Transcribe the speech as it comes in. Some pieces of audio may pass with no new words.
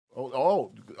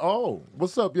Oh,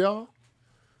 what's up, y'all?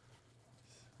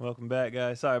 Welcome back,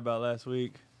 guys. Sorry about last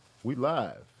week. We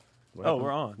live.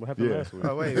 We're on. What happened last week?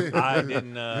 Oh, wait. I didn't.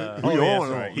 We That's on.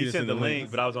 right. You He just sent the sent the link,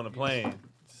 link. but I was on the plane,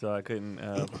 so I couldn't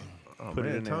put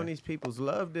it in there. Tony's peoples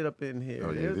loved it up in here.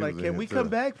 Oh, yeah, It was they like, was can in we here, come too.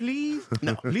 back, please?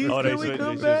 No, please, Oh, can we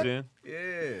come they back? switched in?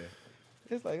 Yeah.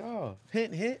 It's like, oh,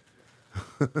 hint, hint.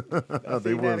 They I've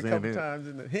seen that was a couple in here. times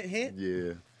in the hint, hint.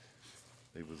 Yeah.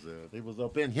 They was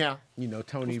up in here. You know,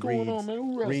 Tony What's going on, man?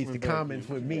 Who reads wrestling the back comments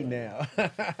with me now.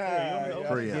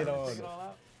 Free Get out. on it.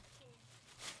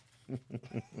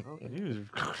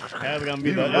 That's gonna be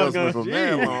You the. was That's wrestling gonna,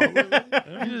 from that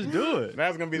long. You just do it.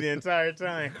 that's gonna be the entire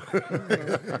time.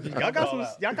 Y'all got some.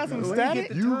 Y'all got some When you static.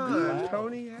 get the time,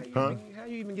 Tony, Huh? how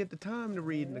you even get the time to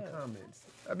read in the comments?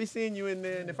 I be seeing you in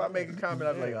there, and if I make a comment,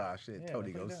 I'm like, oh shit,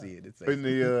 Tony gonna see it. It's In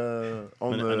the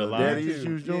on On the the live? daddy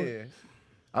issues joint. Yeah.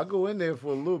 I go in there for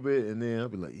a little bit and then I'll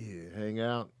be like, yeah, hang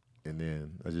out, and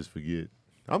then I just forget.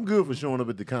 I'm good for showing up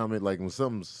at the comment like when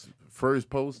something's first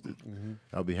posted.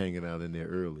 I'll be hanging out in there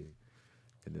early,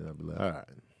 and then I'll be like, all right,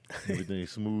 everything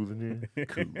smooth in here,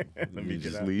 cool. Let me get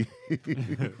just out. leave.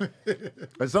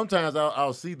 And sometimes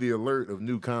I'll see the alert of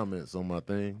new comments on my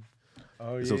thing.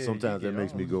 Oh yeah. So sometimes you that get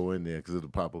makes me on. go in there because it'll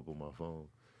pop up on my phone.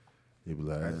 You'll be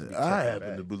like, I just be I checking happen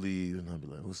back. to believe, and I'll be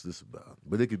like, what's this about?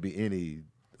 But it could be any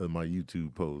of my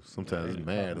YouTube posts. Sometimes it's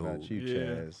mad Talking about old. you, Yeah.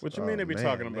 Chaz. What you mean they be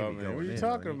talking they about, be man? What going you in,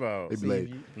 talking man. about? They be like,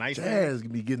 Nice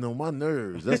Chaz be getting on my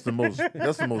nerves. That's the most.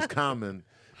 That's the most common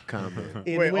comment.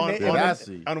 And Wait, when on, they, that on, I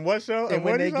see. on what show? and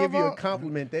what when are they you talking give you a about?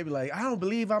 compliment, they be like, I don't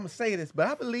believe I'm gonna say this, but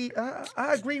I believe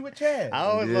I agree with Chaz. I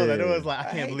always love that. It Yeah. was like,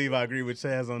 I can't believe I agree with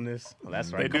Chaz on this. Well,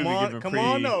 that's right. They do Come be on, giving come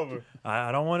on pre- over.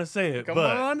 I don't want to say it, Come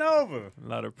but on over. a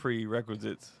lot of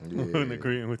prerequisites Yeah. when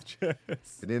agreeing with Chaz.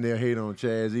 And then they'll hate on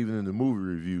Chaz even in the movie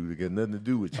review. They got nothing to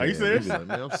do with Chaz. Are you serious? They be like,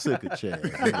 man, I'm sick of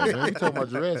Chaz. I'm like, man, you talking about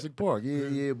Jurassic Park?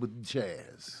 Yeah, but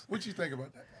Chaz. What you think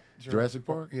about that? Jurassic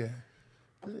Park? Yeah,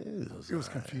 It it was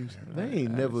confusing. They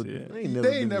ain't never, see it. they ain't never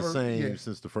They been ain't the never- same yeah.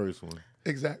 since the first one.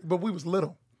 Exactly, but we was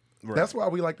little. Right. That's why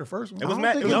we liked the first one. It was I ma-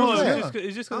 don't it think No, was was just-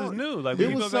 it's just because it's new. Like It when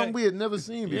you was go something back, we had never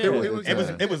seen Yeah. before. It was-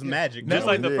 It was magic. just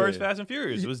like the Yeah. first Fast and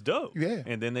Furious. It was dope. Yeah.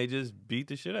 And then they just beat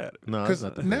the shit out of it. No, because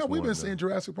that's not the now first we've one, been though. seeing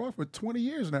Jurassic Park for 20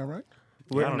 years now, right?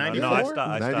 I don't know. 94? No, I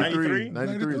stopped. 93, 93?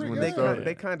 93 is when Yeah. they started.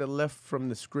 They kind of left from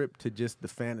the script to just the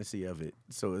fantasy of it,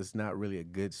 so it's not really a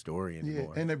good story Yeah,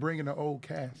 anymore. and they're bringing the old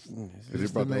cast. They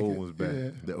Just brought to the make old it- ones back. yeah.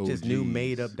 The OGs. Just new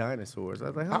made up dinosaurs. I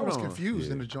was like, I hold was on.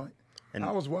 confused in Yeah. the joint. And-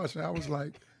 I was watching. I was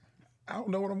like, I don't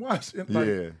know what I'm watching. Like,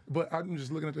 Yeah. But I'm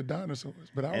just looking at the dinosaurs.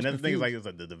 But I was And that's the thing is confused.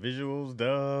 like, it's like the visuals,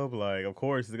 dub. Like, of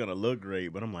course, it's gonna look great,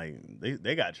 but I'm like,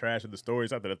 they got trash with the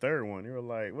stories after the third one. You were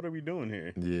like, what are we doing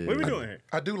here? Yeah. What are we doing here?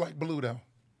 I do like Blue though.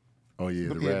 Oh yeah,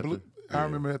 the Yeah, raptor. Blue. I Yeah.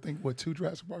 remember. I think what 2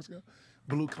 Jurassic Parks ago.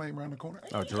 Blue came around the corner.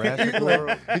 Oh, Jurassic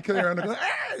World. He came around the corner,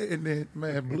 and then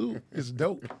man, Blue is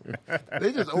dope.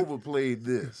 They just overplayed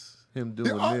this. Him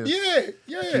doing Oh, this.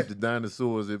 yeah. Keep the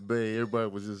dinosaurs at bay. Everybody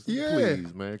was just, Yeah.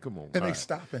 please, man, come on. And All they right.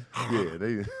 stopping. Yeah,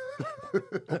 they.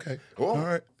 Okay. Oh, All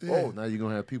right. Yeah. oh, now you're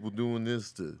gonna have people doing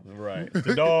this to Right.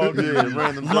 The dog, yeah,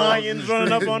 random lions dogs.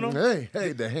 running up on them.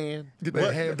 Hey, the hand. Get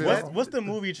that hand bit off. What's the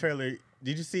movie trailer?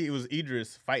 Did you see it was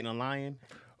Idris fighting a lion?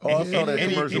 Oh, I saw that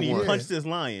and commercial he once. punched this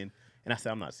lion. And I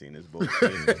said, I'm not seeing this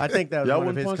bullshit. I think that was Y'all one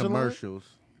of wouldn't his punch a lion? commercials.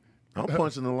 I'm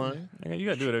punching the lion. You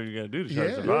got to do whatever you got to do to try to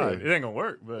Yeah. survive. Yeah. It ain't going to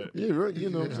work, but Yeah, right. You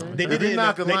know what I'm saying. They If did you it in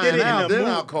knock a the- they lion did it in out, the then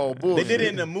movie. I'll call They bullshit. did it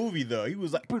in the movie though. He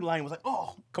was like, the lion was like,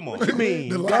 oh, come on. What you mean?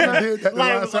 The lion did that. The Lion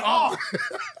lion was said, like, oh.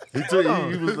 He told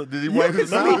you, he was. Did he wipe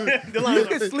his mouth? The lion You was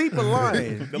can like, sleep a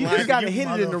lion. The You lion just got to can hit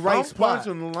give it in the motherfucker- right I'm spot.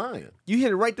 punching the lion. You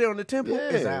hit it right there on the temple,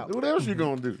 it's Yeah. out. What else you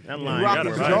gonna do? that You lion rock got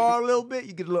his it right. jaw a little bit,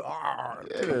 you get a little.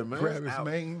 Yeah, man. grab his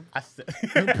mane, I said,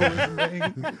 pull his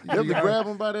mane. You have to grab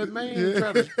him by that mane. and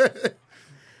try to-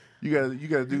 You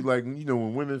gotta do like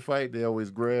when women fight, they always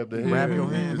grab the hand. Grab your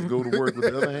and hand. Just go to work with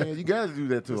the other hand. You gotta do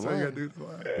that to a That's how you lion. gotta do the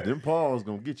lion. But them paws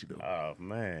gonna get you though. oh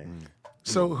man.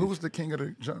 So who's the king of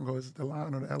the jungle? Is it the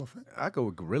lion or the elephant? I go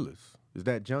with gorillas. Is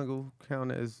that jungle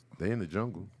count as? They in the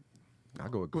jungle. I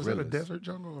go with Was gorillas. that a desert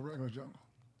jungle or a regular jungle?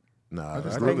 Nah, I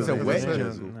just I think it's a Gorillas. wet Yeah.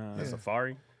 jungle. nah. Yeah.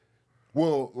 Safari.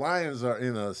 Well, lions are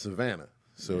in a savannah,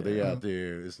 so they out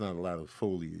there. It's not a lot of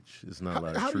foliage. It's not a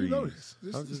lot of How do trees. you know this?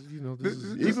 This I'm is- just, this this is,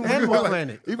 is even when Animal you,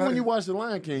 Planet. even when you watch the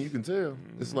Lion King, you can tell.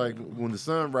 It's like when the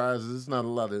sun rises, it's not a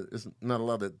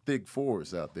lot of thick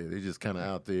forests out there. They just kind of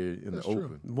out there in That's the true.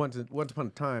 open. Once upon a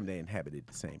time, they inhabited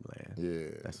the same land.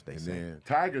 Yeah, That's what they and say. then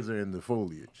tigers are in the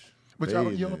foliage. But They y'all,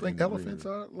 in you the- don't think in the elephants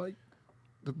green. are like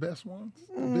the best ones,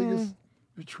 the biggest,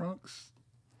 the trunks?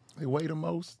 They weigh the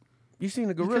most. You seen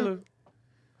a gorilla?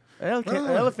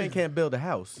 Elephant can't build a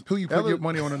house. Who you put your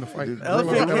money on in the fight?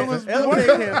 Elephant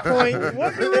can't point.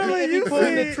 What gorilla you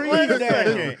pulling the trees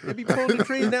down? They be pulling the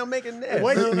trees down, making nests.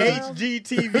 What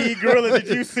HGTV gorilla did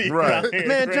you see? Right. Right.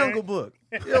 Man, Jungle Book.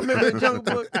 You don't remember the Jungle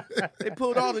Book? They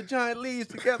pulled all the giant leaves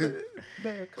together.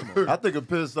 Man, come on. I think a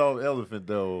pissed off elephant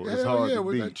though is Hell hard yeah, to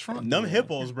with that beat. trunk. Them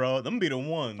hippos, bro. Them be the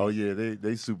ones. Oh yeah,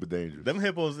 they super dangerous. Them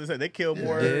hippos, they said they kill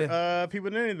more Yeah. people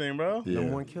than anything, bro. Yeah.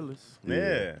 Number one killers.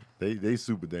 Yeah. They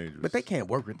super dangerous. But they can't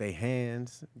work with their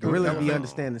hands. Gorillas be Elephant.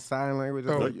 understanding sign language.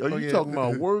 Oh. Are you yeah. talking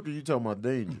about work or you talking about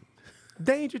danger?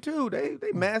 Danger too. They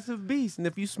massive beasts, and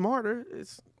if you smarter,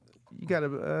 you got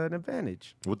an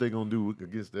advantage. What they gonna do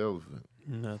against the elephant?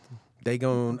 Nothing. They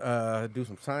gonna do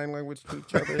some sign language to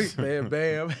each other. Bam,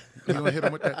 bam. You gonna hit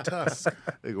him with that tusk.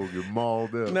 They gonna get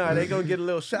mauled up. Nah, they gonna get a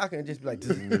little shock and just be like,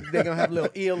 they gonna have a little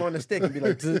eel on the stick and be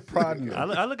like, prodding them.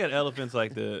 I look at elephants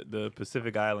like the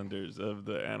Pacific Islanders of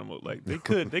the animal. Like they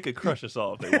could crush us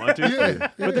all if they want to. Yeah,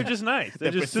 But they're just nice.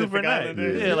 They're The just super Pacific nice.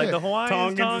 Islanders. Yeah, like the Yeah. Hawaiians,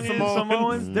 Tongans and Tongans, Samoans.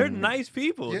 Samoans. They're nice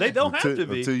people. Yeah. They don't have to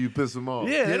be. Until you piss them off.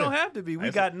 Yeah, they Yeah. don't have to be. We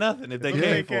That's got nothing if they Yeah.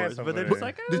 came They for us. can't But they're somewhere. just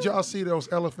like, Did y'all see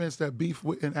those elephants that beef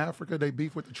with in Africa? They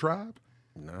beef with the tribe.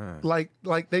 Nah. Like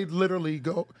they literally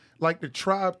go like the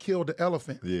tribe killed the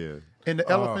elephant. Yeah. And the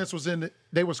elephants was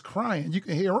they was crying. You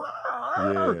can hear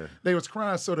Yeah. they was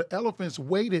crying. So the elephants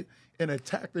waited and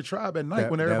attacked the tribe at night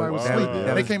That- when that everybody was was- asleep. that and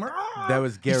they was- came. That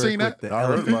was You seen Garrick with that? the I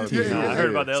heard elephant about it. teeth. I heard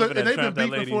about the So, elephant and that they've been trapped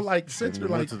that beefing for lady. like since And they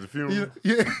like went to the funeral.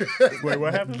 yeah. Wait,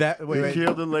 what happened? That, wait, He wait.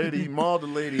 killed the lady. He mauled the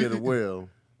lady at a well.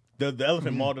 The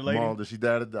elephant mauled the lady. Mauled her. She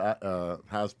died at the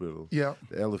hospital. Yeah.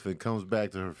 The elephant comes back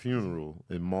to her funeral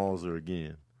and mauls her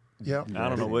again. Yeah. I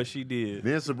don't know what she did.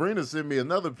 Then Sabrina sent me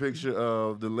another picture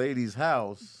of the lady's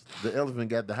house. The elephant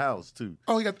got the house too.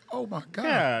 Oh, he got. Oh my God.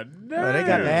 God damn. Oh, they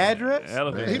got the address?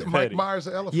 Elephant. He, is Mike petty. Myers,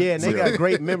 the elephant. Yeah, and they got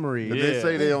great memory. And Yeah. they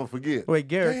say they don't forget. Wait,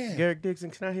 Damn. Garrick Dixon,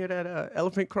 can I hear that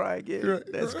elephant cry again? Right.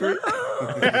 That's great.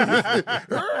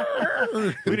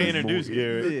 We didn't introduce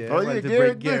Garrett. Yeah, Oh I yeah, like to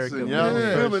Garrett break Garrick Dixon. up. Y'all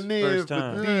Yeah. filling in First for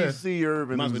time. DC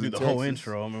Urban. Might as well who's do in the whole Texas.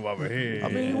 intro. I mean, while we're here. I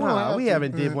mean, Nah, we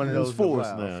haven't did one of It's those. forced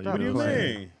in a now, while. you Stop What do you know what I'm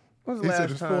playing. mean? When's the He said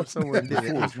last it's time forced. someone did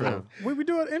an Forced intro? now. We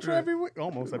do an intro every week.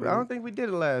 Almost I every don't week. think we did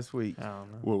it last week. I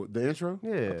don't know. Well, the intro? I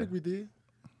Yeah. think we did.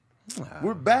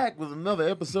 We're back with another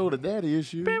episode of Daddy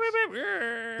Issues.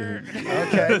 Okay.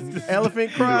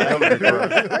 Elephant cry.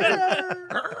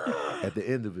 At the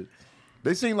end of it.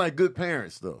 They seem like good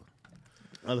parents, though.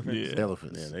 Elephants. Yeah.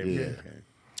 Elephants. Yeah, they really can.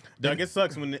 Doug, it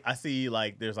sucks when I see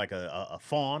like there's like a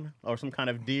fawn or some kind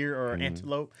of deer or an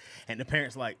antelope, and the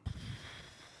parents like,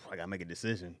 I gotta make a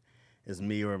decision. It's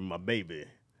me or my baby.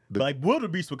 But like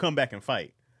wildebeest would come back and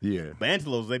fight. Yeah. But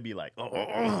antelopes, they be like,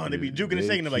 they be juking and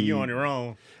shaking. They're like, you on your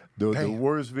own. The Damn.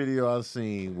 worst video I've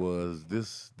seen was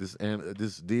this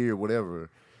deer, whatever,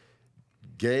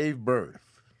 gave birth.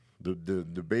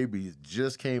 The baby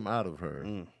just came out of her,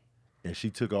 and she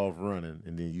took off running,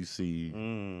 and then you see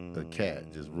a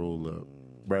cat just roll up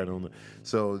right on the.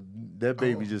 So that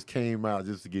baby just came out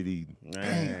just to get eaten,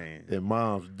 Dang. and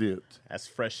mom's dipped. That's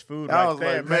fresh food. I right was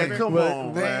there, like, man, baby. come Well,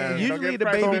 on, man. Usually Don't the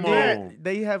get baby fresh deer, on.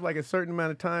 they have like a certain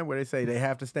amount of time where they say they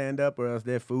have to stand up or else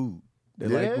they're food. They're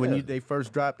like when Yeah. they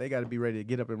first drop, they got to be ready to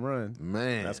get up and run.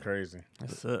 Man, That's crazy. That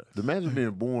sucks. imagine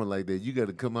being born like that. You got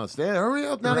to come out, stand, hurry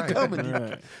up, now Right. they're coming.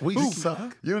 Right. We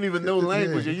suck. You don't even know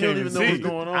language, and you don't even know what's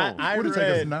going on. I What did it take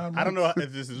us, read. 9 I don't know months?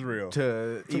 if this is real.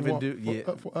 To even walk do, yeah.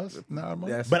 for us, 9 months.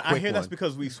 That's But a I quick hear that's one.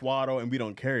 because we swaddle and we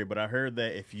don't carry. But I heard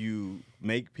that if you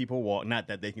make people walk, not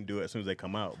that they can do it as soon as they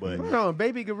come out, but Hold on,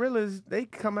 baby gorillas, they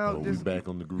come out Oh, we just. back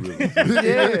on the gorilla.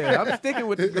 Yeah, I'm sticking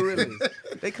with the gorillas.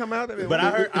 They come out. But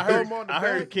I heard throw 'em on the I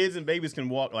heard back. kids and babies can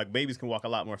walk like babies can walk a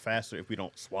lot more faster if we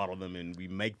don't swaddle them and we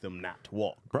make them not to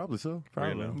walk. Probably so.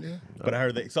 You know? Yeah. But I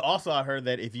heard that. So also I heard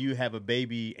that if you have a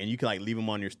baby and you can like leave them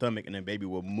on your stomach and then baby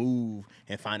will move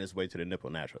and find its way to the nipple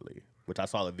naturally, which I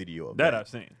saw a video of. That I've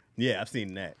seen. Yeah, I've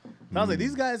seen that. And I was like,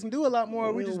 these guys can do a lot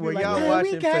more. We just be Were like, y'all "Yeah, we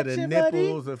watching for got the you, buddy."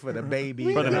 nipples or for the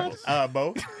baby? For the nipples.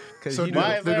 Both. Because So you do, why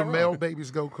know, is do that the wrong? male babies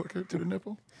go quicker to the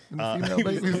nipple than the female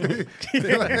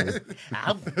babies?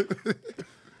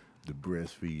 The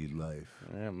breastfeed life.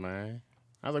 Yeah, man.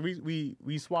 I was like,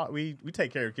 we swap, we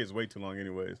take care of kids way too long,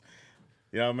 anyways.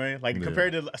 You know what I mean? Like Yeah.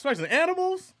 compared to, especially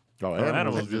animals. Oh,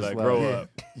 Animals just like grow up.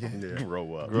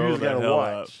 Grow up. Grow You just the gotta hell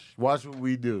watch. up. Watch what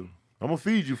we do. I'm gonna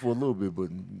feed you for a little bit, but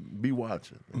be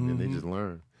watching, and then they just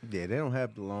learn. yeah, they don't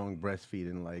have the long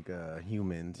breastfeeding like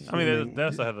humans. I mean, they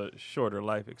also have a shorter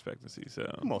life expectancy,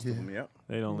 so Most of them, yeah.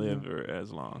 they don't live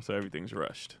as long. So everything's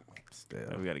rushed. Still,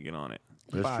 So we got to get on it.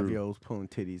 That's true. 5-year-olds pulling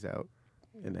titties out.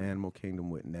 in the animal kingdom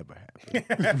would never happen.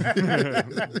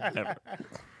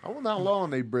 I wonder how long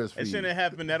they breastfeed. It shouldn't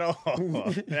happen at all.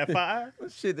 At 5?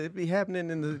 Shit, it be happening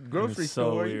in the grocery It's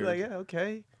so store. You be like, weird. yeah,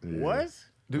 okay. What?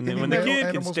 Do And then any when the male kid can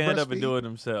animals stand up and breastfeed? do it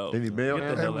himself, Any male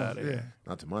get the hell animals? out of Yeah. here.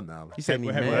 Not to my knowledge. You said Hey,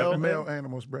 any what male? Male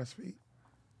animals breastfeed.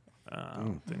 I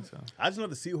don't think so. I just know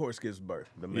the seahorse gives birth.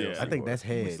 The male Yeah. seahorse, I think that's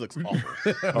head. Which looks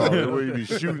awful. Oh, the way you be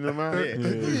shooting them out? Yeah.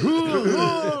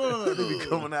 They be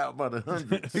coming out by the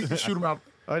hundreds. You can shoot them out.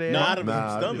 Oh, they No, are? out of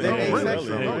Nah, the stomach. they Oh, ain't really?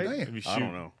 asexual, Really? right? damn. If you I shoot-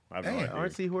 don't know. I have no idea.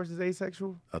 Aren't seahorses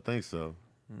asexual? I think so.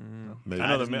 Maybe. I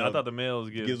know just I know thought the males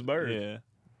gives birth. Yeah.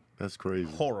 That's crazy.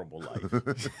 Horrible life.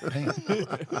 Damn.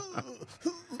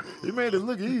 You made it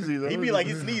look easy, though. He be like,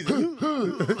 he's sneezing.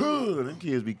 Them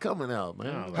kids be coming out,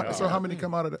 man. So how many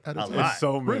come out at a A time? lot.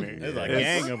 So many. There's a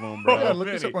It's- gang of them, Yeah, bro. look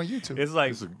this up on YouTube. It's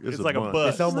like It's it's, a like a bunch.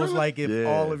 bus. It's almost like if Yeah.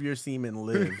 all of your semen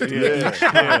lived. yeah,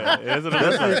 that's what it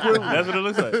looks like. That's what it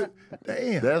looks like.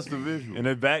 Damn. That's the visual. And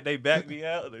they back me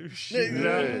out. They shoot me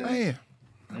out. Man.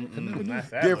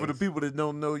 That's Yeah, for the people that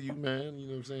don't know you, man, you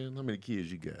know what I'm saying? How many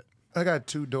kids you got? I got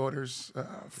 2 daughters,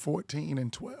 14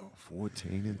 and 12.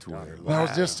 14 and 12. And I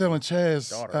was just telling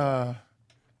Chaz,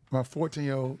 my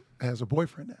 14-year-old has a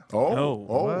boyfriend now. Oh, No.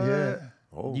 oh, Yeah.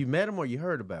 oh. You met him or you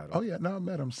heard about him? Oh, yeah. No, I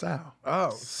met him, Sal.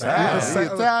 Oh, Sal.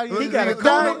 He Italian. He got a He cool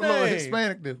Italian. Little name.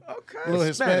 Hispanic dude. Okay. Little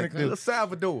Hispanic dude. Little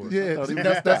Salvador. Yeah, see,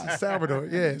 that's in Salvador.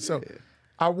 Yeah, so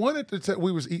I wanted to tell.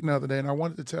 We was eating the other day, and I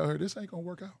wanted to tell her this ain't gonna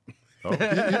work out. Oh. You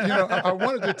know, I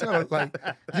wanted to tell her like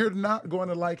you're not going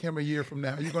to like him a year from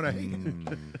now. You're gonna hate him.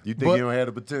 You think But- you don't have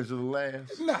the potential to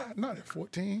last? Nah, not at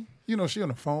 14. You know, she on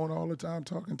the phone all the time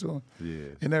talking to him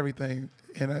Yeah. and everything,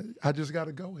 and I just got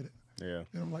to go with it. Yeah.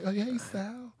 And I'm like, oh, hey,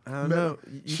 Sal. I don't Met know.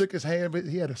 him, shook his hand, but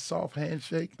he had a soft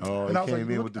handshake. Oh, and he I was came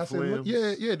in look, with the I said, look,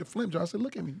 flims? yeah, the flim jar. I said,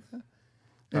 look at me, man.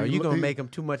 Oh, And you he- gonna he- make him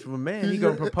too much of a man? He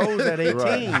gonna propose at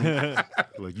 18.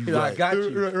 Like you He's like, I right. got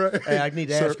you. Right. Hey, I need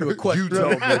to ask you a question. You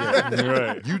told me that.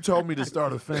 Right. You told me to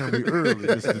start a family early,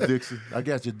 Mr. Dixon. I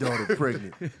got your daughter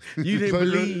pregnant. You didn't So,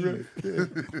 believe. yeah.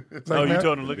 It's Oh, like, you man,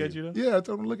 told him to look at you though? Yeah, I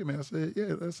told him to look at me. I said,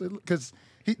 yeah. I said, because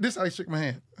this how he shook my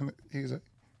hand. And he was like,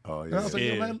 Oh, and I yeah. was like,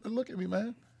 yeah, Yeah. man, look at me,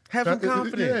 man. Have some Yeah,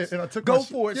 confidence. and I took Go my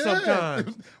for it yeah.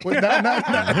 sometimes. Well,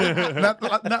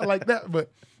 not like that,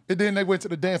 but and then they went to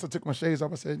the dance. I took my shades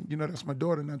off. I said, you know, that's my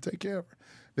daughter, now take care of her.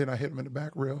 Then I hit him in the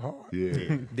back real hard. Yeah.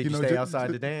 Did you, know, stay ju- outside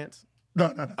ju- the dance? No.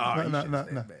 you No. should've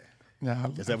stayed Nah,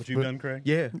 Is that what you've done, Craig?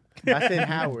 Yeah. I sent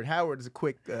Howard. Howard is a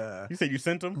quick. You said you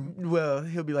sent him? Well,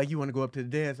 he'll be like, "You want to go up to the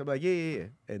dance?" I'm like, "Yeah."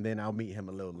 And then I'll meet him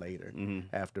a little later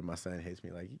after my son hits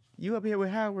me. Like, "You up here with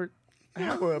Howard?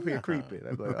 Howard up here creeping."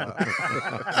 I'm like,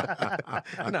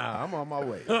 "Nah, I'm on my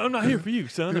way." I'm not here for you,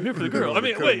 son. I'm here for the girl. I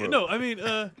mean, wait, no. I mean,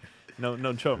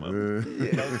 no trauma.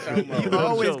 You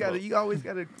always got to. You always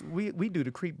got to. We do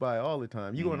the creep by all the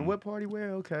time. You going to what party?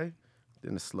 Where? Okay.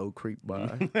 Then the slow creep by.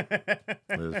 That's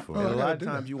And funny. a I lot gotta of do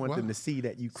times that. you want them Wow. to see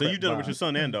that you. So you crept done it by. with your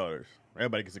son and daughters.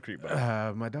 Everybody gets a creep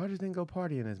by. My daughters didn't go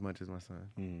partying as much as my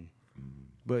son.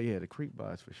 But yeah, the creep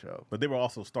bys for sure. But they were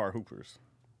also star hoopers.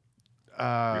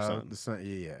 sons. The son,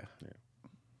 yeah.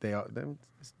 They are.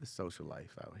 It's the social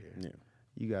life out here. Yeah.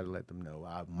 You got to let them know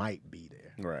I might be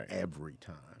there Right. every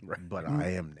time, but I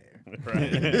am there.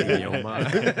 Right. In your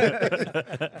mind.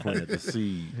 Plant the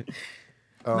seed.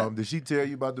 Did she tell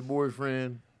you about the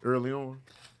boyfriend early on?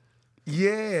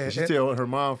 Yeah. Did she tell her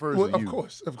mom first? Well, or of you?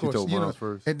 course. She told You know, moms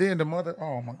first. and then the mother,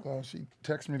 oh my God, she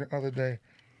texted me the other day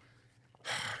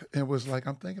and was like,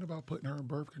 I'm thinking about putting her in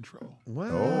birth control.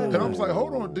 What? And I was like,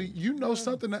 hold on, do you know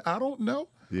something that I don't know?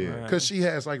 Yeah. Because she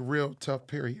has like real tough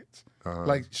periods.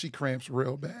 Like she cramps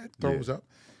real bad, throws up,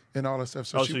 and all that stuff.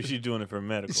 So Oh, so she's doing it for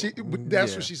medical.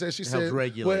 that's Yeah. what she said. She It helps said,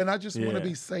 regulate. well, and I just want to Yeah.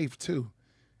 be safe too.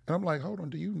 And I'm like, hold on,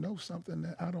 do you know something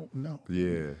that I don't know?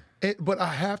 Yeah. But I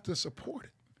have to support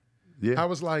it. Yeah. I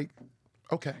was like,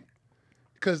 okay.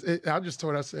 Because I just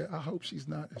told her, I said, I hope she's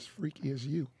not as freaky as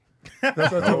you.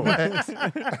 That's what I told my ex.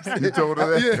 You told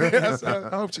her that? Yeah, I said,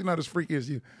 I hope she's not as freaky as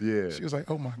you. Yeah. She was like,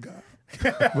 oh my God.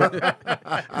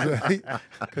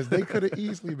 Because they could have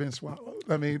easily been swallowed.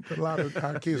 I mean, a lot of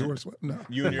our kids were swallowed. No.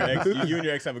 You and your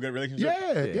ex have a good relationship?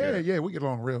 Yeah. We get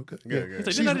along real good. Good, yeah. good.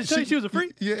 Didn't I just tell you she was a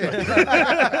freak?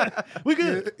 Yeah. We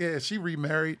good. Yeah, she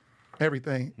remarried,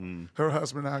 everything. Her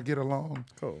husband and I get along.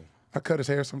 Cool. I cut his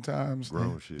hair sometimes.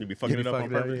 Grown You shit. be fucking it up on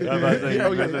fucking it up, purpose? I was about to say,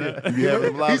 Oh, yeah. You have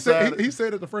him He said, lopsided? he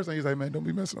said it the first thing. He's like, man, don't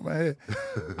be messing up my head.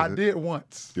 I did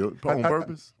once. On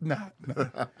purpose? Nah.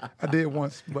 I did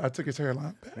once, but I took his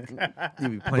hairline back. You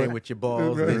be playing with your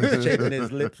balls, then shaking his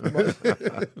lips,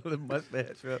 the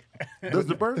mustache up. Does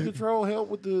the birth control help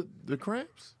with the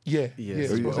cramps? Yeah. Yes. Yeah,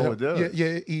 it's Oh, supposed to it help. does? Yeah,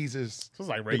 it eases. So it's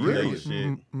like regulated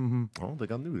shit. I don't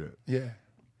think I knew that. Yeah.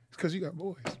 because you got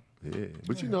boys. Yeah,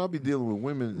 but you know, I'll be dealing with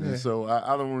women, and so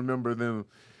I don't remember them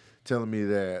telling me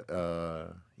that,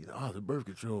 the birth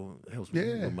control helps me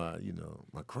with my,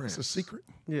 my cramps. It's a secret.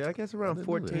 Yeah, I guess around didn't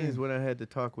know 14 is that. when I had to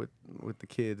talk with the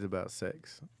kids about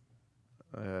sex.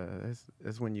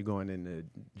 That's when you're going into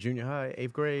junior high,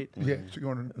 8th grade. Yeah, you're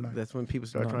going to night. That's when people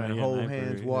start No, trying to yeah, hold 9th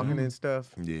hands, grade, walking and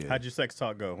stuff. Yeah. How'd your sex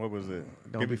talk go? What was it?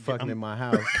 Don't be fucking in my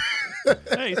house.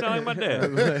 Hey, you sound like my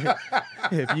dad.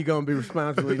 If you're gonna be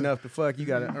responsible enough to fuck, you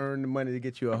gotta earn the money to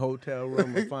get you a hotel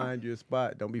room or find you a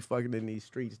spot. Don't be fucking in these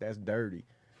streets. That's dirty.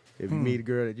 If you meet a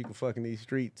girl that you can fuck in these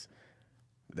streets,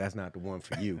 that's not the one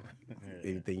for you.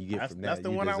 Anything you get from that, That's the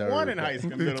you one I deserve. wanted in high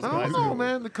school, middle school. I high don't school. know,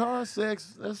 man. The car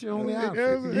sex, that's your only Yeah,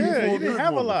 option. you didn't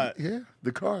have a lot. Yeah.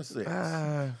 The car sex.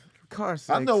 Car sex.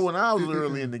 I know when I was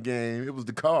early in the game, it was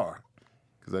the car.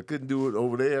 Because I couldn't do it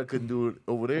over there. I couldn't do it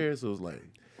over there. So it was like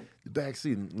the back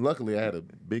seat. And luckily, I had a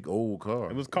big old car.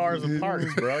 It was cars and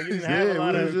parks, bro. You didn't have a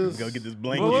lot it of. was just- Go get this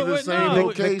blanket. Well, the what, same no,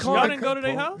 location. Y'all didn't go to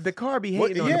their house? The car be Well,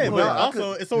 hating on yeah, the but pull-out.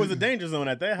 also it's always a danger zone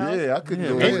at their house. Yeah, I couldn't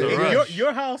go what's there. the Hey, rush?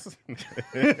 your house.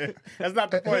 That's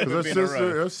not the point of it being a rush.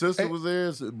 Her sister was there.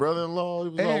 His brother-in-law, it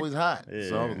was And- always hot. So I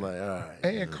Yeah. was like, all right.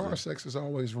 And car sex is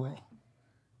always raw.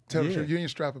 Tell the truth, you ain't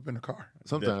strap up in the car.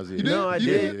 Sometimes You No, I You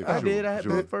did. did? for I sure, did. I had for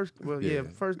my sure. first,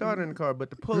 first daughter in the car, but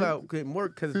the pullout couldn't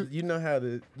work because you know how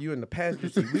you in the passenger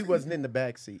seat. We wasn't in the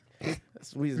back seat.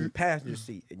 We was in the passenger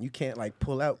seat, and you can't like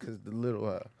pull out because the little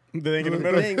The thing in the little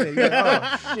middle. thing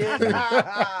that you like,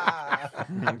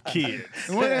 oh shit. Kids.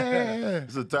 Yeah.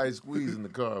 It's a tight squeeze in the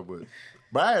car, but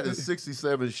I had a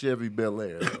 '67 Chevy Bel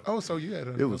Air. Oh, so you had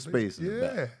a It was space in the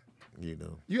yeah. back. You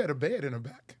know, You had a bed in the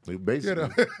back. basically,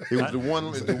 it was the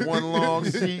one long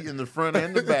seat in the front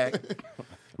and the back.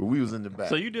 But we was in the back.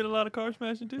 So you did a lot of car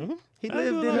smashing too? He I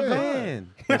lived do in a that.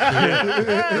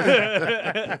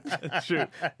 van. Sure.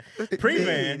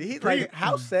 Pre-van. He's like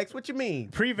house sex. What you mean?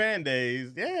 Pre-van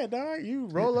days. Yeah, dog. You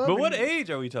roll up. But and what you- age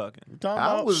are we talking? talking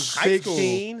I about was high school.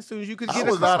 16. As soon as you could I get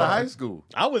a was car. out of high school.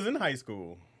 I was in high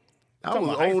school. I was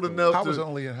about high old school. enough I to. was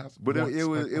only in house. But once. it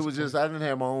was just I didn't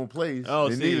have my own place. Oh,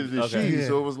 and see, neither did okay. she. Yeah.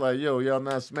 So it was like, yo, y'all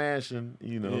not smashing,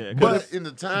 you know. Yeah, 'cause but it's- in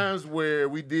the times where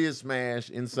we did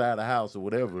smash inside the house or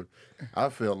whatever, I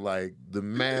felt like the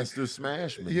master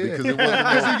smashman Yeah. because it wasn't.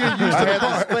 Because you get used to the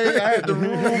car. I had the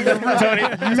room.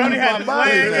 Tony had his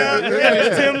leg up. He had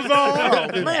his Tim's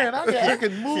on. Oh man, I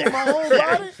can move my whole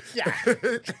body.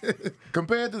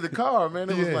 Compared to the car, man,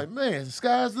 it was Yeah. like, man, the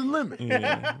sky's the limit.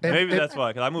 Yeah. Maybe that's why,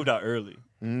 because I moved out early.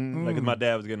 Like, 'cause my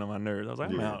dad was getting on my nerves. I was like,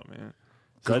 I'm out, man.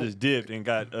 So I just dipped and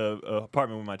got a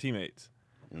apartment with my teammates.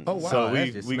 Oh, wow. So that's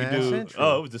we just could Smash do. Central.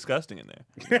 Oh, it was disgusting in there.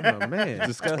 Oh man.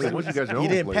 Wait, once you got your own You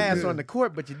didn't place, pass yeah. on the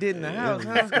court, but you did in the house,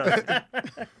 huh?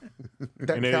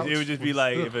 That And couch it would just be was-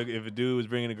 like, if a dude was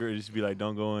bringing a girl, it'd just be like,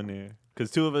 don't go in there.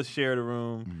 Because two of us shared a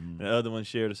room, and the other one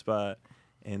shared a spot.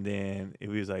 And then it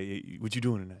was like, hey, what you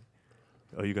doing tonight?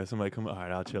 Oh, you got somebody come? All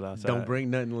right, I'll chill outside. Don't bring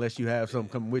nothing unless you have something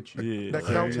come with you. Yeah, that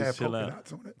so couch just had chill polka out.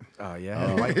 dots on it. Oh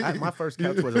yeah. My first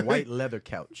couch was a white leather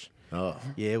couch. Oh,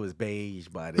 Yeah, it was beige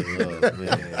by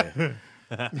then.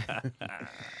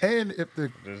 And if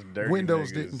the Just dirty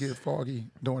windows niggas. didn't get foggy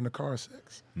during the car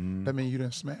sex, that means you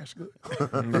didn't smash good.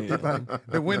 Yeah. Like,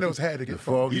 the windows had to get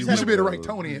foggy foggy. You should be able to write windows.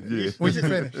 Tony in Yeah. it when you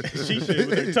finish. She should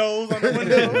with her toes on the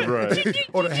window. right.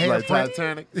 Or the Like handprint.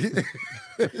 Titanic.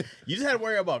 You just had to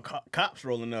worry about cops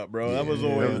rolling up, bro. That was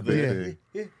that always was the big.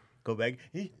 yeah. Go back.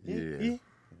 Yeah.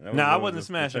 Nah, I wasn't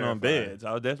smashing on beds.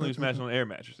 I was definitely smashing on air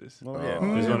mattresses. Oh, yeah.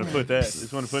 Just want to put that.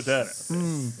 Just want to put that.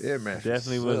 Out. Air mattress.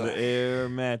 Definitely was an air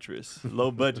mattress,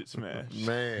 low budget smash,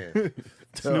 Man.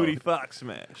 Snooty Fox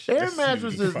smash. Air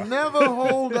mattresses never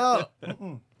hold up.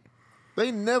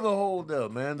 They never hold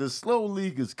up, man. The slow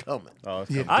leak is coming. Oh,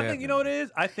 it's Yeah. I think you know what it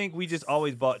is. I think we just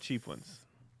always bought cheap ones.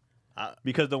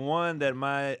 Because the one that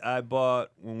I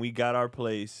bought when we got our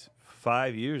place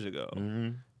 5 years ago,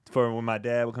 for when my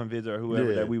dad would come visit or whoever,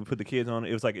 Yeah. that we would put the kids on.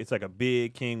 It's like a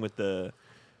big king with the.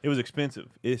 It was expensive.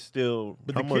 It's still.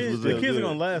 But how the much kids, was the it? kids are Good.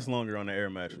 gonna last longer on the air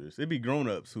mattress. It'd be grown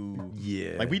ups who,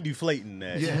 Yeah. like we deflating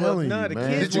that. Yeah. Well, Telling no, you, the man.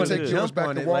 kids Did you want to take yours jump back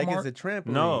on to it like Walmart? it's a trampoline.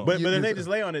 No. But if they You- just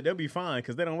lay on it, they'll be fine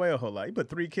because they don't weigh a whole lot. You put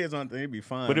 3 kids on it, they'd be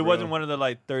fine. But it bro. wasn't one of the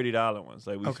like $30 ones.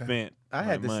 Like we Okay. spent. I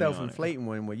had the money on it. self-inflating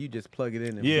one where you just plug it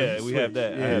in and Yeah, flip we the have switch.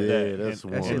 that. I have Yeah, that. that's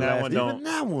and, one. and that one Even don't.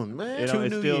 that one, man. You know, 2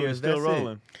 it's New still Years, it's still that's it.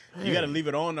 rolling. You got to leave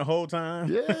it on the whole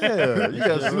time. Yeah, you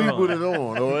gotta sleep with it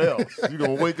on, or else you're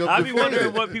gonna wake up. I be deflated.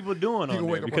 wondering what people doing You on can there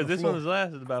wake up because on the this floor. one has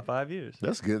lasted about 5 years.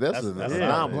 That's good. That's an That's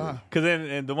anomaly. Wow. Because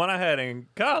then the one I had in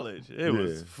college, it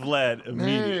was Yeah. flat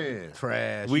immediately. Man.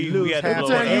 Trash. We You lose had to half blow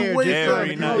the it Every time up you air wake just up,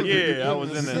 every from night. the- Yeah, I in was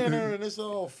the in the. center, and it's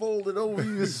all folded over.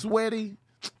 You're sweaty.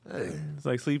 Hey, It's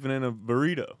like sleeping in a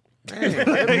burrito.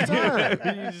 Every time.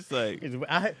 You just like,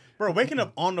 Bro, waking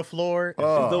up on the floor.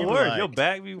 Oh. the you worst. like, Your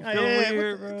back be feeling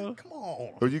weird, bro. Come on.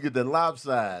 Or you get that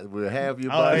lopside where half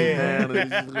your body yeah. down.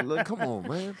 And it's just like, come on,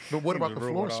 man. But what about the Just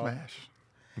floor roll it off. smash?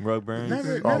 Rug burns.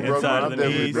 Never- Oh, never- Inside rug of burn, the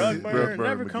I've knees. never Rug been- burn,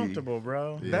 never McGee. comfortable,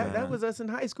 bro. Yeah. That was us in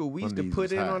high school. We used to knees put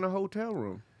was in high. on a hotel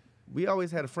room. We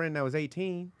always had a friend that was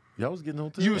 18. Y'all was getting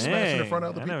on You was smashing in front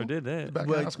of other I people. never did that. Back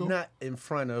in high But school. not in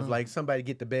front of like somebody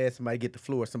get the bed, somebody get the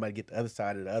floor, somebody get the other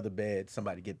side of the other bed,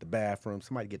 somebody get the bathroom,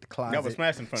 somebody get the closet. Y'all was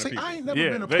smashing in front of See, people. I ain't never Yeah,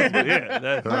 been a basically, public. yeah.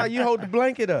 That's, Nah, you hold the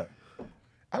blanket up.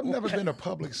 I've never been a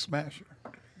public smasher.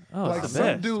 oh, Like it's the some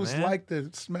best, dudes man. like to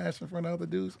smash in front of other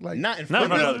dudes. Like Not in No, front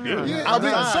no, of no, other people. Yeah, I mean,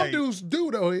 Outside. some dudes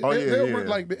do though. Oh, They'll yeah. work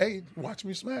like, hey, watch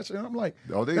me smash it. And I'm like,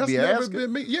 Oh, they that's be never asking?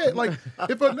 been me. Yeah, like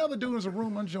if another dude is a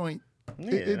room on joint,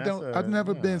 it that's don't. a- I've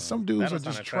never been. Some dudes that are don't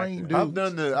sound just trained dudes.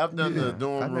 attractive. I've done the I've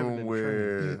dorm never room been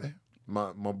where Yeah.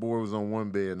 my boy was on one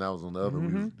bed and I was on the other.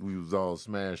 We was all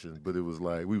smashing, but it was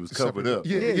like we was covered Separate. up.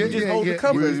 Yeah, Yeah, you just hold the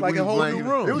cover. It's like a whole new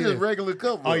room. It was just Yeah. regular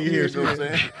cover. All you hear know what I'm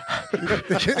saying?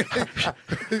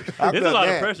 There's a lot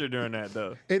of pressure during that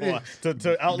though. It is. What?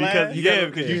 To outlast? Because You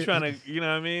gotta- you're trying to, you know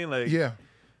what I mean? Like, Yeah.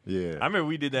 Yeah. I remember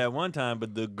we did that one time,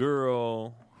 but the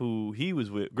girl who he was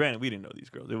with, granted, we didn't know these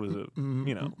girls. It was a,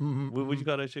 you know, what you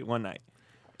call that shit? One night.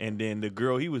 And then the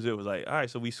girl he was with was like, all right,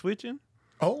 so we switching?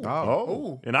 Oh.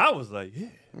 Oh. And I was like, yeah.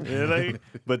 Yeah, like,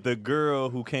 but the girl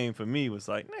who came for me was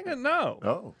like, nigga, no.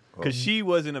 Oh. Because she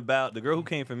wasn't about, the girl who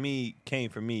came for me came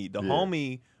for me. The Yeah.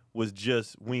 homie was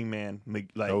just wingman,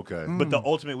 like, Okay. but the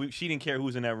ultimate, she didn't care who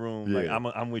was in that room. Like, Yeah.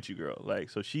 I'm with you, girl. Like,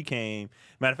 so she came.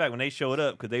 Matter of fact, when they showed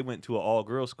up, because they went to an all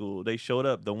girl school, they showed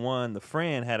up. The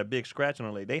friend had a big scratch on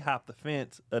her leg. They hopped the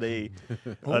fence of they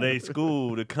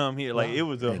school to come here. Like, it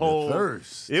was a And whole the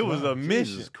thirst. It was a mission.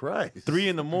 Jesus Christ. 3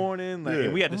 in the morning, like, Yeah.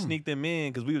 and we had to sneak them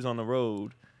in because we was on the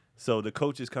road. So the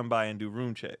coaches come by and do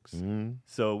room checks.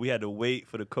 So we had to wait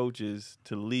for the coaches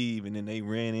to leave, and then they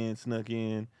ran in, snuck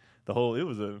in. It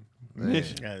was a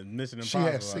mission. Yeah, Mission She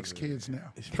Impossible. has 6 kids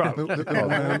now. It's probably The Oh,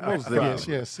 one- most yeah, definitely.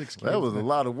 she has 6 kids. That was a now.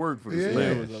 lot of work for the Yeah. it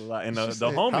smash. was a lot, and She the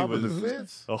said, homie Hopping was the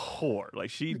fence? a whore. Like,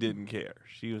 she didn't care.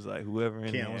 She was like, whoever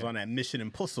in Keon there. was on that Mission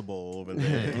Impossible over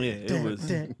there. Yeah, it was.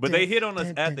 But they hit on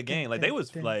us at the game. Like, they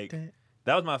was like,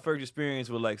 that was my first experience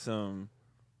with like some,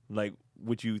 like,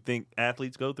 what you think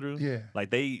athletes go through. Yeah. Like,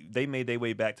 they made their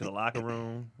way back to the locker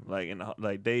room. Like, and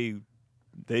like they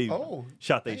Oh.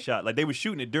 shot they shot. Like, they were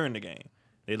shooting it during the game.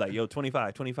 They like, yo,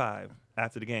 25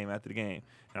 after the game.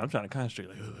 And I'm trying to concentrate.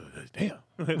 Like,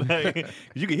 damn, like,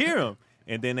 you could hear them.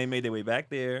 And then they made their way back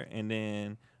there, and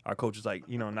then our coach was like,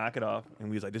 knock it off. And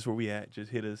we was like, this is where we at.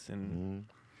 Just hit us. And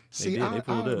See, did. They I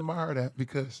pulled up. admire that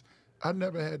because I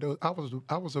never had those.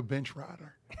 I was a bench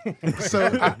rider. So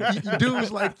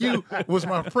dudes like you was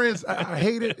my friends. I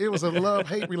hated it. Was a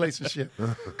love-hate relationship.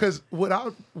 Because what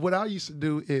I used to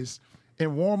do is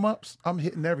in warm-ups, I'm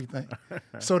hitting everything.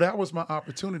 So that was my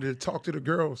opportunity to talk to the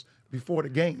girls before the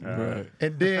game. Right.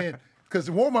 And then, because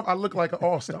the warm-up, I look like an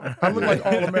all-star. I look like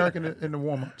All-American in the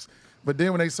warm-ups. But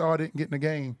then when they saw I didn't get in the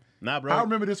game, Nah, bro. I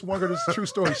remember this one girl, this is a true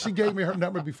story. She gave me her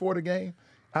number before the game.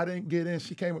 I didn't get in.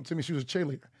 She came up to me. She was a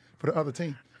cheerleader for the other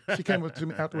team. She came up to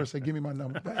me afterwards and said, give me my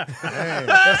number back.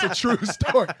 That's a true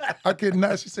story. I could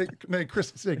not. She said, name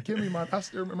Chris said, give me my, I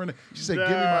still remember her name. She said, give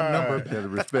me my number back. Gotta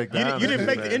respect You, the you didn't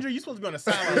fake the injury. You supposed to be on the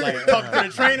sideline, like talking to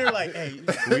the trainer, like, hey.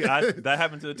 That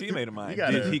happened to a teammate of mine. You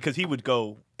gotta- Because he would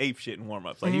go ape shit in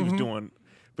warm-ups. Like, he was doing,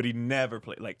 but he never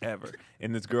played, like, ever.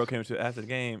 And this girl came to after the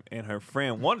game, and her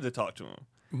friend wanted to talk to him.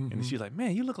 And she's like,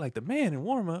 man, you look like the man in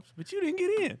warm-ups, but you didn't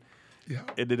get in. Yeah.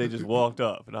 And then they just walked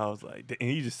up, and I was like, and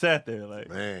he just sat there like,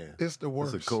 Man, It's the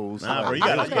worst. it's a cold Nah, slap. bro, you I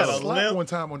gotta- got gotta slapped live. one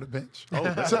time on the bench.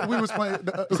 So we was playing.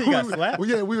 So you got slapped?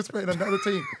 Yeah, we was playing another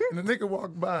team, and the nigga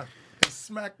walked by and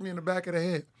smacked me in the back of the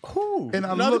head. Who? And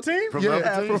I Another looked, team? From yeah,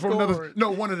 another team? from another.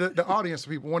 No, one of the audience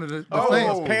people, one of the Oh,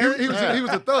 fans. parents? He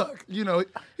was a thug. You know,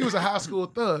 he was a high school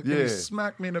thug. And Yeah. he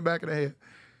smacked me in the back of the head,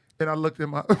 and I looked at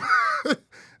my.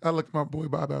 I looked at my boy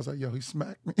Bobby. I was like, "Yo, he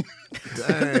smacked me."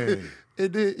 Dang.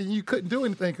 And you couldn't do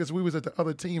anything because we was at the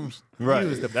other team's right. He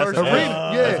was the That's first an arena.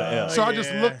 L. Yeah. That's an L. So I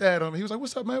just Yeah. looked at him. He was like,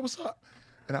 "What's up, man? What's up?"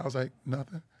 And I was like,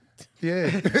 "Nothing." Yeah.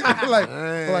 like,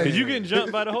 Cause you getting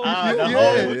jumped by the whole the yeah,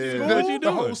 whole school? What you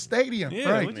the whole doing? stadium,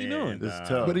 Yeah, right? what you doing? It's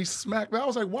tough. But he smacked me. I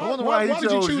was like, why, I wonder why, why he did you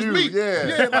chose choose you. me?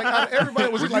 Yeah. like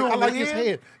everybody was Was like, you I on like the his end?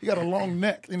 head. He got a long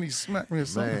neck, and he smacked me or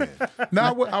something. Man.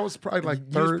 Now I was probably like You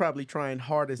was third. probably trying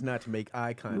hardest not to make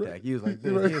eye contact. You was like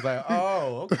this. Right. He was like,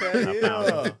 oh, okay,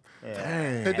 yeah.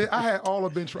 And then I had all the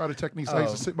bench rider techniques. I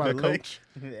used to sit by the Oh, coach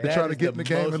and That try to is get in the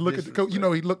game most and look at the coach. You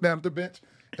know, he looked down at the bench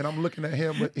and I'm looking at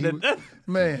him, but he was,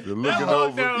 man. You're That looking walk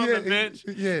over. down on Yeah, the bench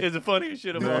yeah. is the funniest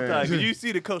shit of all time. 'Cause you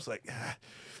see the coach like,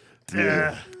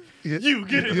 Yeah. you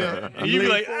get it, man. And you be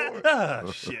like,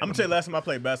 shit. I'm gonna tell you, last time I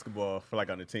played basketball for like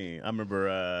on the team, I remember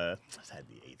I had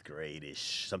the 8th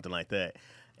grade-ish, something like that.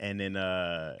 And then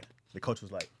the coach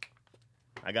was like,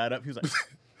 I got up, he was like,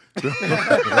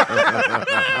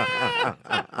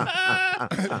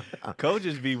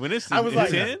 Coaches be when it's I was like,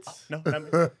 intense. no, I mean,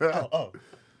 oh.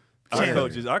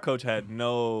 Our coach had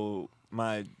no.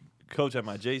 My coach at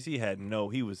my JC had no.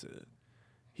 He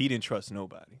didn't trust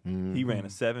nobody. He ran a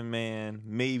 7-man,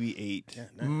 maybe 8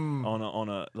 on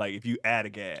a like if you add a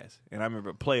gas. And I remember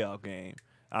a playoff game.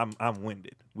 I'm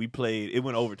winded. We played. It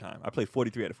went overtime. I played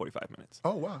 43 out of 45 minutes.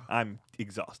 Oh wow. I'm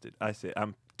exhausted. I said,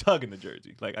 I'm tugging the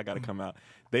jersey. Like, I got to come out.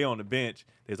 They on the bench.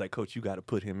 They was like, Coach, you got to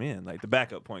put him in, like the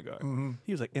backup point guard.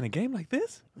 He was like, in a game like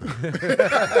this? That's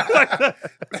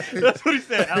what he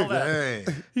said out loud. Dang.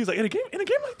 He was like, in a game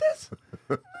like this?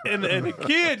 And the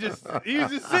kid he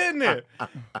was just sitting there.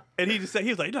 And he just said, he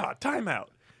was like, no, timeout.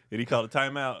 And he called a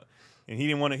timeout. And he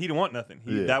didn't want nothing.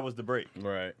 That was the break.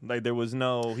 Right. Like he was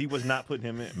not putting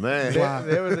him in. Man,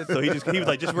 There was a So he was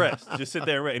like, just rest. Just sit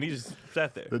there and rest. And he just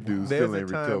sat there. that dude There's still a ain't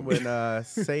time recovered. when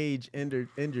Sage injured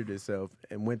himself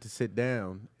and went to sit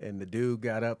down, and the dude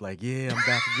got up like, "Yeah, I'm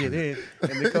about to get in."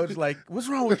 And the coach was like, "What's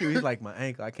wrong with you?" He's like, "My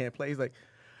ankle, I can't play." He's like,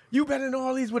 "You better than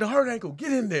all these with a hurt ankle.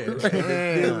 Get in there." And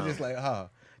the dude was just like, "Oh,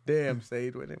 damn,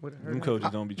 Sage with a hurt Them ankle."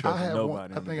 coaches don't be I trusting had nobody. one.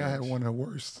 I on the think I had bench. one of the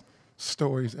worst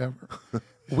stories ever.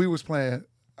 We was playing.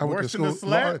 I went Worse to than the school.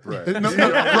 slap? Right. No,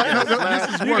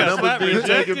 this is You worse. got slap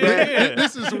rejected. Yeah.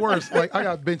 This is worse. Like I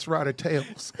got bench rider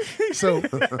tails. So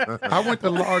I went to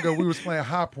Largo. We was playing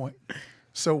High Point.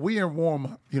 So we in warm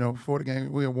up. Before the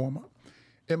game, we in warm up.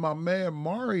 And my man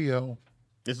Mario.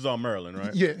 This is all Maryland,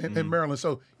 right? Yeah, in Maryland.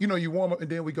 So you warm up and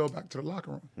then we go back to the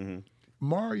locker room.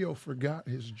 Mario forgot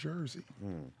his jersey.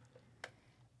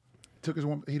 Took his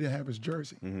warm. He didn't have his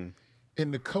jersey.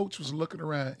 And the coach was looking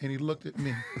around, and he looked at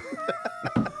me.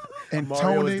 And Mario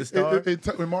Tony, was the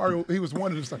star? and Mario, he was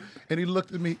one of the stars. And he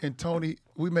looked at me, and Tony,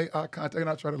 we made eye contact, and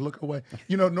I tried to look away.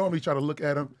 Normally try to look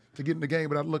at him to get in the game,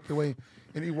 but I looked away,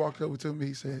 and he walked over to me.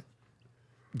 He said,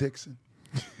 "Dixon,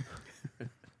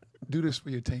 do this for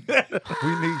your team. We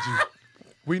need you.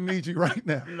 We need you right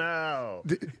now. No.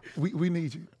 We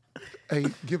need you. Hey,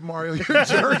 give Mario your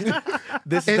jersey."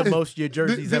 This is the most your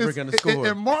jersey's ever going to score.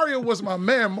 And Mario was my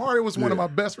man. Mario was one of my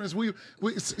best friends. We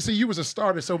see, you was a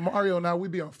starter, so Mario and I,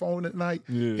 we'd be on phone at night.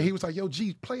 And he was like, "Yo,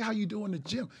 G, play how you do in the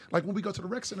gym. Like when we go to the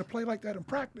rec center, play like that in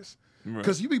practice.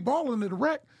 Because you be balling in the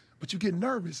rec, but you get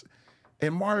nervous."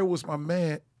 And Mario was my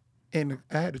man, and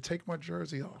I had to take my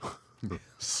jersey off.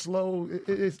 Slow,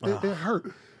 it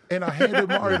hurt. And I handed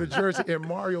Mario the jersey, and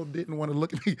Mario didn't want to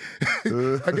look at me.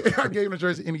 I gave him the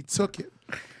jersey, and he took it.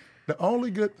 The only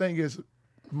good thing is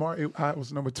I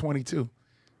was number 22.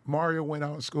 Mario went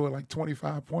out and scored like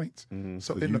 25 points.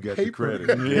 So in you the got the paper, credit.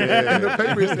 in the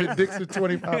paper it said Dixon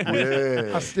 25 points.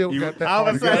 Yeah. I still got that.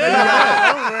 I was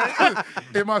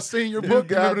autograph. In my senior book,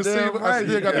 remember the goddamn senior, I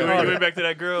still got You the went autograph. back to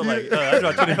that girl like, I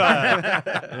dropped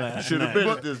 25. Should have been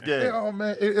at this game. Yeah, oh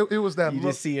man, it was that You look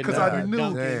just see it because now. I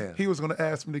knew Damn. he was going to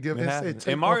ask me to give it. And said,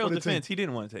 "Take In one Mario's for the team." defense, he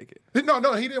didn't want to take it.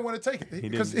 No, he didn't want to take it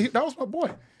because that was my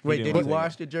boy. Wait, He did didn't he want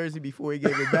wash the jersey before he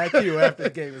gave it back to you? After the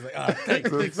game, he was like, "Oh, thanks."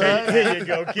 The fact, Here you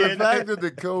go, the kid. fact that the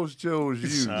coach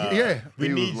chose you, Yeah, We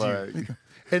he need was you. you.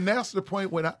 And that's the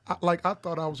point when I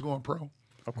thought I was going pro.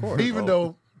 Of course. Even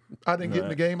though I didn't get in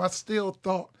the game, I still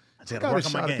thought I gotta got a work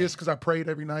on my shot at game. this because I prayed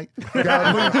every night. God,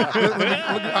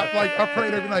 I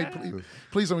prayed every night.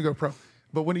 Please let me go pro.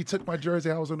 But when he took my jersey,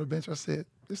 I was on the bench. I said,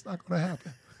 "It's not going to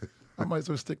happen. I might as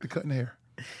well stick to cutting hair."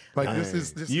 Like this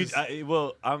is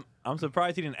I'm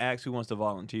surprised he didn't ask who wants to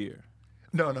volunteer.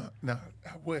 no. I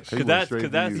wish. He Because went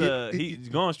straight to you. he's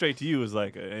going straight to you is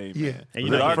like, hey, Yeah. man. And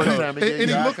you But know, our First coach- time And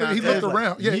he eye looked contact.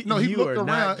 around. Yeah, You- no, he you looked are not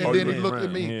around and then he getting looked at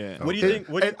around. me. Yeah. What do you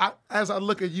think? As I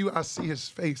look at you, I see his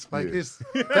face. Like Yeah.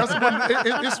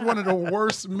 it's one of the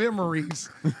worst memories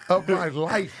of my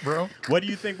life, bro. What do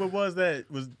you think what was that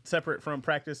was separate from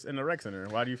practice in the rec center?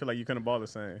 Why do you feel like you couldn't ball the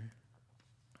same?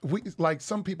 We like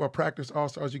some people at practice all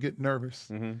stars, you get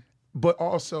nervous, but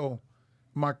also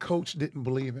my coach didn't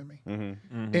believe in me,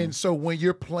 and so when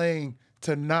you're playing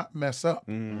to not mess up,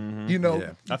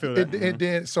 Yeah. I feel that. And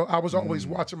then so I was always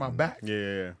watching my back,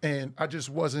 Yeah. and I just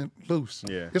wasn't loose.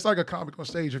 Yeah. It's like a comic on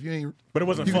stage. If you ain't, But it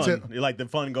wasn't you can fun. tell- Like the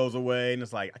fun goes away, and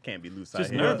it's like I can't be loose out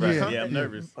Just here. nervous. Yeah, I'm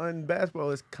nervous. On basketball,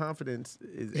 is confidence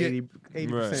is Yeah.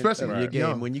 80% Right. Especially of your right. game.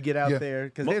 young. When you get out Yeah. there,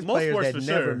 because Mo- there's most players sports that for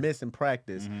never sure. miss in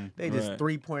practice. They just Right.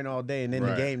 3-point all day, and then the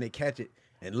Right. game they catch it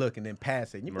and look and then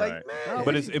pass it. And you're Right. like,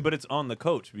 man, But it's on the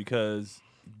coach because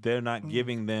they're not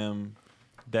giving them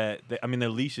that. I mean, their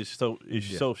leash is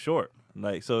so short.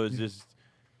 Like, so it's just.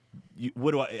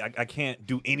 What do I can't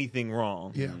do anything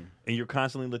wrong. Yeah. And you're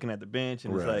constantly looking at the bench,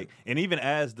 and it's Right. like, and even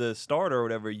as the starter or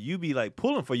whatever, you be like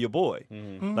pulling for your boy.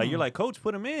 Like, you're like, coach,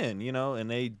 put him in, you know, and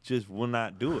they just will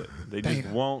not do it. They just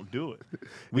won't do it.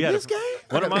 We had this game?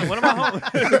 one of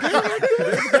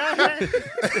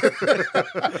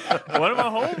my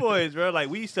homeboys, bro. Like,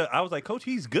 I was like, coach,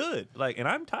 he's good. Like, and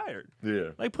I'm tired. Yeah.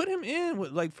 Like, put him in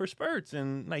with, like, for spurts,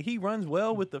 and like he runs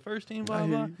well with the first team, blah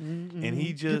blah. And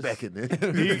he just Back in there.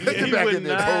 he back would in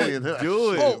there, not Napoleon.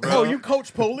 do it. Bro. Oh, you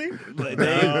coach Poley? Like,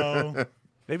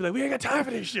 they be like, we ain't got time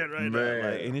for this shit right now.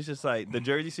 Man. Like, and it's just like the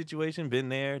jersey situation. Been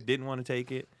there, didn't want to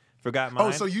take it, forgot mine.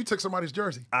 Oh, so you took somebody's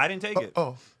jersey? I didn't take it.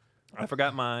 Oh, I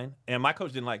forgot mine, and my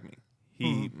coach didn't like me.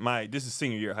 This is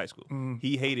senior year of high school.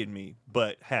 He hated me,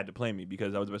 but had to play me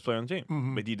because I was the best player on the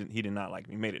team. But he did not like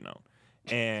me. Made it known,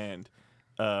 and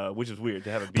which is weird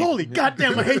to have a beef. Poley,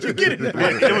 goddamn, I hate you. Get it.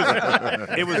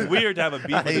 It was weird to have a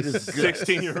beef with a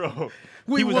 16-year-old.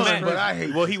 We won, mad. but I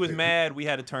hate Well, he was mad. We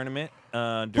had a tournament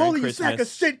during Poley, you sack of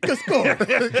Christmas. shit, go score.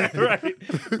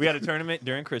 Right. We had a tournament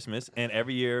during Christmas, and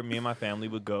every year, me and my family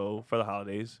would go for the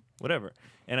holidays, whatever.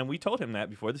 And then we told him that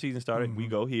before the season started, we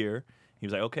go here. He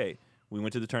was like, okay. We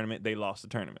went to the tournament. They lost the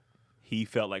tournament. He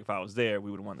felt like if I was there,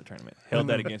 we would have won the tournament. Held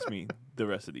that against me the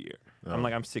rest of the year. I'm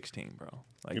like, I'm 16, bro.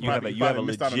 Like, you have a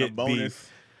missed out on a legit bonus.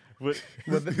 beef. With,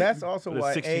 Well, that's also With a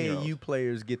why 16-year-old. AAU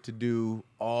players get to do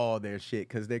all their shit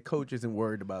because their coach isn't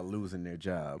worried about losing their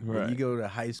job. When Right. you go to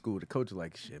high school, the coach is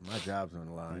like, shit, my job's on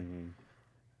the line.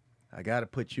 I got to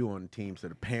put you on the team so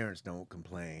the parents don't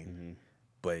complain.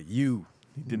 But you.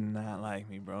 He did not like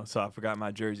me, bro. So I forgot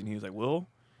my jersey, and he was like, well,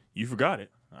 you forgot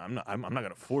it. I'm not going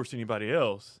to force anybody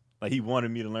else. Like, he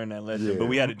wanted me to learn that lesson. Yeah. But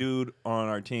we had a dude on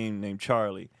our team named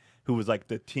Charlie who was like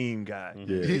the team guy.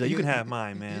 Yeah. He's like, you can have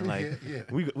mine, man. Like, yeah.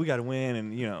 we got to win.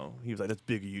 And, you know, he was like, that's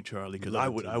big of you, Charlie, because I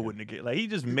wouldn't have get. Like, he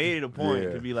just made it a point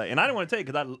Yeah. to be like, and I didn't want to take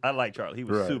it because I like Charlie. He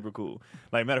was Right. super cool.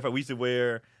 Like, matter of fact, we used to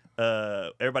wear,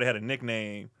 everybody had a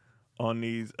nickname on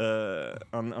these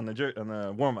on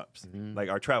the warm ups, like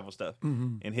our travel stuff,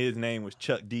 and his name was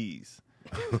Chuck D's.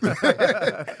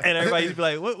 And everybody used to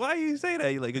be like, why you say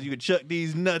that? He's like, because you could chuck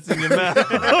these nuts in your mouth.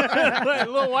 Like,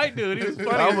 little white dude. He was funny.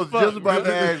 I as was fuck, just about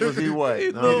bro. to ask, was he white?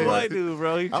 He's a I was little like, white dude,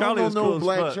 bro. I Charlie don't was know cool no as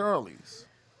black fuck. Charlies.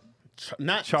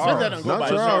 Not Charles. That don't go Not by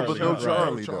Charles, but no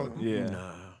Charlie. Charlie, though.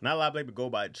 Yeah. Not a lot of people go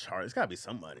by Charlie. It's got to be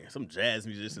somebody. Some jazz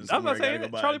musician. I was about to somewhere say gotta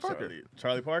go by Charlie Parker.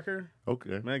 Charlie Parker?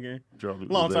 Okay. Megan. Charlie,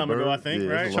 Long was that time ago, Bird? I think, Yeah,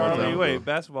 right? it's a long Charlie, time wait, ago.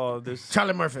 basketball. There's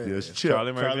Charlie Murphy. Yes, Chuck.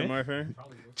 Charlie Murphy. Charlie Murphy.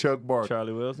 Chuck Barker.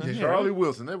 Charlie Wilson. Yeah, Charlie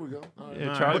Wilson. There we go. All right.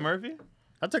 Yeah, Charlie Murphy.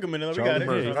 I took a minute. We Charlie got it.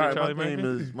 Murphy. Yeah, All right, Charlie my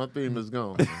Murphy. theme is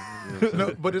gone.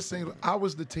 no, but it seems I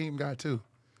was the team guy too.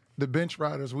 The bench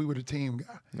riders, we were the team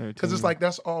guy They're because it's team. like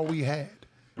that's all we had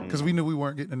because we knew we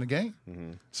weren't getting in the game.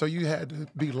 So you had to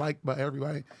be liked by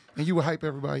everybody, and you would hype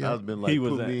everybody I up. was been like, He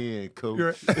was put that. me in, coach.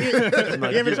 You're- I'm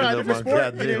not You ever giving tried a up my different sport? You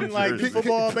goddamn didn't like jersey.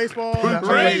 football, baseball? I like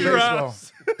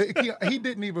Raindrops. baseball. He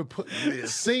didn't even put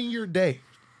senior day.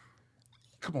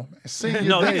 Come on, man. Senior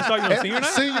No, day. he didn't start you on senior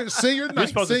night? Senior night. You're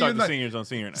supposed to senior start the night. seniors on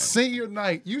senior night. Senior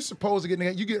night, you supposed to get in the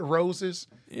game. You get roses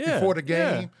Yeah, before the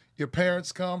yeah. game. Your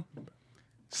parents come.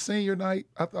 Senior night,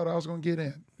 I thought I was going to get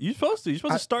in. You're supposed to. You're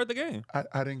supposed to start the game.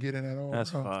 I didn't get in at all.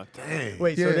 That's bro. fucked.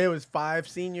 Wait, so Yeah. there was 5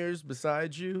 seniors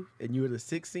besides you, and you were the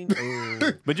 6th senior?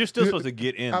 Oh. But you're still supposed to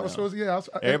get in. I was though. supposed to, yeah. Because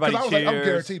Everybody I was like, I'm cheers.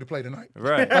 guaranteed to play tonight.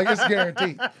 Right. Like, it's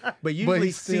guaranteed. But usually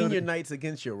he still senior did- nights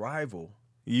against your rival.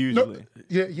 Usually.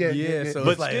 Yeah. so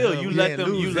But it's like, still, we you let ain't them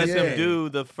losing. do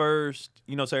the first,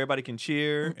 so everybody can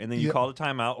cheer, and then you Yeah. call a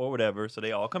timeout or whatever, so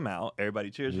they all come out. Everybody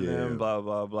cheers for Yeah. them, blah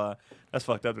blah blah. That's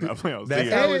fucked up. That's That's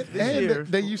senior. how And, it's this and year.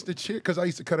 they used to cheer because I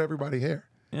used to cut everybody hair.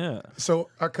 Yeah. So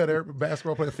I cut every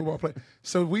basketball player, football player.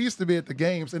 So we used to be at the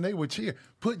games and they would cheer.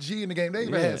 Put G in the game. They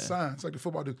even Yeah. had signs like the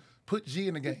football do. Put G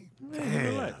in the game.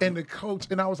 And the coach,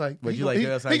 and I was like, But you like,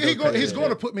 that's how you go cut he's it. going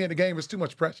to put me in the game. It's too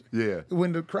much pressure. Yeah.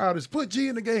 When the crowd is put G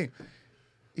in the game,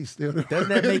 he still Doesn't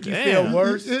that make you Damn. feel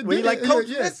worse? It- When you like, yeah, coach,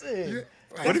 yeah. listen.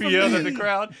 What if you yelled at the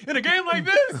crowd in a game like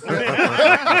this?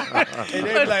 And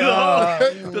they be like,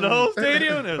 To the whole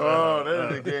stadium? It's Oh, like,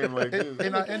 that is a game like this.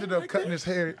 And I ended up cutting his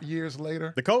hair years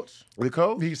later. The coach? The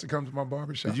coach? He used to come to my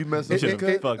barbershop. Did you mess up should've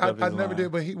his cut? fucked up I his never line.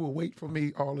 did, but he would wait for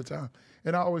me all the time.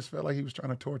 And I always felt like he was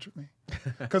trying to torture me.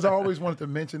 Because I always wanted to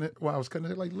mention it while I was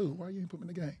cutting it. Like, Lou, why you ain't put me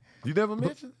in the game? You never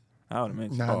mentioned? I would have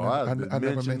mentioned Nah, it. Oh, I I never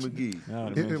mentioned mentioned McGee. I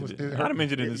would It have was- mentioned it it. hurt I'd have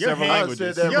mentioned it in Your several hand- I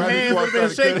languages. said that Your right hands before I would've been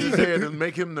started cutting his shaky. hair to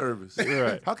make him nervous.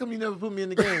 Right. How come you never put me in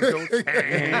the game, coach?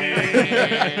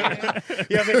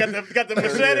 Yeah, they got the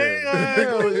machete.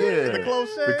 Hell yeah. The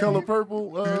close shave. The color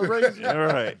purple razor. All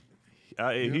right.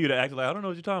 He would have acted like, I don't know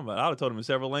what you're talking about. I would have told him in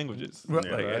several languages. Right.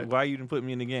 Like, Right. why you didn't put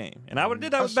me in the game? And I would have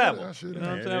did that I with should've- Babbel. I should've. You know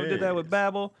what I'm There saying? I it did that with is.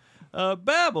 Babbel.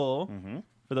 Babbel, Mm-hmm.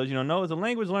 for those you don't know, is a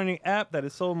language learning app that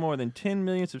has sold more than 10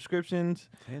 million subscriptions.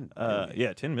 10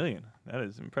 Yeah, 10 million. That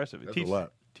is impressive. That's a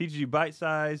lot. Teaches you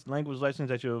bite-sized language lessons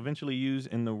that you'll eventually use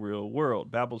in the real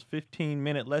world. Babbel's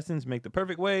 15-minute lessons make the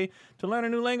perfect way to learn a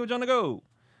new language on the go.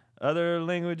 Other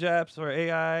language apps or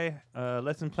AI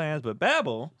lesson plans, but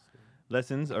Babbel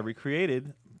lessons are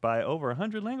recreated by over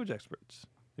 100 language experts.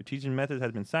 Their teaching methods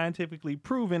has been scientifically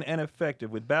proven and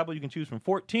effective. With Babbel, you can choose from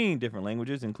 14 different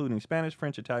languages, including Spanish,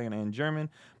 French, Italian, and German.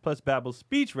 Plus, Babbel's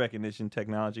speech recognition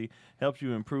technology helps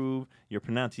you improve your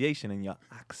pronunciation and your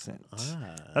accent.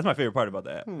 That's my favorite part about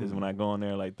the app, is when I go on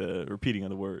there, like the repeating of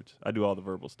the words. I do all the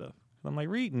verbal stuff. I'm like,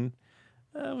 reading.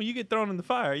 When you get thrown in the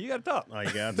fire, you got to talk. Oh,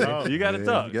 you got to talk. You got to Yeah,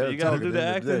 talk. you gotta So you got to talk do at the the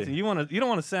end of the accents. day. And you don't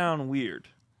want to sound weird.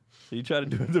 So you try to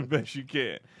do it the best you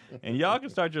can. And y'all can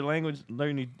start your language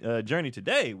learning journey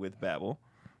today with Babbel.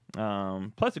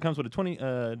 Plus, it comes with a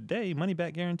 20-day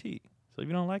money-back guarantee. So if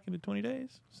you don't like it in 20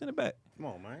 days, send it back. Come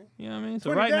on, man. You know what I mean?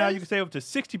 So 20 right now, days? you can save up to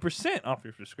 60% off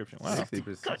your subscription. Wow.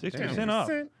 60%. 60% off.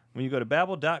 When you go to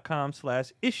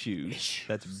babbel.com/issues.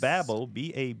 That's Babbel,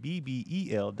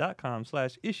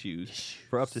 BABBEL.com/issues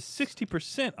for up to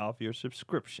 60% off your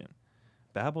subscription.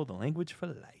 Babbel, the language for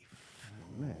life.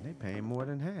 Man, they paying more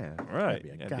than half. Right. Be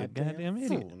a Gotta be a goddamn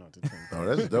idiot. fool not to tell me. Oh,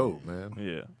 that's dope, man.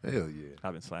 Yeah. Hell yeah.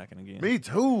 I've been slacking again. Me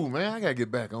too, man. I gotta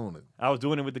get back on it. I was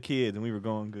doing it with the kids and we were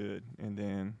going good. And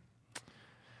then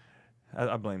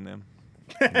I blame them.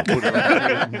 Put it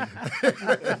on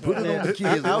the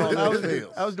kids.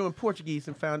 I was doing Portuguese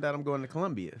and found out I'm going to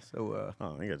Colombia. So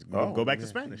Oh, you guys go back to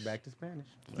Spanish. back to Spanish.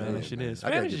 Spanish it man. is. I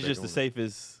gotta Spanish get is back just the on it.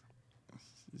 safest.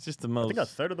 It's just the I most. think a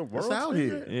third of the world. It's out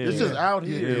speaks here. it. Yeah. It's just out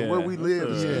here. Yeah. Where we live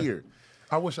is Yeah. here.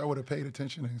 I wish I would have paid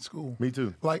attention in school. Me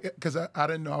too. Like, because I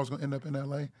didn't know I was going to end up in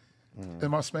L.A. And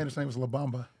my Spanish name was La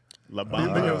Bamba. La It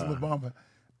Bamba. was La Bamba.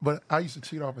 But I used to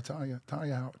cheat off of Tanya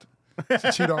Howard. I used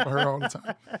to cheat off of her all the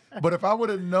time. But if I would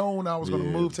have known I was going to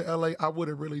Yeah. move to L.A., I would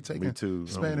have really taken too.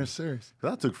 Spanish serious.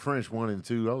 'Cause I took French 1 and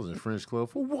 2. I was in French club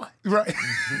for what? Right.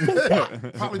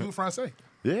 Parlez-vous français?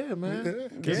 Yeah, man.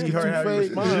 Yeah. You heard how he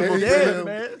responded. Yeah,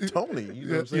 man. Tony. You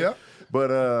know what I'm saying? Yeah. But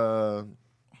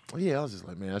yeah, I was just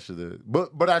like, man, I should have.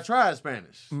 But I tried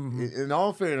Spanish. In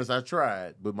all fairness, I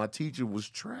tried. But my teacher was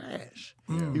trash.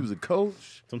 He was a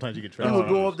coach. Sometimes you get He trapped. would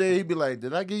go up there. He'd be like,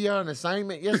 "Did I give y'all an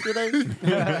assignment yesterday?"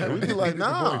 And we'd be like,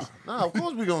 "Nah. Of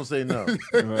course we gonna say no."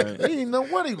 Right. He didn't know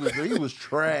what he was doing. He was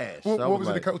trash. What I was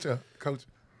it like, the coach of? Coach?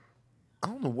 I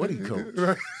don't know what he coached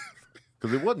Right.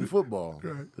 because it wasn't football.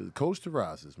 Right. Coach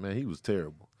Terrazas, man, he was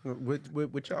terrible.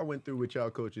 What y'all went through with y'all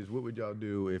coaches, what would y'all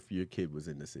do if your kid was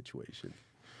in this situation?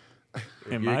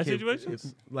 In Your my kid- situation? if-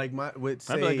 like my with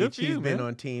I'd be like, Sage, good for he's you, been man.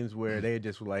 on teams where they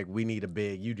just were like, we need a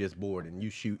big, you just bored and you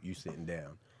shoot, you sitting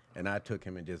down. And I took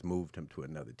him and just moved him to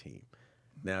another team.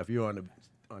 Now, if you're on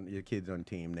your kid's on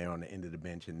team, they're on the end of the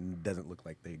bench and it doesn't look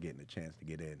like they're getting a chance to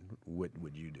get in, what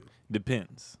would you do?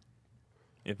 Depends.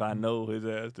 If I know his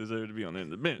ass deserves to be on the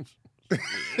end of the bench.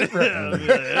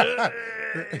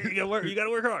 You gotta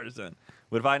work hard, son.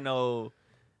 But if I know,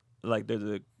 like,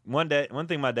 there's one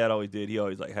thing my dad always did, he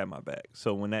always like had my back.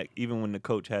 So even when the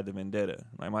coach had the vendetta,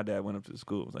 like my dad went up to the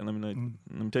school, was like, let me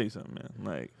tell you something, man.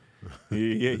 Like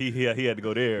he had to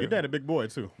go there. Your dad a big boy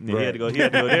too. Yeah, he had to go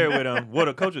there with him. Well,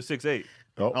 the coach was 6'8".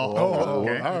 okay.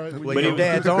 All right. Well, But your he-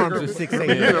 dad's arms are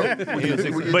 6'8". He was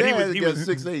 6'8". Your But dad he got was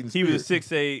 6'8" in he was spirit.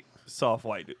 6'8", soft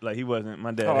white dude. Like he wasn't.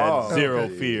 My dad Oh, had zero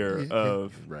okay. fear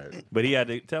of. Right. But he had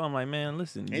to tell him like, man,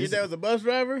 listen. And your dad was a bus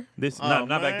driver? This Oh,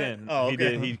 not back man. then. Oh, He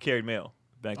okay. did. He carried mail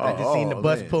back Oh, then. I just seen the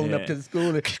bus man. pulling Yeah. up to the school.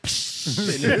 And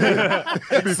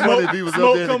It'd be funny if he was smoke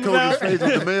up there in the comes coach's out. face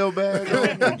with the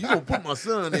mailbag. You gonna put my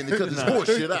son in to cut this horse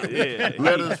shit out? Yeah.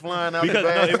 Letters flying out Because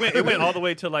the no, bag. it went all the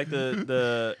way to like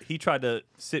the he tried to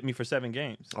sit me for 7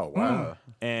 games. Oh wow!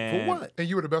 And For what? And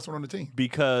you were the best one on the team.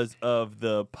 because of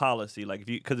the policy. Like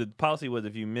because the policy was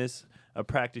if you miss a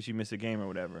practice, you miss a game or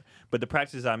whatever. But the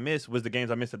practices I missed was the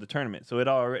games I missed at the tournament, so it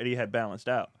already had balanced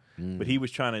out. But he was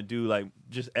trying to do like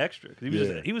just extra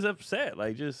because he was upset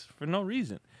like just for no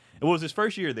reason. It was his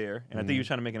first year there, and I think he was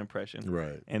trying to make an impression.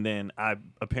 Right. And then I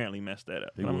apparently messed that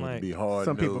up. He And I'm wanted like, to be hard.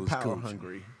 some people power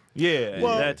hungry. yeah,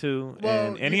 Well- that too.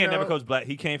 well, And he you had never know- coached black.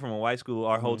 He came from a white school.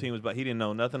 Our whole team was black. He didn't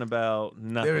know nothing about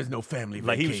nothing. There is no family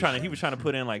Like he was vacation. trying to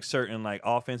put in like certain like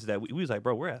offenses that we was like,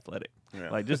 bro, we're athletic.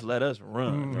 Yeah. Like just let us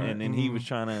run. And then he was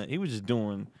just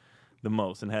doing the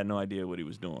most and had no idea what he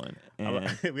was doing.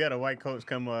 And We had a white coach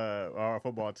come our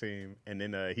football team, and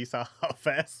then he saw how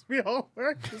fast we all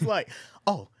were. It's like,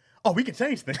 oh, oh, we can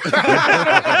change things.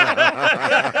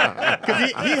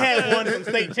 Because he had won some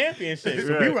state championships.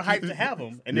 So we were hyped to have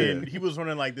him. And then he was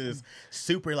running like this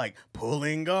super like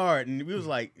pulling guard. And he was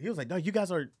like, no, you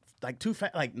guys are like too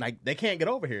fat. Like they can't get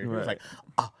over here. He was like,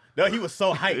 oh. No, he was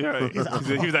so hyped. Right. He's like,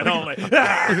 He was at home like, in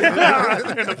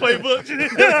the playbook.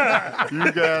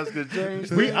 You guys could change.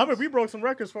 we broke some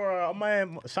records for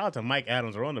man. Shout out to Mike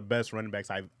Adams, one of the best running backs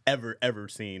I've ever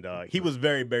seen. Dog. He was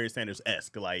very Barry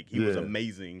Sanders-esque. Like he was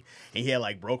amazing, and he had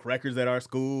like broke records at our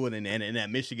school and at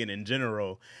Michigan in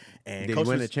general. And Did he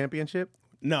win a championship?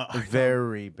 No,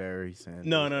 Very Barry Sanders.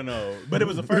 No. But it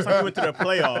was the first time we went to the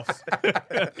playoffs.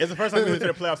 It's the first time we went to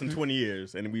the playoffs in 20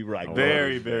 years, and we were like,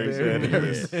 Very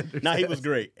Sanders. Nah, he was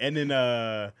great. And then,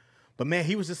 but man,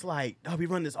 he was just like, oh, we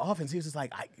run this offense. He was just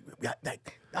like,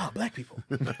 black people.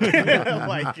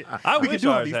 Like, I we wish could do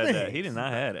all ours these had that. things. He did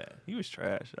not have that. He was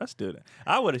trash.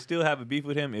 I would still have a beef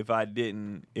with him if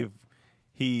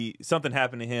something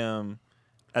happened to him.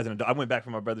 As an adult, I went back for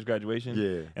my brother's graduation,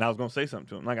 and I was going to say something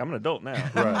to him. Like, I'm an adult now.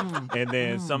 Right. And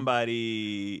then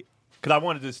somebody, because I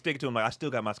wanted to stick to him, like, I still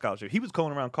got my scholarship. He was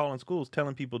going around calling schools,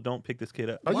 telling people, don't pick this kid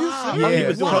up. Are you serious? Yeah, he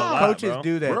was doing a lot, coaches bro.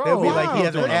 do that. Bro, They'll be like, he wow.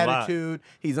 has an Doing a lot. attitude.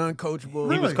 He's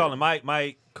uncoachable. He was Really? calling,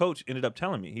 my coach ended up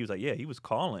telling me, he was like, yeah, he was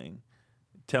calling,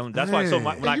 telling, that's why, so when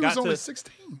I he got was only to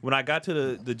 16. when I got to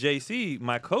the JC,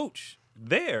 my coach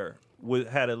there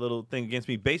had a little thing against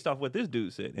me based off what this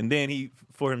dude said, and then he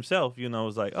for himself,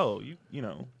 was like, "Oh, you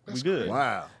know, That's we good." crazy.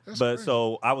 Wow. That's But crazy.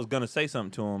 so I was gonna say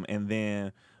something to him, and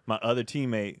then my other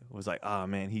teammate was like, "Oh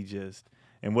man, he just,"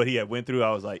 and what he had went through, I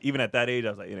was like, even at that age, I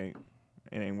was like, it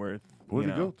ain't worth. Where'd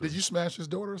he you know. go through? Did you smash his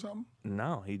daughter or something?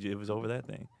 No, it was over that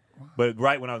thing. But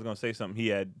right when I was gonna say something,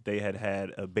 they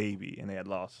had a baby and they had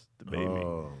lost the baby,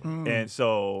 Oh. and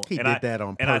so He and did I, that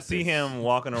on and I purpose. see him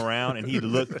walking around and he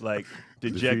looked like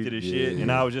dejected as shit,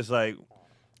 and I was just like,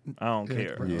 I don't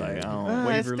care, Yeah. like I don't. It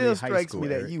Waverly still High strikes School, me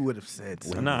that Eric. you would have said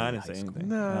something. No, I didn't say anything.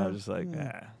 No. I was just like,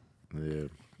 Yeah.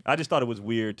 I just thought it was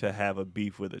weird to have a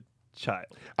beef with a child.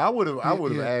 I would have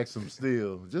Yeah. asked him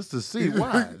still just to see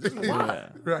why. Just why? Yeah.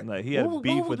 Right. Like he had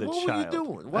beef with a what child. were you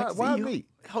doing? Why me?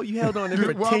 Oh, you held on it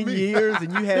for Why 10 me? years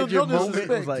and you had your No moment. It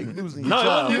was disrespect like, to losing your No,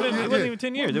 child. it wasn't even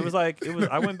 10 years. It was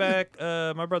I went back.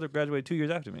 My brother graduated 2 years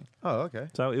after me, oh, okay.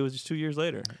 so it was just 2 years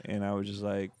later, and I was just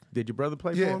like, Did your brother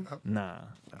play for Yeah. him? nah.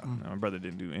 No, my brother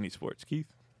didn't do any sports. Keith,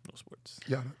 no sports.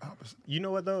 Yeah, the opposite. You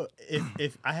know what though?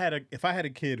 If I had a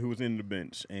kid who was in the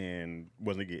bench and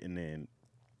wasn't getting in,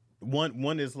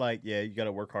 one is like, yeah, you got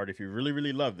to work hard. If you really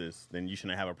really love this, then you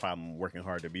shouldn't have a problem working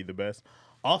hard to be the best.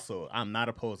 Also, I'm not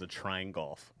opposed to trying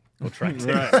golf. Go try You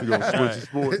gonna switch the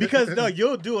sport? because no,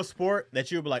 you'll do a sport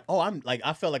that you'll be like, oh,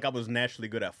 I felt like I was naturally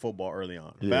good at football early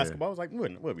on. Yeah. Basketball, I was like,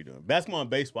 what are we doing? Basketball and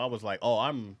baseball, I was like, oh,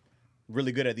 I'm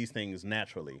really good at these things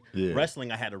naturally. Yeah.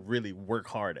 Wrestling, I had to really work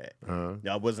hard at.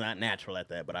 I was not natural at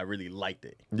that, but I really liked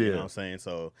it. You know Yeah. what I'm saying?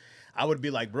 So I would be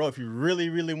like, bro, if you really,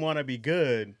 really want to be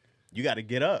good, you got to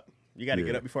get up. You got to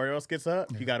get Yeah. up before everyone else gets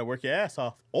up. You got to work your ass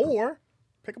off. Or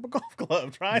pick up a golf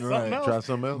club. Try something else. Try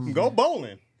something else. Go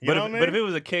bowling. You But know if, what I but if mean? it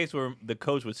was a case where the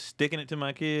coach was sticking it to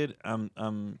my kid, I'm Well,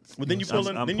 then you I'm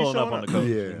pulling up pulling up on the coach.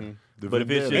 Yeah. The But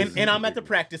if it's vendetta. just- And I'm at the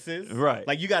practices. Right.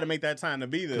 Like, you got to make that time to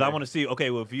be there. Because I want to see.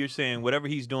 Okay, well, if you're saying whatever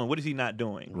he's doing, what is he not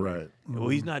doing? Right. Well,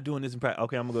 he's not doing this in practice.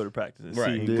 Okay, I'm gonna go to practice and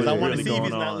Right. see. Because Yeah. I want to what's see if he's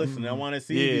going not on. listening. I want to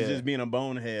see if he's Yeah. just being a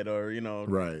bonehead or,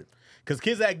 Right. Because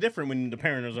kids act different when the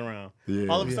parent is around. Yeah.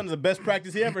 All of a sudden, it's the best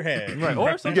practice he ever had. Right. Or You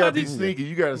gotta sometimes be these sneaky.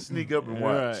 You gotta sneak up and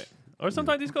watch. Right. Or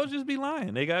sometimes these coaches just be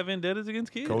lying. They got vendettas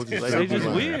against kids. Coaches Like, they be just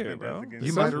lying. weird, bro.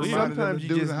 You might have reminded them of Sometimes the you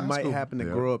dude in just high might school. happen to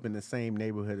Yeah. grow up in the same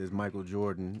neighborhood as Michael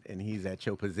Jordan, and he's at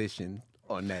your position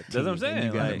on that That's team. what I'm and saying,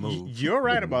 You gotta like, move. You're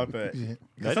right about that. Yeah. 'Cause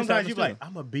That just sometimes happens you're like, too.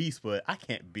 I'm a beast, but I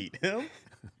can't beat him.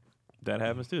 That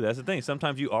happens too. That's the thing.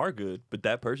 Sometimes you are good, but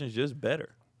that person's just better.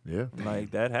 Yeah. Like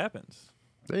that happens.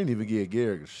 They didn't even give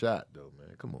Garrick a shot though,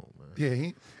 man. Come on,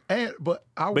 man. Yeah, but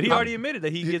He already admitted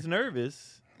that he gets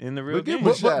nervous in the real But give game.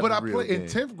 him a shot but in I the real played in game.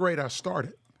 10th grade. I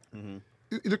started.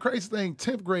 The crazy thing,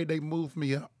 10th grade they moved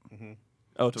me up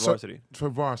Oh, to varsity. to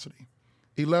varsity.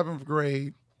 11th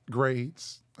grade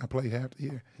grades, I played half the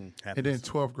year, and then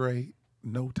 12th grade,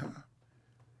 no time.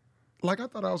 Like I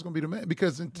thought I was gonna be the man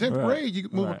because in 10th Right. grade you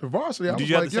move up to varsity. I Did was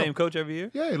you have like, the same coach every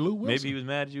year? yeah, Lou Wilson. Maybe he was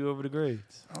mad at you over the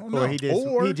grades. I don't know.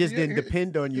 Or he just didn't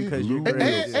depend on you because you And, were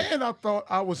and I thought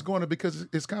I was going to, because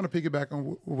it's kind of piggyback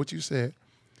on what you said.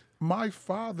 My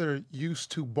father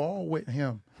used to ball with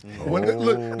him. When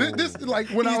look, this like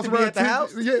when I was used to be around at the 10,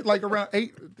 house? yeah, like around come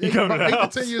to the about 8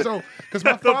 house. to 10 years old, because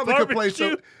my At the father could play. So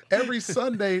barbecue. every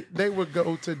Sunday they would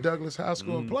go to Douglas High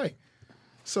School and play.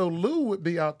 So Lou would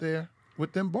be out there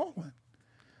with them balling.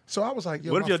 So I was like,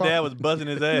 yo, What if my your father- dad was buzzing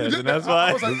his ass, and that's I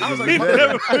why was like, he my-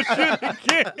 never put you in the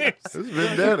games? It's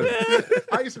vendetta.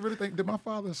 I used to really think, did my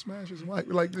father smash his wife?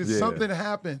 Like, did Yeah. something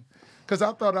happen? Because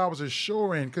I thought I was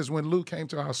assuring. Because when Lou came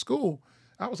to our school,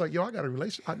 I was like, yo, I got a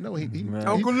relationship. I know he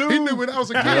Uncle he Lou. knew when I was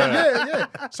a kid. Yeah.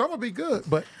 So I'm gonna be good.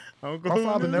 But Uncle my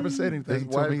father Lou. never said His anything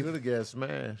to wife me. could have got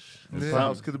smashed. His Yeah.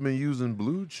 pops could have been using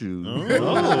Blue Chew.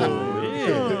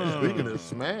 yeah. Speaking of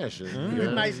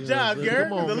smashing. Nice you know job, what I'm saying? Gert.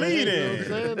 Come on, The man. lead You know in. what I'm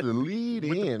saying? The lead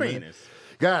With the in. man. penis.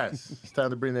 Guys, it's time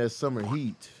to bring that summer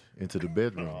heat into the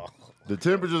bedroom. The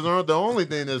temperatures aren't the only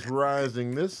thing that's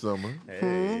rising this summer.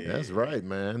 Hey. That's right,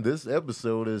 man. This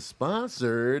episode is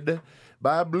sponsored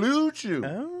by Blue Chew.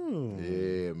 Oh.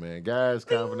 Yeah, man. Guys,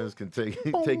 confidence can take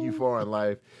you far in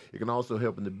life. It can also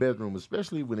help in the bedroom,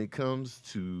 especially when it comes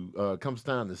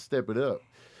time to step it up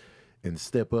and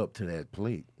step up to that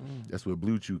plate. That's where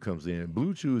Blue Chew comes in.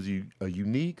 Blue Chew is a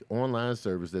unique online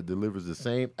service that delivers the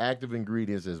same active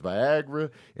ingredients as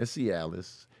Viagra and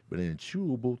Cialis, but in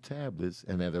chewable tablets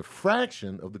and at a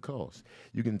fraction of the cost.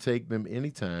 You can take them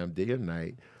anytime, day or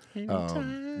night.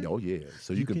 Oh yeah.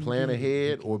 So you can plan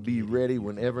ahead or be ready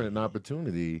whenever an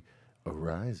opportunity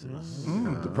arises.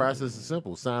 The process is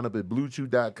simple. Sign up at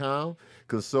bluechew.com,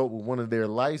 consult with one of their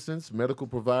licensed medical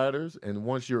providers, and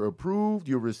once you're approved,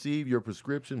 you'll receive your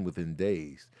prescription within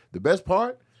days. The best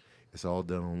part? It's all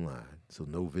done online. So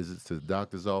no visits to the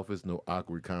doctor's office, no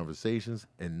awkward conversations,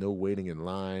 and no waiting in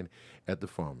line at the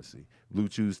pharmacy. Blue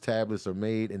Chew's tablets are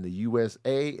made in the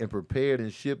USA and prepared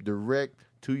and shipped direct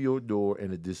to your door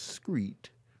in a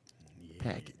discreet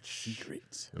package.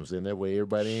 Secrets. You know what I'm saying? That way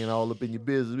everybody ain't all up in your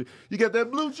business. You got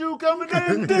that Blue Chew coming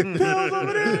in, dick pills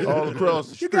over there. All across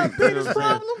the street. You got penis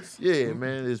problems? Yeah,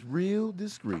 man. It's real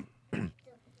discreet.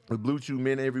 The Blue Chew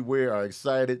men everywhere are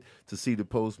excited to see the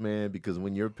postman because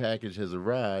when your package has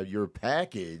arrived, your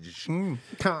package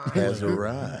has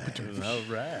arrived. All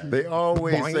right. They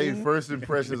always say first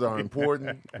impressions are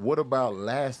important. What about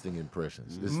lasting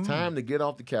impressions? It's time to get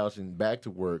off the couch and back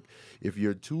to work. If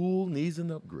your tool needs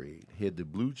an upgrade, head to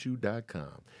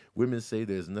bluechew.com. Women say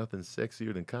there's nothing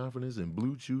sexier than confidence, and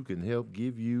Blue Chew can help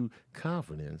give you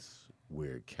confidence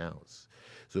where it counts.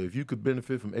 So if you could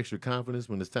benefit from extra confidence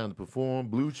when it's time to perform,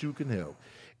 Blue Chew can help.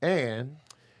 And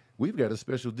we've got a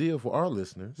special deal for our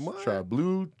listeners. Try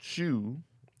Blue Chew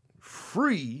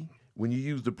free when you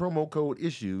use the promo code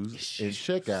ISSUES and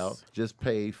checkout. Just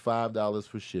pay $5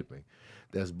 for shipping.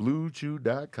 That's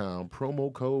bluechew.com,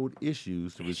 promo code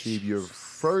ISSUES to receive your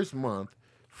first month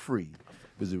free.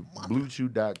 Visit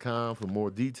bluechew.com for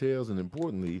more details and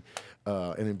importantly,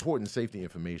 important safety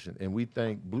information. And we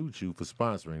thank Blue Chew for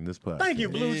sponsoring this podcast. Thank you,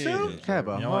 Blue Chew. Have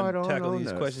a You hard want on to tackle on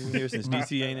these us. questions here since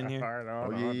DC ain't in here?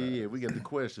 Oh, yeah. We got the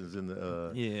questions in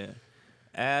the... Yeah.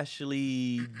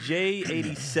 Ashley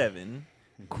J87.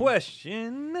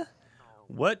 Question: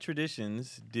 what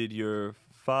traditions did your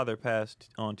father pass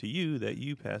on to you that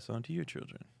you pass on to your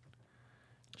children?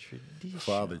 Tradition.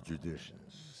 Father traditions.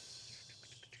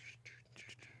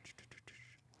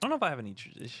 I don't know if I have any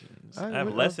traditions. I I have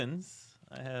would- lessons.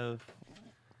 I have.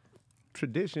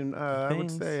 Tradition, I would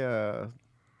Things. say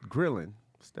grilling.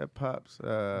 Step Pops,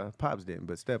 Pops didn't,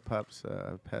 but Step Pops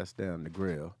passed down the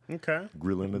grill. Okay.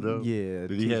 Grilling it up? Yeah,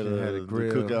 Did he have teacher had a the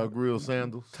grill. cookout grill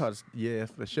sandals? Yeah,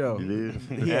 for sure. He did?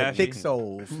 He had Ashy. thick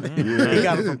soles. Yeah. He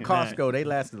got them from Costco. They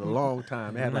lasted a long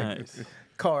time. They had like Nice.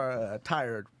 car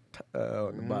tire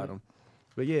on the bottom.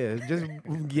 But yeah, just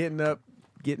getting up,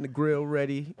 getting the grill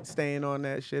ready, staying on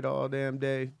that shit all damn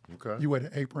day. Okay. You wear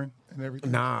the apron and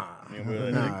everything. Nah, And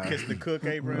we'll Nah. kiss the cook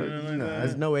apron. And nah,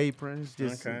 there's no aprons.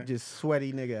 Okay. Just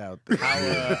sweaty nigga out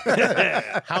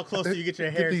there. How close do you get your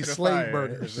hair to these the slave fire?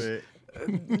 burgers. Is it-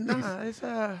 Nah, it's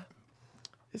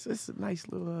a nice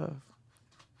little.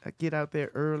 I get out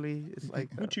there early. It's like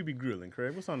What you be grilling,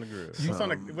 Craig? What's on the grill? What's on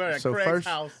the we're at so Craig's first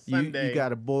house you Sunday? got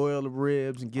to boil the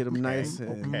ribs and get them nice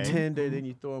and okay. tender. Then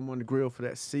you throw them on the grill for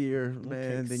that sear,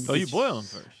 man. Then Oh, you get- boil them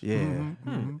first. Yeah, you I've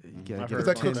gotta heard get Because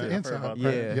that about cooks that. the I've heard inside. about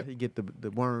Yeah, that. Yep. you get the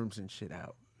worms and shit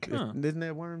out. Huh. Isn't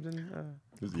there worms in?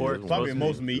 Pork, Probably roast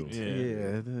most meat. meat.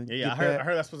 Yeah. Yeah, I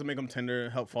heard that's supposed to make them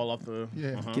tender, help fall off the.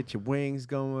 Yeah. Get your wings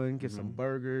going, get some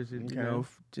burgers, and you Okay. know,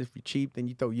 just for cheap. Then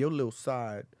you throw your little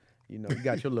side. You know, you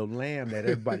got your little lamb that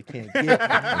everybody can't get.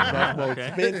 That's more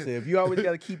expensive. You always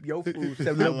got to keep your food.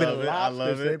 So a little bit love of it. I lobster.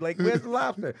 love So they it. be like, where's the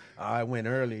lobster? Oh, I went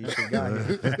early. You should got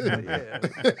here.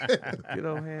 Yeah. Get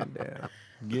on hand down.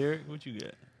 Garrett, what you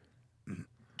got?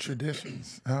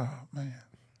 Traditions. Oh, man.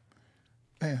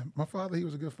 Man, my father, he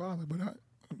was a good father, but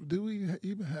do we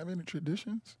even have any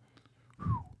traditions?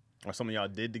 Or something y'all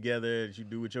did together that you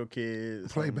do with your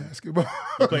kids? Play basketball.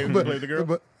 Play with the girl?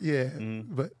 But yeah,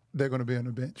 but they're gonna be on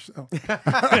the bench. So,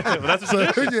 Well, that's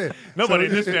a tradition. yeah. Nobody So,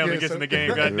 in this family gets in the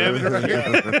game. Goddamn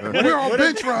it! We're all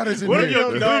bench riders in What if here.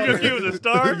 your kid was a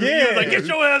star? Yeah. Yeah, like get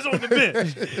your ass on the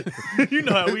bench. You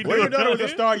know how we do What if your it. daughter was a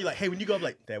star? You're like, hey, when you go up,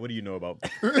 like, Dad, what do you know about?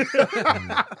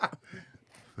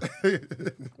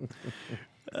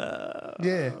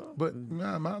 Yeah, but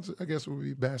mine, I guess, would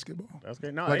be basketball. That's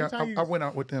great. No, Like anytime you- I went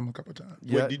out with them a couple of times.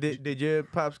 Yeah, Wait, did your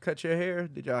pops cut your hair?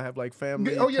 Did y'all have like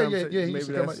family? Oh yeah. conversations? He used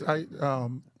to Maybe come.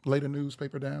 that's- I laid a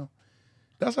newspaper down.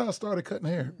 That's how I started cutting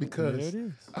hair because There it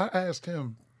is. I asked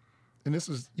him, and this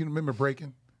is you remember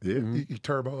breaking, Yeah. your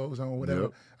turbos on whatever.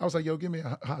 Yep. I was like, yo, give me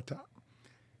a hot top.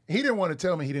 He didn't want to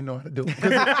tell me he didn't know how to do it. 'Cause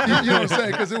you know what I'm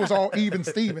saying? Because it was all even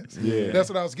Stevens. Yeah. That's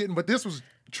what I was getting. But this was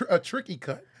a tricky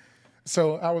cut.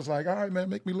 So I was like, all right, man,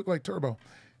 make me look like Turbo.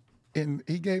 And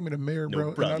he gave me the mirror,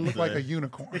 bro, and I looked like a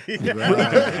unicorn. And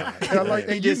I like,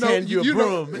 and He just handed you a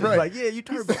know, broom. right? Like, yeah, you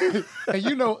turbo. And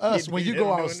you know us when you go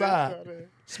doing outside,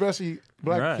 especially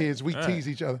black Right, kids, we tease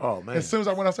each other. Oh, man. As soon as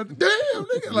I went outside, damn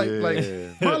nigga,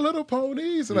 like My Little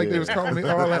Ponies, like they was calling me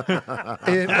all that.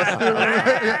 And I still,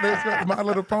 yeah, My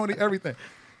Little Pony, everything.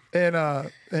 And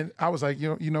I was like,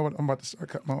 you know what? I'm about to start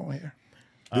cutting my own hair.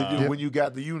 When you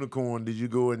got the unicorn, did you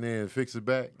go in there and fix it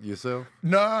back yourself?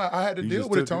 Nah, I had to You deal just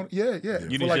with it, took Tony. Yeah. You For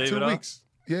didn't like shave 2 it off? weeks.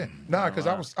 Yeah. Nah, because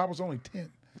I was only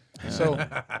 10. So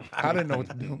I didn't know what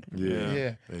to do.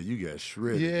 Yeah. Man, you got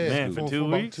shredded. Yeah. Man, for 2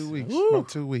 about weeks? 2 weeks. Woo. About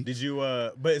 2 weeks. Did you?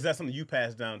 But is that something you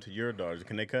passed down to your daughters?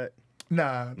 Can they cut?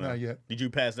 Nah, not yet. Did you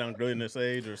pass down Goodness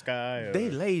Age or Sky? Or They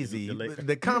lazy. The la-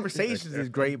 The conversations is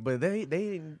great, but they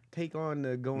didn't take on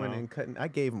the going and cutting. I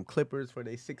gave them clippers for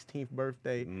their 16th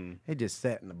birthday. They just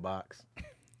sat in the box.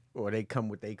 Or they come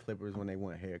with their clippers when they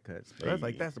want haircuts. So I was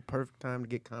like, that's the perfect time to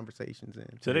get conversations in.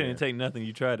 So they didn't take nothing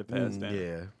you tried to pass down.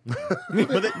 Yeah.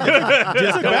 But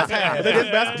just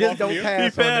basketball. Just don't from you? He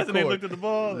pass on passed the and they court. looked at the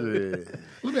ball. Yeah.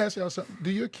 Let me ask y'all something.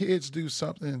 Do your kids do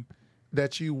something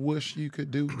that you wish you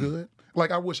could do good?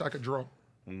 Like I wish I could draw.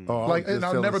 Oh, I Like, was and just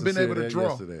I've telling never been Sincere able to that draw.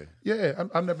 yesterday. Yeah,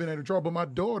 I've never been able to draw. But my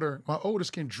daughter, my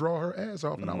oldest, can draw her ass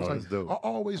off, and I was that's like, dope. I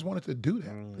always wanted to do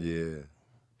that. Yeah.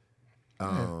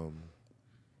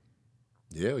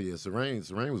 Yeah. Serene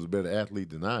was a better athlete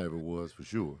than I ever was for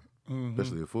sure.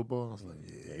 Especially in football. I was like,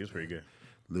 Yeah, he was pretty good.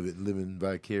 living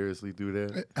vicariously through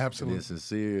that. Absolutely. And then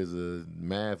Sincere is a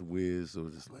math whiz, so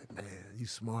it's just like, man, you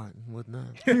smart and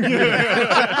whatnot.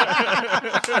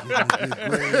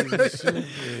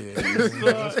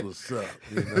 That's what's up.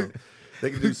 You know, they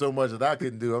can do so much that I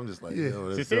couldn't do. I'm just like, Yeah.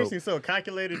 that's She dope. seriously so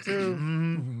calculated too.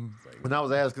 When I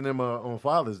was asking them on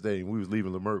Father's Day, we was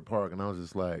leaving Lamert Park, and I was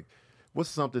just like,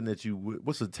 what's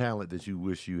a talent that you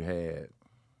wish you had?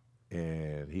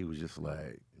 And he was just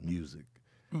like, music.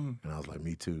 And I was like,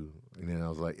 me too. And then I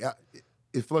was like, yeah,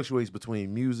 it fluctuates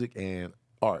between music and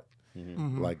art.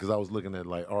 Like, because I was looking at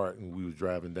like art, and we was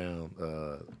driving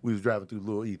through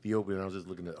Little Ethiopia, and I was just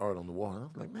looking at art on the wall. And I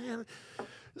was like, man,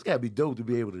 this gotta be dope to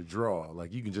be able to draw.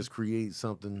 Like, you can just create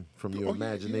something from your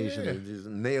imagination and just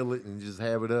nail it and just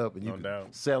have it up, and you No can doubt.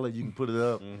 sell it, you can put it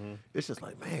up. It's just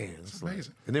like, man, it's like-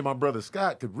 amazing. and then my brother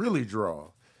Scott could really draw,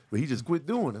 but he just quit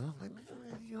doing it. I'm like, man,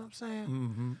 you know what I'm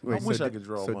saying? I Wait, wish so I could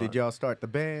draw. So mine. did y'all start the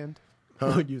band?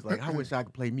 You was like, I wish I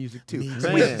could play music too. Man.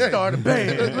 Let's start a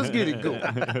band. Let's get it going.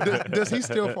 Does he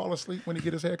still fall asleep when he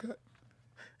get his haircut?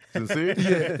 Sincere?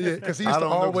 Yeah, because he used I to don't know,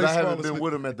 'cause always I fall haven't been asleep.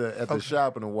 with him at the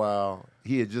shop in a while.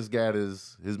 He had just got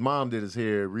his mom did his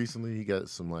hair recently. He got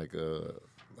some like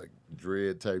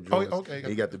dread type Oh, joints. okay.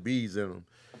 He got the beads in him,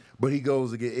 but he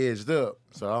goes to get edged up.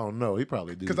 So I don't know. He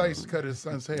probably do. Because I used to cut his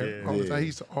son's hair all the time. He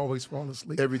used to always fall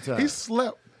asleep. Every time. He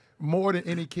slept more than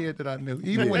any kid that I knew.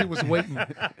 Even when he was waiting,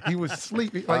 he was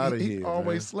sleeping. Outta Like he here, always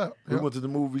man. slept. We Yeah. went to the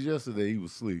movies yesterday. He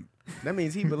was asleep. That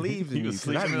means he believes in He you. was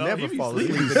 'Cause I sleeping it off. never He be fall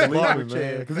sleeping. asleep He in the was barber sleeping,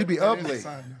 chair. man, because he be up That is late. a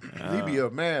sign. He be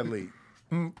up mad late.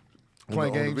 Playing on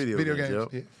the games, video games. yep.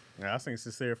 Yeah. Yeah, I seen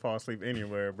Sincere fall asleep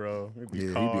anywhere, bro. It'd be Yeah, he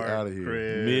be car, outta here.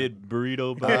 crib. Mid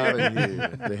burrito Out bag. of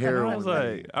here. The heroin. I was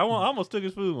like, I almost took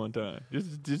his food one time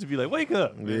just to be like, wake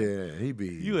up, man. yeah, he be.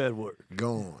 You at work.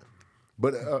 gone.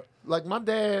 But like my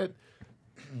dad,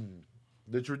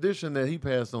 the tradition that he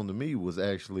passed on to me was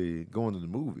actually going to the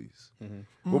movies.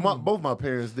 Well, both my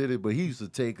parents did it, but he used to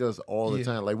take us all the Yeah.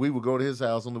 time. Like we would go to his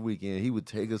house on the weekend. He would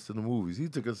take us to the movies. He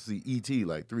took us to see E.T.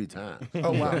 like 3 times.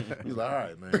 Oh wow. He's like, all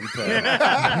right, man. You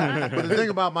tired." But the thing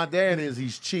about my dad is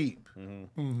he's cheap.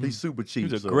 He's super cheap.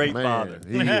 He's a so, great man, father.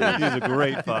 He is He's a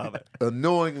great father.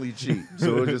 annoyingly cheap.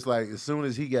 So it's just like as soon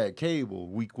as he got cable,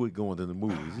 we quit going to the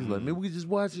movies. He's like, man, we just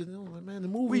watch it. And I'm like, man, the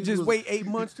movie. We just wait 8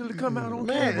 months till it come out on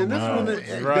Man, cable. and this one,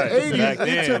 the Right. 80s, Back it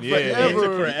then, took yeah. forever, It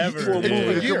took forever. for a It took movie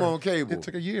a to year. come on cable. It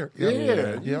took a year. Yeah.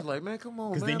 He Yeah. was like, man, come on,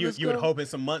 Because man. then you let's would go. hope in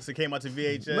some months it came out to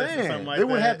VHS or something Man, like they that.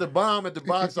 would have to bomb at the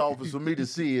box office for me to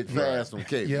see it fast on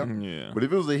cable. Yeah. Yeah. But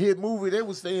if it was a hit movie, they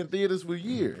would stay in theaters for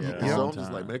years. Yeah. So Long I'm just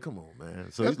time. like, man, come on,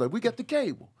 man. So he's like, we got the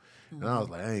cable. And I was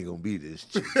like, I ain't gonna be this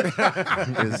cheap.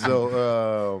 And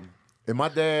so, and my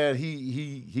dad,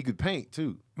 he could paint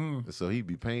too. And so he'd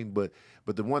be painting. But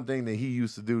the one thing that he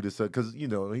used to do this, because you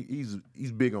know he's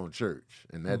big on church,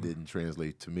 and that didn't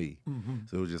translate to me.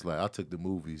 So it was just like I took the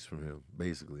movies from him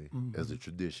basically as a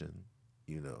tradition.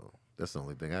 You know, that's the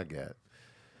only thing I got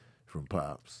from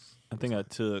Pops. I think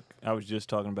I was just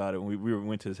talking about it when we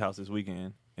went to his house this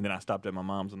weekend, and then I stopped at my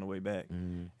mom's on the way back,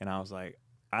 and I was like,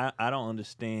 I don't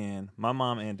understand. My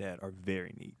mom and dad are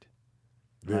very neat.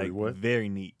 Very like, what? Very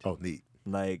neat. Oh, neat.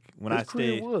 Like when His I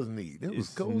crib stayed, was neat. It was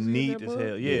it's cozy. in neat that as mug.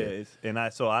 hell. Yeah,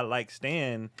 so I like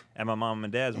staying at my mom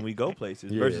and dad's when we go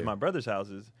places Yeah. versus my brother's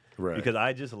houses, Right. because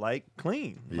I just like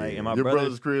clean. Like, and my Your brother's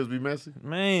brother's cribs be messy?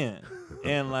 man,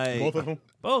 and like Both of them?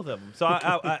 both of them. So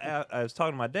I was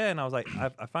talking to my dad, and I was like,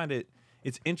 I find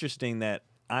it's interesting that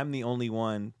I'm the only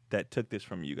one that took this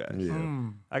from you guys. Yeah.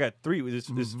 I got 3.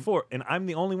 It's 4, and I'm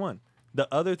the only one. The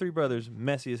other 3 brothers,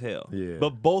 messy as hell. Yeah.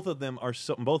 But both of them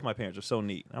both my parents are so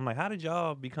neat. I'm like, how did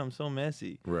y'all become so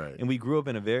messy? Right. And we grew up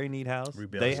in a very neat house.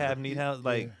 Rebellious. They have neat house.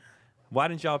 Like, why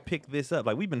didn't y'all pick this up?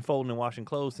 Like, we've been folding and washing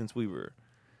clothes since we were,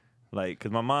 like,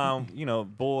 because my mom, you know,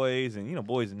 boys and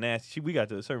are nasty. We got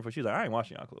to a certain point, she was like, I ain't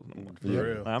washing y'all clothes no more. For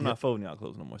real. Like, I'm not folding y'all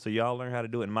clothes no more. So y'all learn how to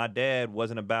do it. And my dad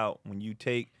wasn't about when you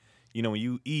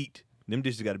eat, them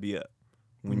dishes got to be up.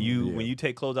 When you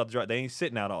take clothes out the dryer, they ain't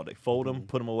sitting out all day. Fold them,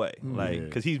 put them away, like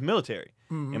because he's military,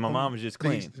 and my mom is just They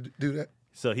clean. used to do that.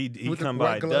 So he With the come by,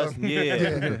 white glove. dust,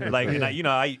 yeah, like and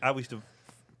I used to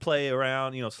play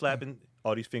around, slapping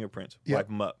all these fingerprints, Yeah. wipe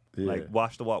them up, Yeah. like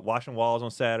washing walls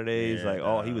on Saturdays, Yeah,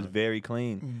 like he was very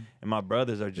clean, and my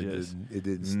brothers are just It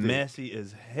didn't stick. messy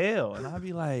as hell, and I'd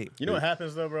be like, You know what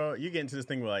happens though, bro? You get into this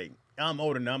thing where like I'm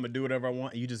older now, I'm gonna do whatever I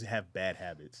want, and you just have bad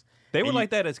habits. they were And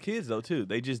like that as kids though too.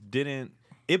 They just didn't.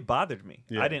 It bothered me.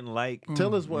 Yeah. I didn't like.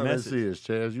 Tell us why messes. this is,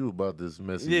 Chaz. You about this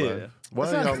messy Yeah. life.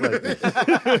 Why y'all like this?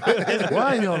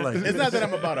 Why y'all like It's this? not that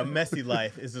I'm about a messy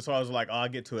life. It's just I was like, I'll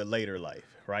get to a later life,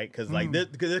 right? Because like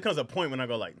there comes a point when I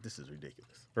go like, this is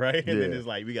ridiculous, right? And then Yeah. it's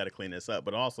like we got to clean this up.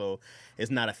 But also,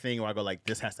 it's not a thing where I go like,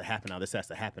 this has to happen now. This has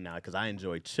to happen now because I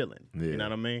enjoy chilling. Yeah. You know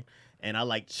what I mean? And I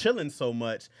like chilling so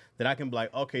much that I can be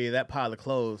like, okay, that pile of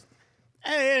clothes,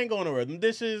 hey, it ain't going nowhere. Them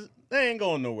dishes, they ain't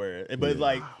going nowhere. But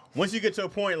like once you get to a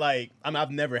point, like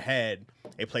I've never had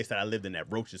a place that I lived in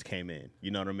that roaches came in.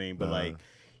 You know what I mean? But like,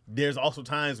 there's also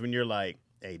times when you're like,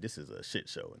 hey, this is a shit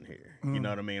show in here. You know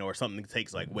what I mean? Or something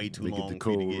takes like way too They get long the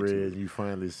for you to cold get red to. and you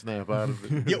finally snap out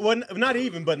of it. Yeah, well, not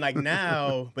even, but like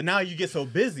now, but now you get so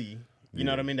busy. You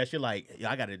know what I mean? That you're like, yeah,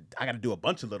 I gotta do a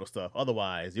bunch of little stuff.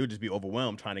 Otherwise, you'll just be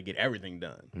overwhelmed trying to get everything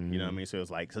done. You know what I mean? So it's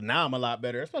like, so now I'm a lot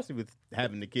better, especially with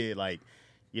having the kid. Like,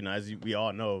 we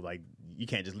all know, like you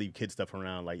can't just leave kid stuff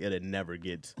around. Like it never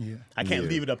gets. Yeah. I can't Yeah.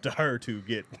 leave it up to her to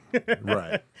get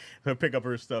Right. to pick up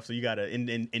her stuff. So you gotta, and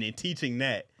in teaching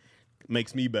that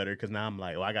makes me better because now I'm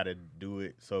like, well, I gotta do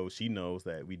it so she knows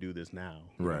that we do this now.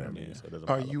 You know what I Right. mean? So it doesn't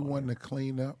Are pile you up on one her. to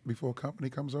clean up before company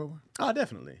comes over? Oh,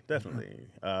 definitely.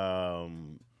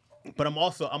 But I'm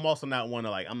also not one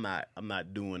to like I'm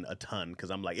not doing a ton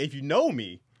because I'm like, if you know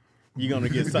me, you're gonna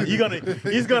get some.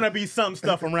 There's gonna be some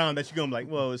stuff around that you're gonna be like,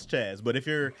 well, it's Chaz. But if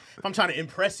I'm trying to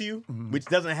impress you, which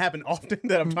doesn't happen often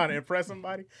that I'm trying to impress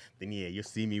somebody, then yeah, you'll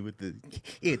see me with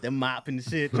the mop and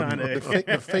shit trying to.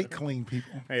 The fake clean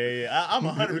people. Yeah, I'm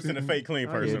 100% a fake clean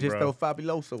person, Yeah, just bro. throw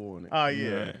Fabuloso on it. Oh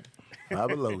yeah. Right.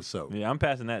 Fabuloso. Yeah, I'm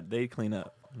passing that. They clean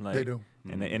up. Like, They do.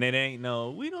 And it ain't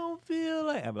no, we don't feel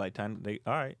like. I'd be like,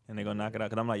 all right. And they're going to knock it out.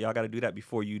 Because I'm like, y'all got to do that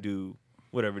before you do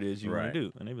whatever it is you want Right. to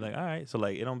do. And they be like, all right. So,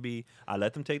 like, it don't be, I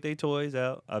let them take their toys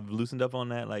out. I've loosened up on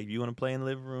that. Like, if you want to play in the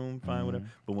living room, fine, whatever.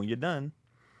 But when you're done,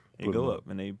 they Put 'em go up. up.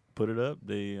 And they put it up.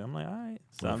 I'm like, all right.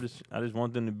 So I just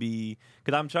want them to be,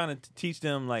 because I'm trying to teach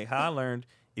them, like, how I learned.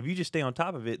 If you just stay on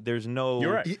top of it, there's no,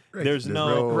 You're right. there's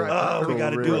no, no- Right. we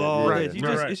got to Right. do all Right. this.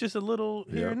 Right. It's just a little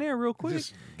here Yep. and there real quick.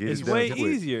 Just get It's it done way quick.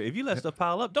 easier. If you let stuff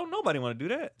pile up, don't nobody want to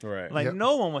do that. Right. Like Yep.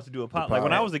 no one wants to do a pile. Like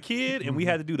when I pile. was a kid and we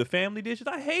had to do the family dishes,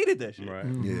 I hated that shit. Right.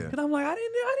 Yeah. Cause I'm like, I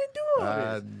didn't do all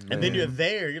this. And then you're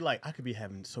there. You're like, I could be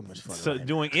having so much fun. So right now.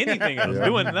 doing anything else, Yeah.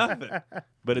 doing nothing.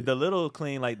 But the little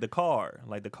clean, like the car,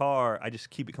 I just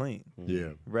keep it clean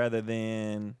Yeah. rather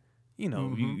than.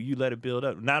 You let it build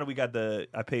up. Now that we got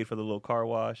I paid for the little car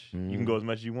wash. You can go as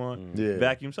much as you want. Yeah.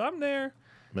 Vacuum. So I'm there.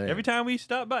 Man. Every time we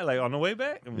stop by, like on the way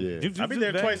back, Yeah. I'll be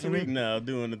there twice a week now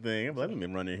doing the thing. I'm like, let me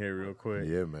run in here real quick.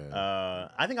 Yeah, man.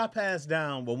 I think I passed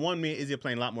down. Well, me and Izzy are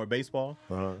playing a lot more baseball.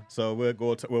 Uh-huh. So we'll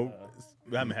go to. Well,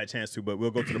 we haven't had a chance to, but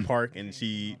we'll go to the park and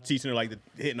she teaching her like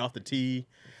hitting off the tee.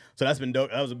 So that's been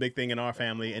dope. That was a big thing in our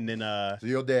family. And then So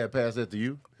your dad passed that to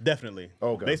you? definitely,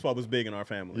 Okay. baseball was big in our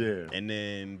family. Yeah. And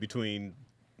then between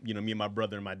me and my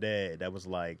brother and my dad, that was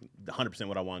like 100%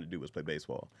 what I wanted to do was play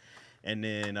baseball. And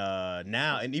then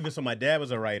now, and even so, my dad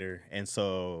was a writer, and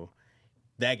so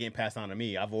that getting passed on to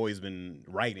me. I've always been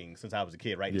writing since I was a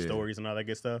kid, writing stories and all that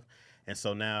good stuff. And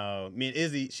so now, me and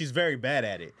Izzy, she's very bad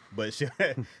at it, but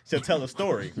she'll tell a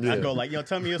story. I go like,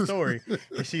 tell me a story.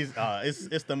 And she's,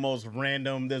 it's the most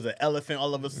random. There's an elephant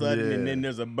all of a sudden, and then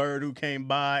there's a bird who came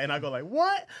by, and I go like,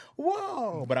 what?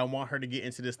 Whoa! But I want her to get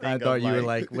into this thing. I thought you were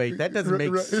like, wait, that doesn't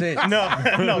make sense. no,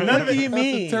 none What of do it. you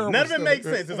mean? None of it makes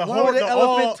sense. It's a Why whole would an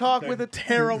elephant all talk with a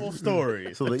terrible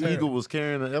story. So the eagle was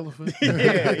carrying an elephant?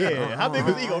 yeah. How big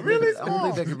was the eagle? Really I don't small.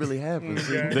 think that could really happen.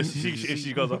 If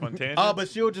she goes off on tangent. But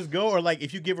she'll just go, or like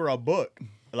if you give her a book,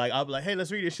 like I'll be like, hey,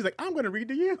 let's read it. She's like, I'm gonna read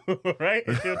to you, right?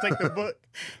 And she'll take the book,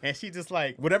 and she just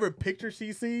like whatever picture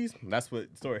she sees. That's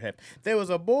what story happened. There was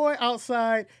a boy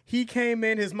outside. He came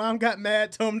in. His mom got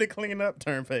mad, told him to clean up.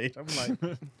 Turn page. I'm like,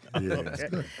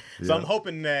 okay. So I'm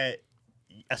hoping that,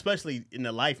 especially in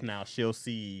the life now, she'll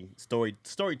see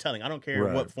storytelling. I don't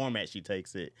care what format she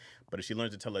takes it, but if she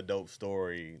learns to tell a dope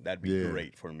story, that'd be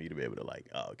great for me to be able to like,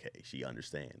 oh, okay, she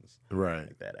understands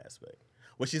like that aspect.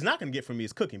 What she's not going to get from me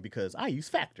is cooking because I use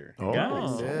Factor. Oh,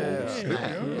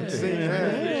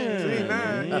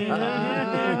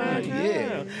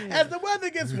 As the weather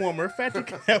gets warmer, Factor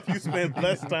can help you spend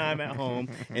less time at home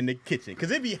in the kitchen because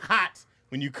it be hot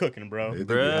when you cooking, bro.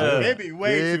 It be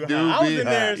way too hot. I was in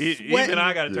there sweating. Even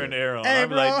I got to turn the air on. Hey, I'm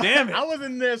bro, like, damn it. I was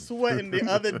in there sweating the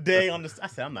other day I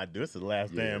said, I'm not doing this. Is the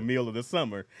last damn meal of the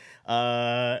summer.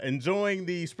 Enjoying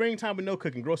the springtime with no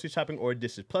cooking, grocery shopping, or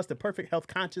dishes. Plus the perfect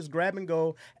health-conscious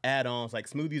grab-and-go add-ons like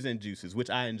smoothies and juices, which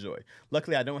I enjoy.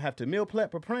 Luckily, I don't have to meal plan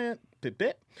or prep.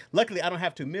 Luckily, I don't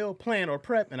have to meal plan or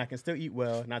prep, and I can still eat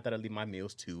well. Not that I leave my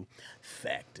meals to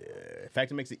Factor.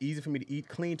 Factor makes it easy for me to eat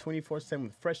clean 24/7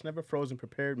 with fresh, never frozen,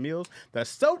 prepared meals that are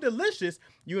so delicious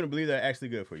you wouldn't believe they're actually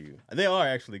good for you. They are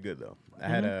actually good though. I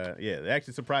had they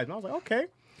actually surprised me. I was like, okay.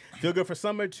 Feel good for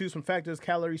summer. Choose from Factor's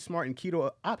calorie smart and keto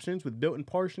options with built-in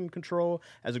portion control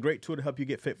as a great tool to help you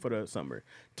get fit for the summer.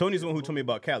 Tony's the one who told me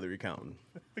about calorie counting.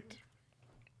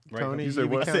 Right? Tony, You said you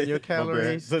be what? counting your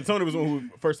calories? So Tony was the one who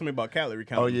first told me about calorie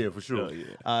counting. Oh, yeah, for sure.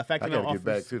 Factor I now gotta offers get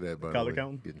back to that, by the calorie way.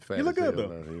 counting. Getting fat You look as good hell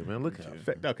though. out here, man. Look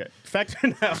out. Okay. Factor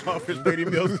now offers 30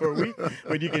 meals per week,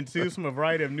 where you can choose from a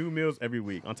variety of new meals every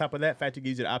week. On top of that, Factor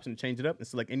gives you the option to change it up and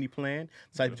select any plan,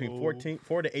 size between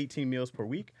 4 to 18 meals per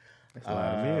week. That's a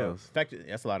lot of meals. Factor,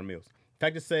 that's a lot of meals.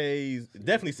 Factor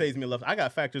definitely saves me a lot. I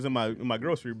got Factors in my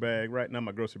grocery bag right now.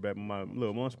 My grocery bag, my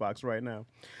little lunchbox right now.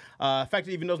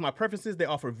 Factor even knows my preferences. They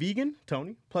offer vegan,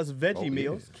 Tony, plus veggie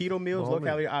meals, keto meals, low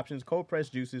calorie options, cold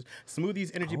pressed juices, smoothies,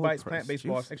 energy bites, plant based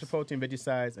bars, extra protein, veggie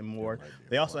sides, and more.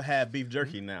 They also have beef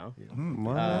jerky now.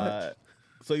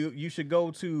 So you should go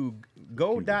to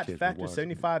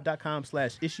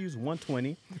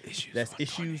go.factor75.com/issues120. That's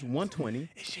issues120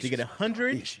 to get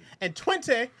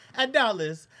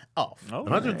 $120 off. Oh,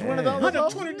 $120 off?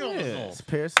 $120 off. It's a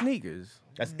pair of sneakers.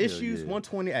 That's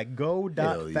issues120 at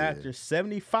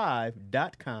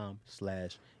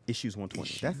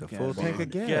go.factor75.com/issues120. That's a full tank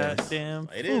of gas. Goddamn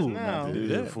It is fool now. not to do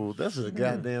Yeah, that. fool. That's a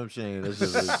goddamn shame. That's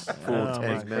just a full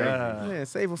tank my now. God. Man,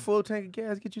 save a full tank of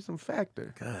gas, get you some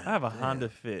Factor. I have a Honda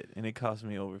Fit, and it cost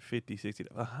me over $50, $60.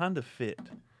 A Honda Fit.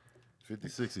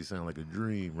 50-60 sound like a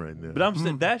dream right now. But I'm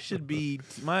saying that should be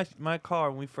my car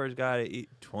when we first got it.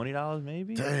 $20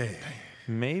 maybe. Dang.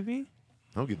 Maybe.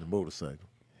 I'm getting a motorcycle.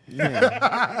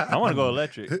 Yeah. I want to go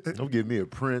electric. I'm getting me a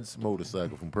Prince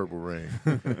motorcycle from Purple Rain.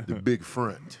 The big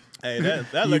front. Hey,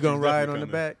 that You gonna ride on the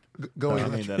back? Go I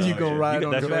ahead. need that You out gonna here. ride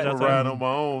on That's the what I'm I'm gonna ride saying. on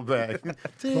my own back.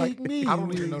 Take Like, me. I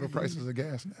don't even know the prices of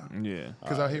gas now Yeah.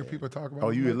 because I hear people talk about. Oh,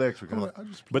 it. you I'm like, electric, I'm huh? like, I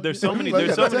just But there's plug so it in. many. Like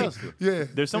There's so a many. Tesla. Yeah.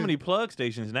 There's so many plug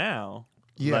stations now.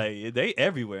 Yeah. Like they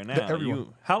everywhere now. everywhere.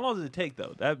 How long does it take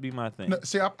though? That'd be my thing. No,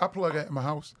 see, I plug at my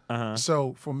house. Uh-huh.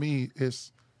 So for me,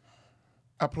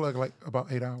 I plug like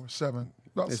about 8 hours, 7.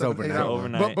 About It's 7, 8 overnight. hours.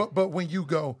 Overnight. But when you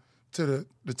go to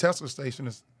the Tesla station,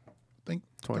 it's I think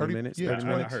 20 30 minutes, Yeah, 30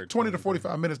 20, minutes. 20 to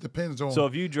 45 minutes depends on So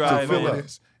if you how drive full in, it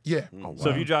is. Yeah. so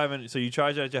if you driving, so you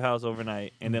charge at your house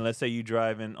overnight, and then let's say you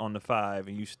driving on the 5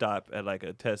 and you stop at like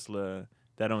a Tesla,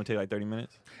 that only take like 30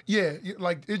 minutes. Yeah,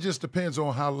 like it just depends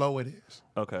on how low it is.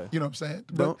 Okay. You know what I'm saying?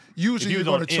 Don't- But usually If you you're was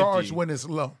going on to charge empty. when it's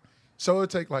low. So it'll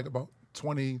take like about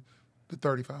 20 to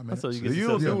 35 minutes. So you So get you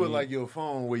yourself don't do something it to like eat. your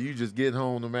phone where you just get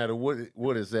home no matter what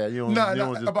it's at. You don't, No, you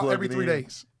don't just about plug every it 3 in?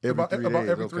 days. Every About 3 about days,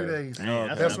 every 3 okay. days. Man,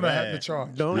 That's not when I have bad. to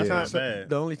charge. The only That's time, not bad.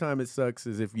 the only time it sucks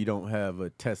is if you don't have a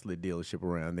Tesla dealership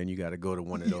around. Then you got to go to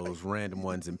one of those random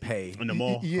ones and pay In the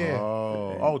mall. Yeah.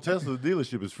 Oh, Tesla's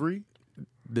dealership is free?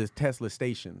 the Tesla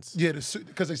stations. Yeah,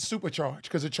 because they supercharge,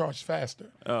 because it charges faster.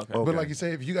 Okay. Oh. But like you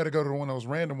say, if you got to go to one of those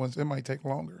random ones, it might take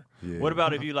longer. Yeah. What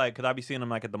about if you like? Cause I be seeing them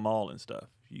like at the mall and stuff.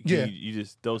 Yeah. You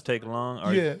just those take long.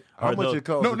 Or, Yeah. How or much those- it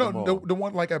costs No, at the no, mall? the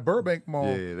one like at Burbank Mall,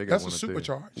 Yeah, they got that's a one up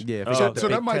there. supercharge. Yeah, if Oh, they So, got the so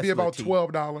that big might be Tesla about T.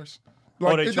 $12.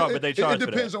 they charge- but they charge It for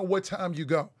that. depends on what time you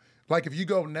go. Like if you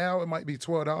go now, it might be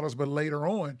 $12, but later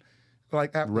on,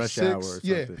 like after Rush 6, hour or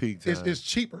yeah, something. Peak it's time.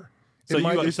 cheaper. So It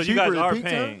might- you it's so you guys cheaper at are peak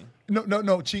time? paying.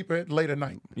 no cheaper at later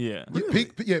night. Yeah.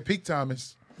 Peak time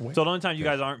is So the only time you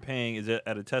guys aren't paying is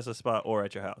at a Tesla spot or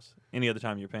at your house. Any other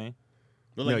time you're paying?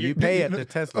 But No, like, you pay at the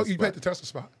Tesla Oh, you pay at spot. the Tesla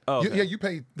spot. Oh, okay. Yeah, you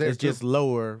pay there. It's too. just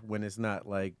lower when it's not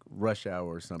like rush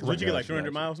hour or something. What you get like Gotcha, 300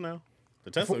 gotcha. miles now?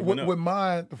 The Tesla with, went up. with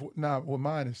mine. With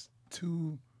mine is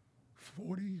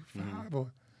 245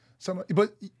 or something.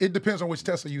 But it depends on which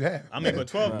Tesla you have. I mean, but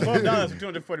 $12 for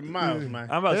 240 miles, man.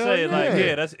 I'm about to Hell say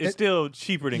yeah. like it's still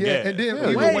cheaper than yeah, gas. and then Yeah,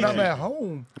 even way when I'm cheaper. at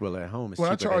home, Well, at home, it's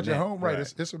when I cheaper charge than at that. home, right,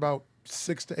 Right. it's about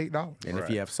 $6 to $8. And if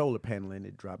Right. you have solar paneling,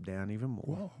 it drop down even more.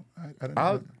 Whoa, I didn't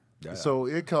I'll- know that. So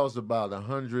it costs about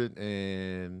 $100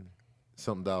 and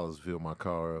something dollars to fill my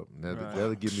car up. And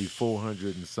that'll give me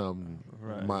 400 and something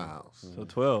miles. So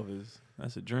 12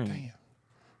 that's a dream. Damn.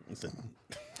 It's a-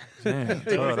 Damn,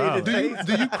 $12.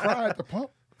 Do you cry at the pump?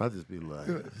 I just be like,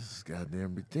 this is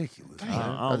goddamn ridiculous. I Man. don't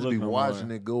I just look be no watching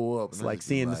more. it go up. It's like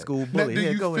seeing the school Now, bully. do Yeah,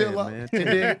 you go fill ahead, up man. and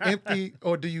then empty,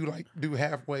 or do you like do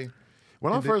halfway?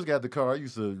 When I first got the car, I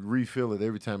used to refill it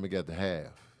every time it got to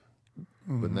half.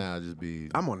 But now I just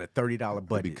be. I'm on a $30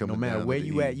 budget. No coming matter down where to the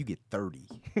you at, E. you get 30.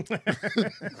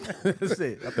 That's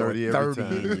it. I throw 30 every 30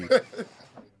 time. in you. 30,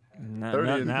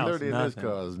 Now it's 30 in this nothing.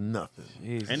 car is nothing.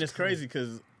 Jesus And it's crazy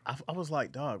because I was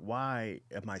like, dog, why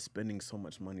am I spending so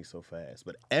much money so fast?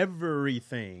 But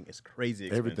everything is crazy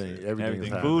expensive. Everything is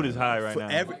Everything. high. Food is high right For now.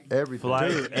 Everything.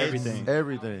 Flights, Dude, everything.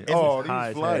 Everything. It's Oh, high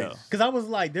these as hell. flights. Because I was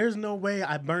like, there's no way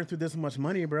I burned through this much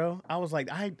money, bro. I was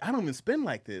like, I don't even spend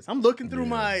like this. I'm looking through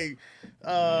my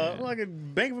like a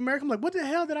Bank of America. I'm like, what the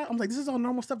hell did I'm like, this is all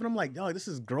normal stuff. And I'm like, yo, this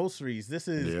is groceries. This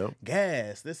is Yep.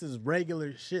 gas. This is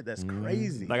regular shit. That's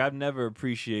crazy. Like I've never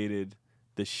appreciated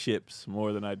the ships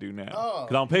more than I do now. Oh. Because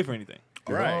I don't pay for anything.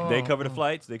 Right. They cover the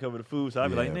flights, they cover the food. So I'd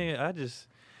be like, Yeah. nigga,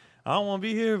 I don't want to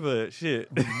be here, but shit.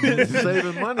 You're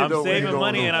saving money, I'm though. when you saving don't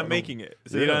money know. and I'm making it.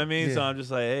 So you know what I mean? Yeah. So I'm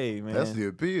just like, hey, man. That's the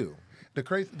appeal. The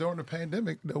crazy during the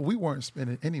pandemic, though, we weren't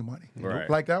spending any money. Right.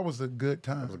 Like that was a good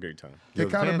time. It was a great time. Yeah, It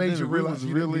the kind of made you pandemic, we realize was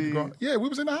you didn't need to really go out. Yeah, we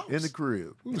was in the house. in the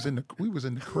crib. We was in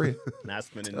the crib. Not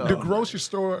spending The grocery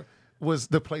store was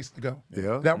the place to go.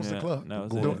 Yeah. That was Yeah, the club. that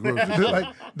was Going it. to the grocery store. Like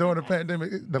during the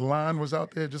pandemic, the line was out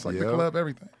there just like the Yeah. club,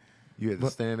 everything. You had to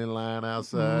stand in line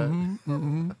outside.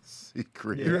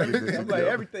 Secret. I'm like,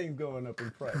 everything's going up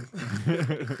in price.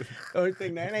 The only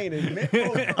thing that ain't is mint.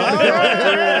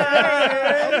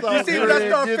 You see when I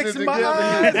start fixing my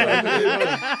eyes?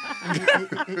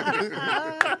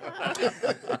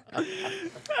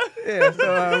 Yeah,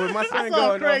 so with my son I saw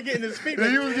going Craig on, getting his feet.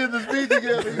 He was getting his feet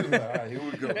together. He was like, all right, here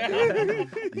we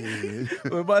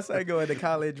go. with my son going to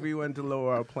college, we wanted to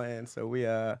lower our plan, so we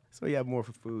have more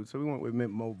for food. So we went with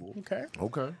Mint Mobile. Okay.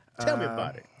 Okay. Tell me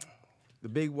about it. The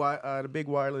big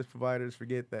wireless providers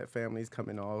forget that families come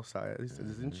in all sizes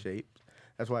and shapes.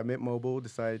 That's why Mint Mobile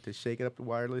decided to shake up the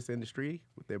wireless industry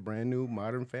with their brand new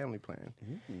modern family plan.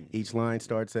 Each line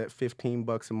starts at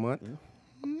 $15 a month.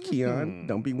 Keon,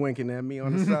 don't be winking at me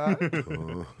on the side.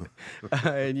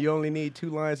 And you only need 2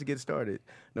 lines to get started.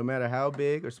 No matter how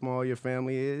big or small your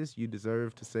family is, you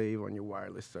deserve to save on your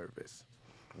wireless service.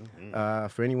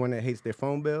 For anyone that hates their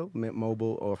phone bill, Mint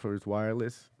Mobile offers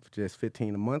wireless for just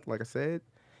 $15 a month, like I said.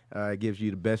 It gives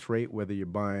you the best rate whether you're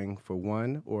buying for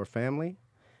one or a family.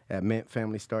 At Mint,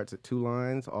 family starts at 2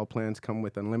 lines. All plans come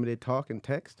with unlimited talk and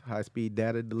text, high-speed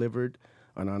data delivered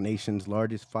on our nation's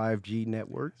largest 5G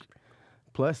network.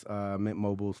 Plus, Mint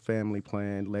Mobile's family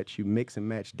plan lets you mix and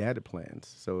match data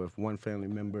plans. So if one family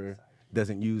member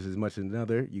doesn't use as much as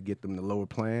another, you get them the lower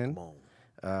plan.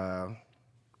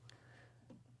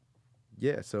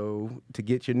 Yeah, so to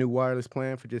get your new wireless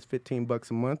plan for just $15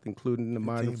 a month, including the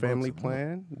modern family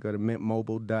plan, go to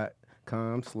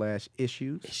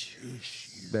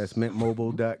mintmobile.com/issues. That's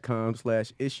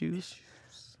mintmobile.com/issues.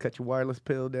 Cut your wireless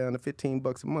bill down to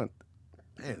 $15 a month.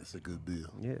 Man, it's a good bill.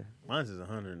 Yeah. Mine's is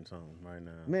 100 and something right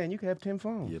now. Man, you could have 10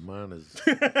 phones. Yeah, mine is.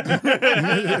 Mine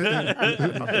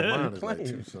is like Playing.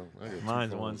 2 something. I got 2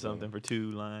 Mine's phones, 1 though. something for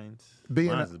 2 lines.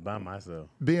 Mine's is by myself.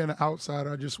 Being an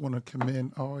outsider, I just want to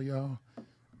commend all y'all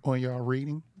on y'all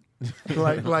reading.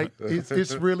 like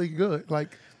it's really good.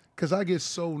 Like, cause I get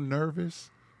so nervous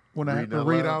when I have to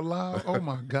read out loud. Oh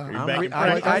my god! I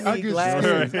need get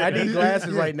glasses. scared. I need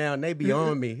glasses right now, and they be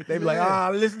on me. They be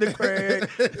like, listen to Craig.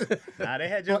 Nah, they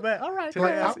had your back. All right,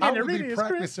 Like, class. I Yeah, the would be reading is great.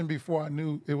 practicing before I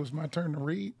knew it was my turn to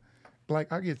read.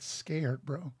 Like, I get scared,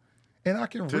 bro. And I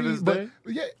can To read, this but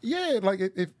day? yeah. Like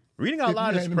if Reading out if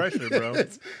loud you is had- pressure, bro.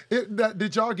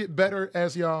 Did y'all get better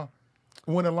as y'all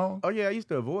went along? Oh yeah, I used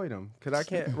to avoid them because I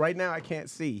can't. Right now, I can't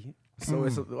see.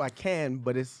 So I can,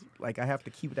 but it's like I have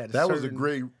to keep it at a That certain. was a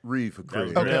great read for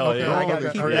Craig. Okay, Hell okay, yeah. I gotta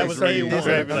okay. keep Okay. it That at was a certain A1.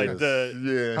 distance. Like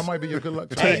the I might be your good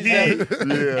luck charm. Hey,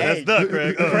 that's duck,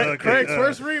 Craig. Craig's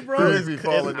first read, bro. Crazy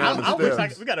falling down the I wish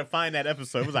steps. we gotta find that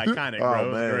episode. It was iconic, Oh, bro. It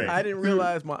was man. great. I didn't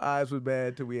realize my eyes was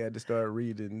bad till we had to start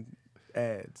reading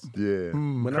ads. Yeah.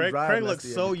 When I'm Craig driving, looks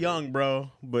that's the so other- young,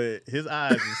 bro, but his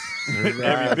eyes is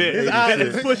Every bit. his eyes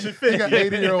is pushing He 50. got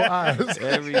 80-year-old eyes.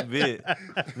 Every bit.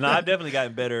 No, I've definitely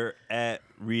gotten better at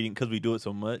reading because we do it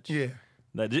so much. Yeah.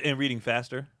 Like, and reading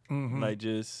faster. Like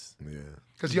just. Yeah.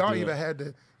 Because y'all Yeah. even had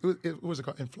the, what was it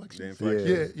called? Inflection. Yeah.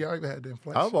 Yeah, y'all even had the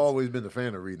inflection. I've always been a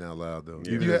fan of reading out loud, though,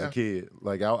 even Yeah. as a kid.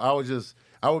 Like, I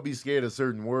would be scared of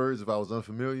certain words if I was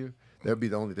unfamiliar. That'd be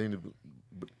the only thing.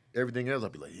 But everything else,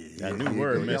 I'd be like, yeah. That new yeah,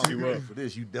 word yeah, mess y'all you ready up. for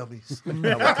this, you dummies. I would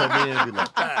come in and be like,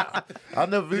 ah. I'll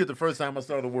never forget the first time I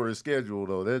saw the word schedule,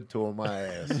 though. That tore my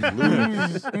ass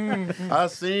loose. I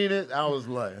seen it. I was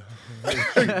like,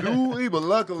 dude, but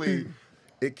luckily,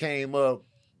 it came up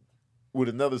with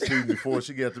another student before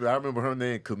she got through. I remember her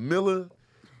name, Camilla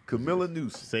Newsom.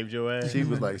 Saved your ass. She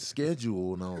was like,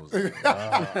 schedule, and I was like,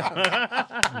 I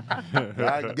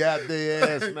got their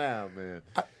ass now, man.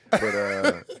 But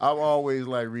I've always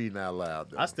like reading out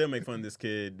loud, though. I still make fun of this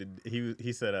kid.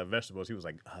 He said vegetables. He was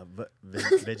like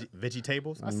veggie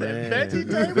tables. I said Man, veggie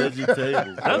tables. Vegetables.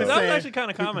 That was saying- actually kind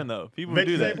of common though. People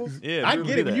do that. Vegetables? Yeah, I people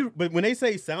get do it, when that. but when they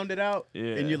say sound it out, Yeah.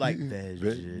 and you're like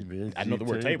Veg- I know the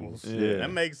word tables. Yeah.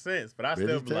 That makes sense. But I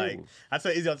still be like, Vegetables. I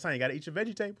tell Izzy all the time, you got to eat your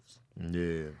veggie tables.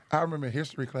 Yeah. I remember in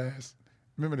history class,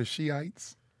 remember the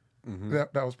Shiites? That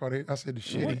was probably, I said the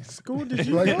shitties. School did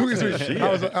you Like, go I to? was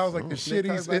like the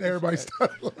shitties, and everybody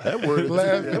started laughing. That word,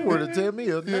 Laughing. that word will tell me.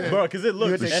 Bro, because it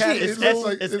looks It's it's shit.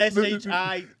 SHIITES,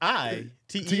 right?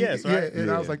 Yeah, and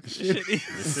I was like the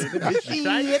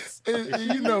shitties.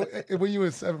 And you know, when you were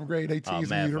in 7th grade, they Oh, teasing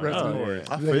man, you the rest of the Lord.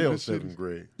 I Yeah, failed the 7th shitties.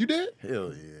 grade. You did?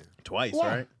 Hell yeah. Twice,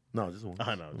 Why? right? No, just one.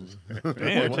 I know.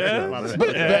 Damn, Chaz.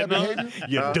 But Yeah, bad no. behavior?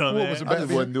 You Huh? dumb What ass. was it? I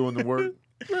just wasn't doing the work.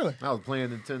 Really? I was playing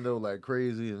Nintendo like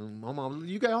crazy, and my mom,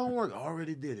 you got homework? I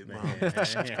already did it, mom.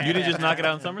 You didn't just knock it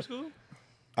out in summer school?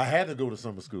 I had to go to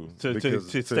summer school To because-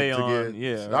 stay on,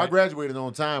 yeah, I right. graduated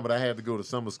on time, but I had to go to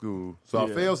summer school, so I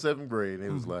Yeah. failed 7th grade. And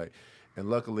it was like, and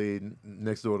luckily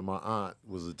next door to my aunt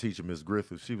was a teacher, Miss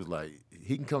Griffith. She was like,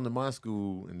 he can come to my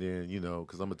school, and then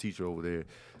because I'm a teacher over there,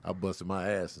 I busted my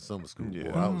ass in summer school. Yeah.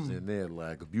 Boy, I was in there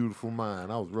like a beautiful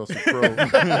mind. I was Russell Crowe.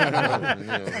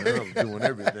 I was doing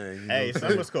everything. Hey,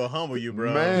 summer school humble you,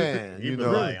 bro. Man, You you be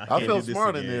know, like, I can't felt do this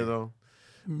smart in again. there though.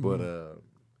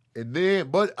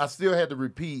 But I still had to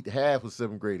repeat half of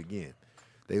 7th grade again.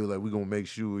 They were like, "We're gonna make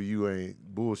sure you ain't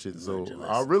bullshit." So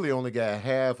I really only got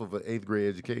half of an 8th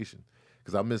grade education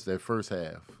because I missed that first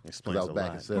half because Explains I was a back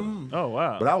lot. in 7th. Oh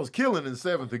wow. But I was killing in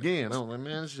 7th again. I was like,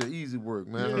 "Man, this shit easy work,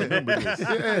 man." I remember this.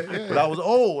 But I was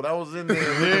old. I was in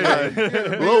there, like,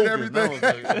 Logan. I was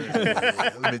like,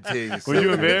 let me tell you something. Were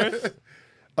you embarrassed?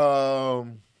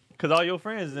 Um. Because all your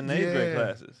friends is in the 8th grade Yeah.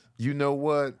 classes. You know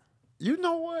what?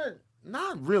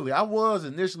 Not really. I was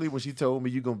initially when she told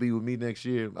me you're gonna be with me next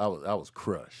year. I was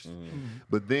crushed.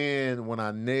 But then when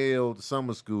I nailed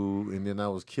summer school and then I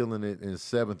was killing it in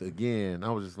 7th again,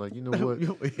 I was just like, you know what?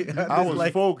 I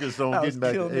was focused on I was getting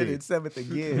back to killing it in 8th. 7th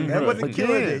again. That wasn't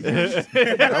killing it.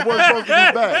 I wasn't supposed to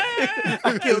be back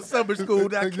I killed summer school.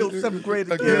 I killed 7th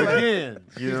grade again. again.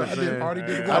 You know what I'm I didn't saying? already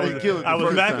did it I didn't kill it. I the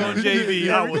was first back time. on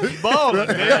JV. I was balling,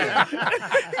 man.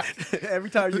 Every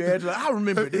time you answer, I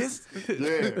remember this.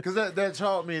 Yeah, because that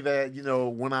taught me that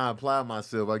when I apply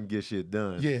myself, I can get shit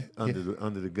done. Yeah,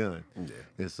 under the gun. Yeah.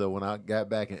 And so when I got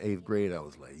back in 8th grade, I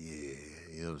was like, yeah,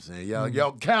 you know what I'm saying?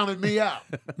 Y'all counted me out.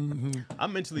 I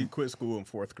mentally quit school in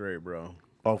 4th grade, bro.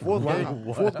 Oh, fourth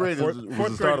grade was the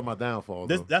Fourth start grade. of my downfall.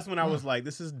 That's when I was like,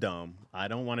 this is dumb. I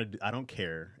don't want to. I don't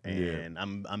care, and Yeah.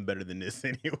 I'm better than this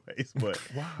anyways. But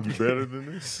You better than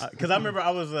this? because I remember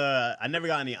I never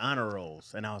got any honor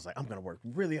rolls, and I was like, I'm gonna work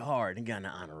really hard and get an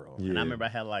honor roll. And Yeah. I remember I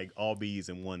had like all B's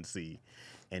and 1 C,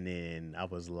 and then I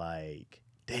was like,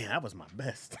 damn, that was my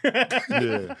best.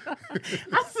 Yeah.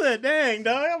 I said, dang,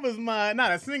 dog, that was not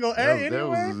a single A That anyway.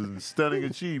 was a stunning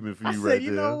achievement for I you said, right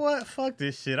you there. know what? Fuck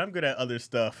this shit. I'm good at other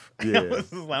stuff. Yeah. I was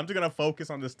just like, I'm just gonna focus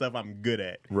on the stuff I'm good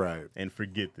at Right. and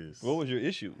forget this. What was your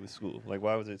issue with school? Like,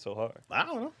 why was it so hard? I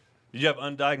don't know. Did you have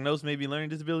undiagnosed maybe learning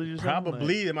disabilities or something?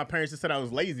 Probably that my parents just said I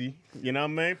was lazy. You know what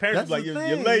I mean? Parents That's was like, the you're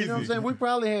thing, lazy. You know what I'm saying? We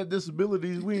probably had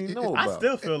disabilities we didn't know about. I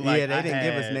still feel like Yeah, they didn't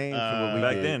give us had, names for what we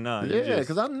Back did. then, nah. you Yeah, just-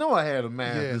 because I know I had a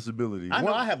math Yeah. disability. I know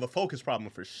One- I have a focus problem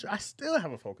for sure. I still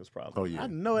have a focus problem. Oh, yeah. I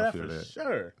know I that feel for that.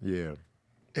 sure. Yeah.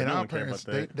 And no our one care parents,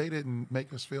 about they didn't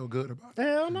make us feel good about it.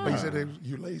 Hell no. Like you said,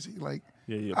 you lazy. Like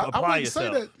Yeah. I Apply wouldn't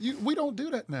yourself. say that. We don't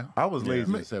do that now. I was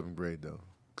lazy Ma- in 7th grade, though.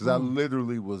 Because I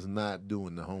literally was not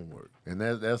doing the homework. And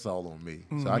that's all on me.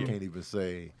 So I can't even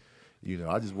say,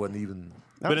 I just wasn't even.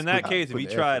 But in that case, if he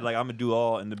putting tried, effort. like, I'm going to do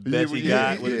all, and the best he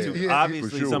yeah, got was yeah, two, yeah, obviously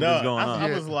for sure. something's No, going I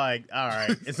on. was like, all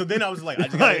right. And so then I was like, I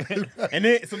just gotta, and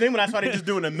then when I started just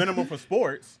doing the minimum for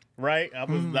sports, right? I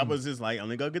was just like, I'm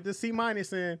gonna go get this C-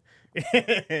 in,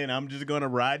 and I'm just gonna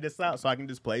ride this out so I can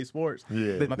just play sports.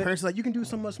 Yeah. My parents were like, you can do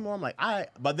so much more. I'm like,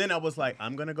 but then I was like,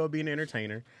 I'm gonna go be an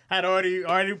entertainer. I had already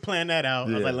planned that out.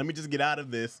 I was Yeah. like, let me just get out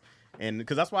of this, and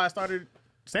because that's why I started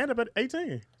stand up at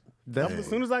 18. As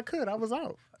soon as I could, I was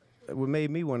out. What made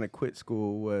me want to quit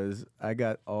school was I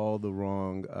got all the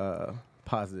wrong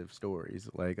positive stories.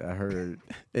 Like I heard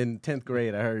in 10th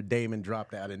grade, I heard Damon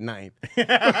dropped out in 9th.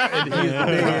 And he was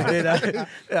the biggest.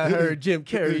 And I heard Jim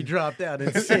Carrey dropped out in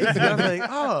 6th. And I was like,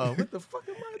 oh, what the fuck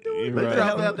am I doing? Right. They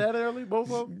dropped out that early,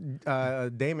 both of them?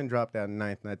 Damon dropped out in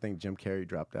 9th, and I think Jim Carrey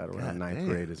dropped out around God 9th damn.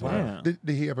 grade as well. Wow. Did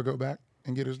he ever go back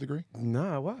and get his degree?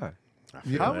 Nah, why?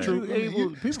 How was you able?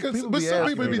 People But be some asking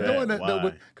people be me doing that. that though.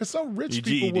 Why? Because some rich Your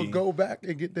people will GED. go back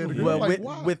and get their degree. Well, like, with,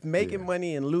 why? with making Yeah.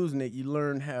 money and losing it, you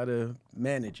learn how to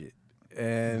manage it,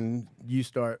 and you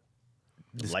start.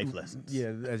 Life lessons.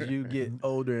 Yeah, as you get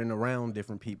older and around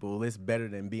different people, it's better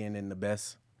than being in the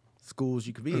best schools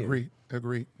you could be Agreed.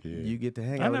 Yeah. in. You get to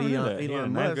hang I out with never knew Elon, that. Yeah,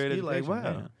 Elon ninth Musk. grade You're like, education,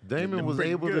 wow. yeah. Damon was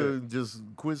Pretty able good. to just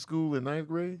quit school in 9th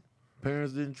grade.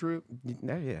 Parents didn't trip.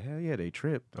 Yeah, hell yeah, they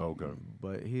tripped. Okay.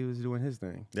 But he was doing his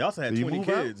thing. They also had Did he 20 move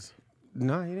out? kids.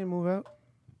 No, he didn't move out.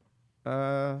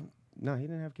 No, he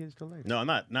didn't have kids till later. No,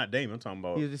 not Damon. I'm talking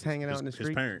about. He was just hanging out in the his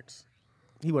street. parents.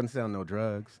 He wasn't selling no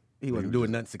drugs. He wasn't was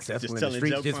doing nothing successful just in the telling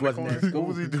streets. jokes Just on the wasn't at corner. school. What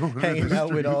was he doing in Hanging the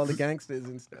out with all the streets? gangsters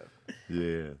and stuff.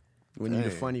 Yeah. When you're the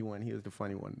Dang. funny one, he was the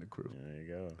funny one in the crew. There you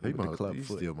go. He With the club he's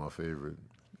foot. still my favorite.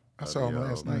 I saw him Yeah,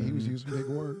 last night. He was using big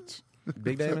words.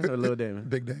 Big Damon or Lil Damon?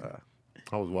 Big Damon.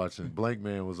 I was watching Blank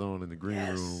Man was on in the green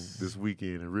room this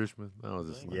weekend in Richmond. I was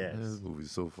just like, Yes. man, this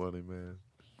movie's so funny, man.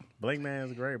 Blake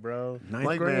Man's great, bro. Ninth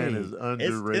Blank grade. Man is It's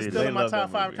underrated. still in my love that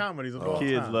top 5 movie. comedies of all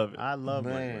Kids time. love it. I love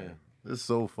Blake Man, Man. it's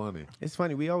so funny. It's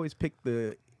funny. We always pick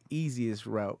the easiest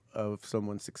route of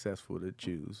someone successful to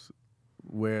choose.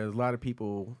 Whereas a lot of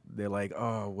people, they're like,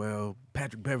 oh, well,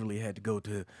 Patrick Beverly had to go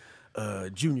to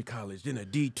junior college, then a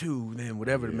D2, then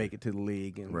whatever to make it to the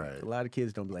league. And Right. a lot of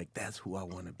kids don't be like, that's who I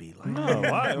want to be like. No,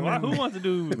 why? Who wants to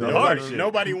do the hard shit?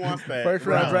 Nobody wants that. First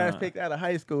round Right. draft pick out of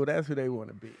high school, that's who they want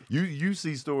to be. You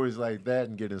see stories like that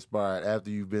and get inspired after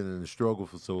you've been in the struggle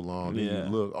for so long. Then Yeah. you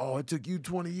look, oh, it took you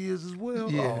 20 years as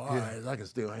well. Yeah, oh, all yeah. right, I can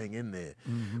still hang in there.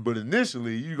 But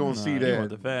initially, you're going to see you that. want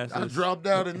the fastest. I dropped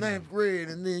out in 9th grade,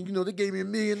 and then, they gave me $1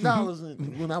 million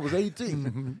when I was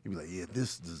 18. You'd be like, yeah,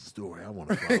 this is the story I want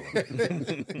to follow.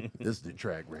 This is the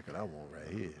track record I want right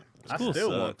here. I School still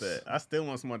want sucks. that. I still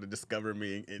want someone to discover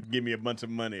me and give me a bunch of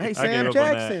money. Hey, gave Sam up on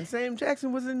that. Jackson. Sam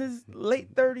Jackson was in his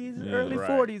late 30s, Yeah. early Right.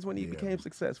 40s when he Yeah. became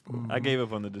successful. I gave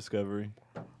up on the Discovery.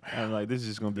 I'm like, this is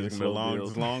just gonna be a It's gonna be slow a long- build.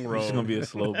 it's a long It's just gonna road. be a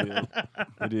slow build.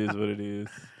 It is what it is.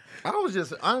 I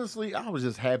was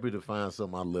just happy to find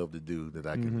something I love to do that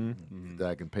I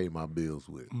can pay my bills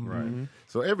with. Right.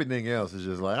 So everything else is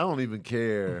just like I don't even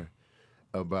care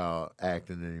about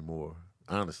acting anymore.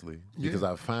 Honestly, because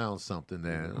I found something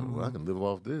that well, I can live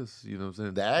off this. You know what I'm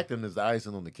saying? The acting is the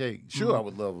icing on the cake. Sure, I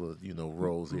would love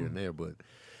roles here and there, but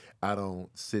I don't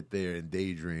sit there and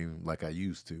daydream like I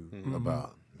used to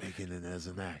about making it as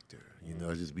an actor.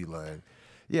 Just be like,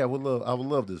 yeah, I would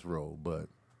love this role, but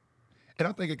And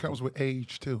I think it comes with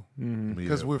age too,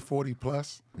 because yeah. we're 40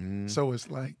 plus. So it's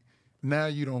like now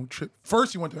you don't trip.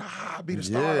 First you want to be the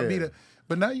star, Yeah. be the.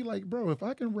 But now you're like, bro, if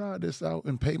I can ride this out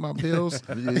and pay my bills,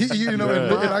 you know,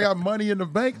 and I got money in the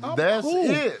bank, That's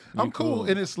cool. it. I'm cool.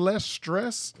 And it's less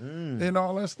stress and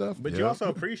all that stuff. But you also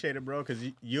appreciate it, bro, because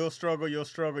you'll struggle.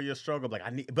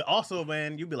 Like, but also,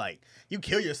 man, you be like, you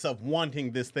kill yourself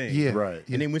wanting this thing. Yeah. Right.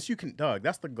 And then once you can, dog,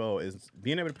 that's the goal, is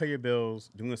being able to pay your bills,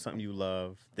 doing something you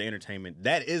love, the entertainment.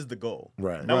 That is the goal.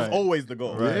 Right. That was always the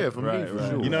goal. Yeah, for me, for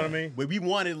sure. You know what I mean? But we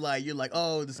wanted, like, you're like,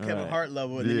 oh, this Kevin Hart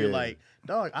level. And then you're like,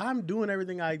 dog, I'm doing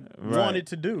everything I wanted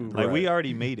to do. Like, we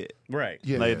already made it. Right.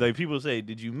 Yeah. Like people say,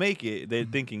 did you make it? They're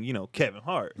thinking, you know, Kevin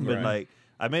Hart. But like,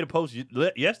 I made a post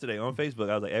yesterday on Facebook.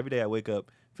 I was like, every day I wake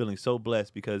up feeling so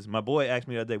blessed because my boy asked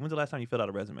me the other day, when's the last time you filled out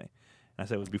a resume? And I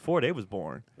said, it was before they was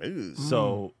born. Ooh.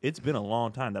 So it's been a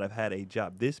long time that I've had a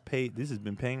job. This has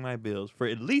been paying my bills for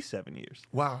at least 7 years.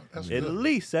 Wow. That's At good.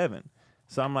 least 7.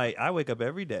 So I'm like, I wake up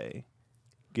every day,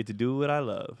 get to do what I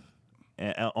love,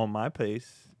 and on my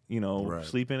pace. You know,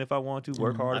 sleep in if I want to,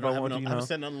 work hard if I want to. You know, I'm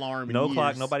setting an alarm. no in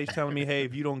clock. years. Nobody's telling me, hey,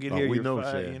 if you don't get here, we you're know,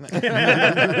 fired.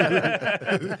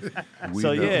 Chaz. You know?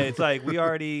 So yeah, it's like we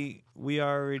already,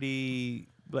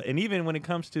 and even when it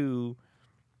comes to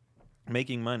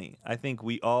making money, I think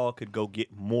we all could go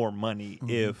get more money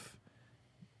if,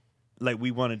 like,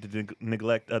 we wanted to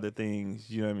neglect other things.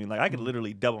 You know what I mean? Like, I could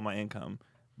literally double my income.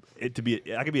 I could be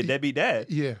a deadbeat dad.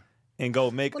 Yeah. And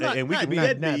go make, and we could be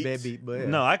not deadbeat, but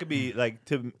no, I could be like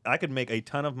I could make a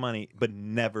ton of money, but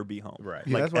never be home. Right.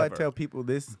 Yeah, Like, that's why ever. I tell people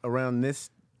this around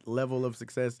this level of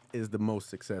success is the most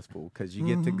successful because you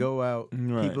get to go out,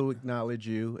 Right. people acknowledge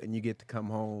you, and you get to come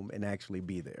home and actually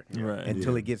be there. Right.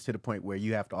 Until it gets to the point where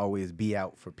you have to always be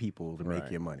out for people to make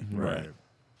your money. Right.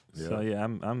 Yeah. So yeah,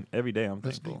 I'm every day I'm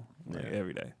That's thankful. Like,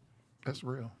 every day. That's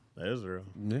real. That is real.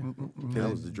 Yeah. That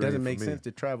was the It dream doesn't for make me. sense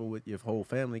to travel with your whole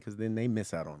family because then they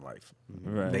miss out on life.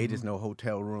 Right. They just know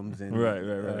hotel rooms and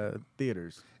Right.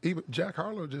 theaters. Even Jack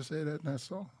Harlow just said that in that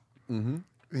song. Mm-hmm.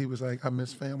 He was like, I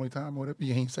miss family time, whatever.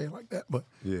 He ain't say it like that, but,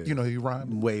 you know, he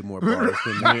rhymed. Way more bars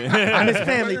than that. I miss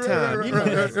family time. You know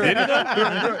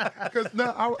that. Because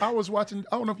now I was watching,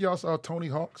 I don't know if y'all saw Tony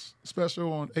Hawk's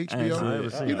special on HBO. I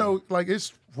haven't seen You know, like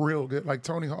it's real good. Like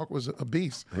Tony Hawk was a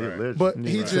beast. Legend. But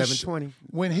he just, 720.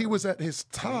 when he was at his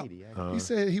top, he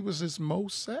said he was his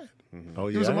most sad. Oh,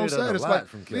 yeah. He was the I hear most that a sad. It's lot like,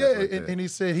 from cats yeah, like and, that. and he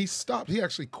said he stopped. He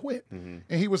actually quit. And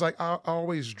he was like, I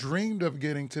always dreamed of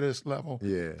getting to this level.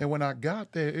 Yeah. And when I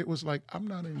got there, it was like, I'm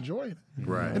not enjoying it.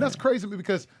 Right. And that's crazy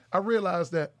because I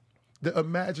realized that the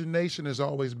imagination is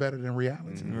always better than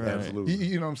reality. Absolutely.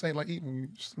 You know what I'm saying? Like even when you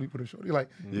sleep with a shorty, like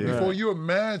Yeah. before you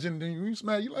imagine, then you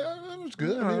smell, you like, oh, that was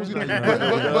good. I mean, it was good. The But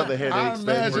other I headaches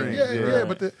that imagine, brings, yeah, yeah.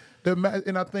 But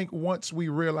and I think once we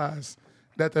realize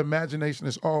that the imagination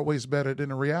is always better than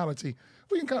the reality,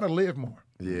 we can kind of live more.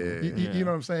 Yeah. You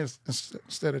know what I'm saying?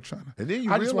 Instead of trying to. And then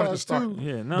you I just wanted to realize, start. too-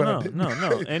 Yeah, but I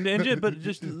no. didn't. But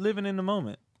just living in the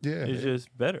moment. Yeah. It's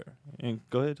just better. And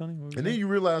go ahead, Tony. What was And that? then you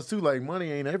realize too, like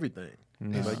money ain't everything.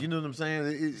 Like, you know what I'm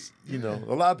saying? You know,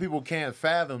 a lot of people can't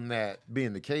fathom that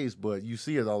being the case, but you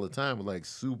see it all the time with like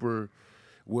super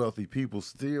wealthy people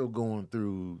still going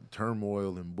through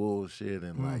turmoil and bullshit,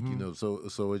 and like you know,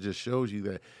 so it just shows you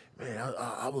that, man,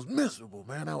 I was miserable,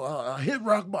 man. I hit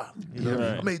rock bottom. You know,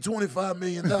 Right. I made $25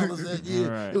 million that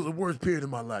year. Right. It was the worst period of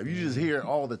my life. You just hear it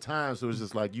all the time, so it's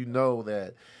just like you know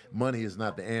that money is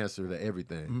not the answer to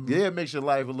everything. Yeah, it makes your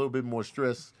life a little bit more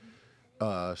stressless.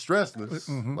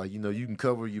 Like, you know, you can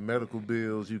cover your medical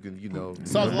bills. You can, you know,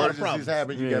 Solves a lot of emergencies problems.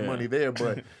 happen. You got Yeah. money there,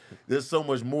 but there's so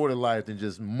much more to life than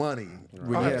just money. When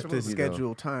you have to Absolutely.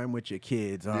 schedule time with your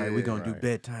kids. All right, we're Yeah, going to do right.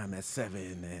 bedtime at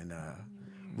 7 and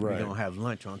we're Right. going to have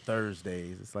lunch on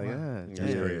Thursdays. It's like, damn.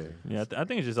 Yeah, I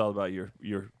think it's just all about your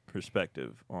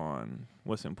perspective on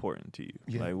what's important to you.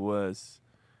 Yeah.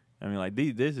 Like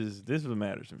this is what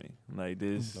matters to me. Like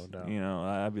this, you know,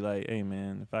 I'd be like, hey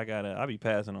man, if I'll be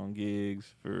passing on gigs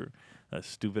for a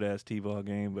stupid ass T-ball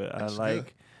game, but That's I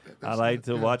good. like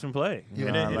to Yeah. watch them play. You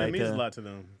And know, it, I it means to- a lot to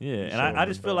them. Yeah, and Sure, I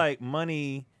just feel bro. like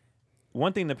money.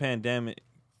 One thing the pandemic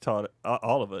taught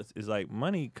all of us is like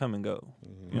money come and go.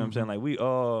 You know what I'm saying?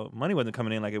 Like money wasn't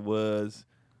coming in like it was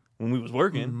when we was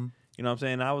working. You know what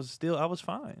I'm saying? I was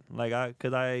fine. Like I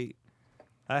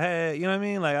had, you know what I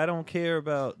mean? Like I don't care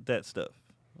about that stuff.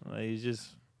 Like it's just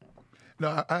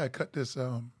No, I had cut this.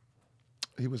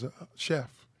 He was a chef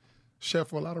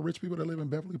for a lot of rich people that live in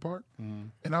Beverly Park.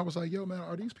 And I was like, yo, man,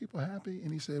 are these people happy?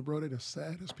 And he said, bro, they're the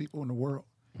saddest people in the world.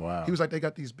 Wow. He was like, they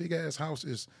got these big ass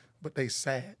houses, but they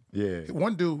sad. Yeah.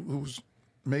 One dude who's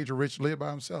major rich lived by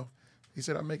himself. He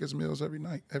said, I make his meals every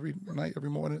night, every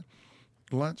morning,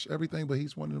 lunch, everything. But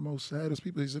he's one of the most saddest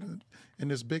people. He's in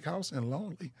this big house and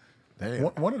lonely. Damn.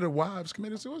 One of the wives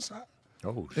committed suicide.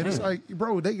 Oh, And it's like,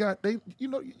 bro, we all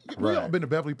Right. been to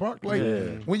Beverly Park. Like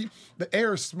when the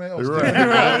air smells. Right.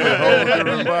 different. Whole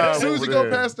different vibe As soon as you over go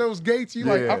there. past those gates, you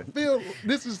like, Yeah. I feel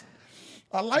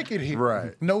I like it here.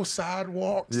 Right. No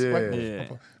sidewalks. Yeah. Like, Yeah.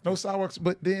 no sidewalks.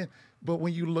 But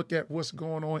when you look at what's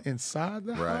going on inside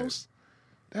the Right. house,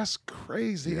 that's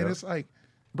crazy. Yep. And it's like,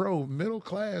 bro, middle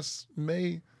class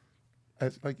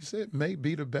like you said, may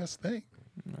be the best thing.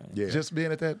 Yeah. Just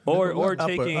being at that Or middle level.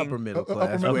 taking upper middle Upper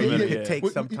class, middle, where yeah, you yeah. can take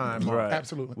some time off. Right.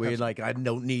 Absolutely. Where you're like, I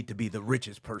don't need to be the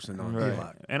richest person on the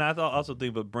block. And I also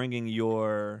think, but bringing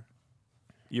your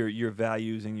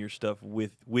values and your stuff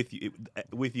with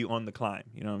you on the climb.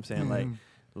 You know what I'm saying?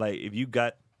 Like if you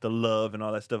got the love and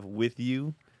all that stuff with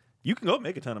you, you can go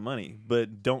make a ton of money,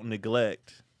 but don't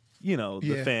neglect, the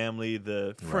Yeah. family,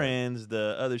 the friends,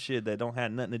 the other shit that don't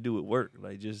have nothing to do with work.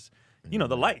 Like just,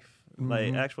 the life.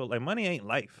 Like actual, like money ain't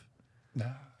life. Nah.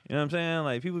 You know what I'm saying?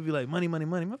 Like people be like, money,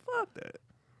 man, fuck that.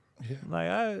 Yeah. Like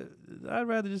I'd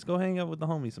rather just go hang out with the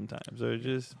homies sometimes, or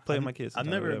just play with my kids. I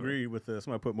sometimes, never whatever. agree with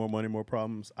somebody put more money, more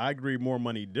problems. I agree more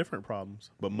money, different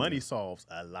problems, but money solves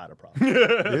a lot of problems.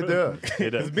 It does.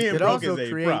 Because being It broke also is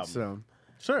a creates problem. some,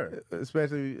 Sure.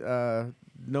 especially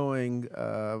knowing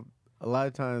a lot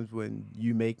of times when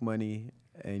you make money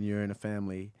and you're in a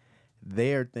family,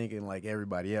 they're thinking like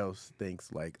everybody else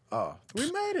thinks, like, oh,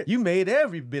 We made it. you made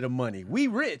every bit of money. We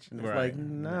rich. And it's Right. like,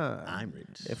 nah. I'm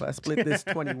rich. If I split this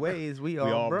 20 ways, we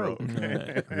all broke.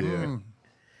 Right. Yeah.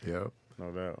 Yeah.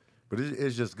 No doubt. But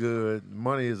it's just good.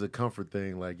 Money is a comfort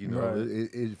thing. Like, Right.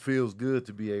 it feels good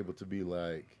to be able to be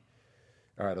like,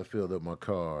 all right, I filled up my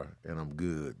car and I'm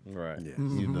good. Right. Yeah.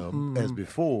 You know, as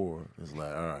before, it's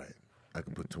like, all right, I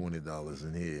can put $20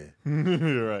 in here.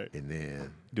 Right. And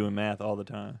then, Doing math all the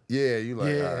time. yeah, you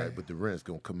like, Yeah. all right, but the rent's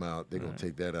going to come out. They're going to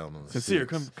take that out on the Sincere,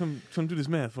 6th. come do this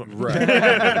math for me. Right.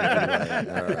 Right,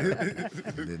 all right.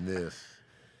 And then this.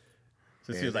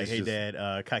 So she And was like, it's hey, just-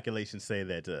 Dad, calculations say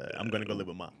that I'm going to go live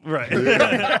with Mom. Right.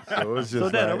 So it's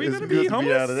just Dad, like, are we it's gonna good be to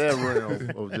be out of homeless? that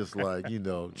realm of just like,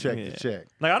 check Yeah. to check.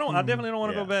 Like I definitely don't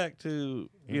want to Yeah. go back to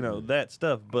that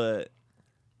stuff, but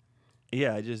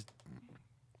yeah, I just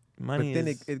money. But then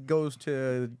is, it goes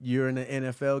to you're in an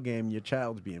NFL game, your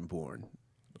child's being born.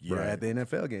 You're Right. at the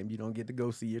NFL game, you don't get to go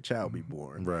see your child be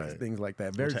born. Right. It's things like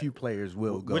that. Very few players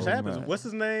will go Which happens. Right. What's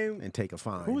his name? and take a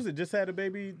fine. Who was it just had a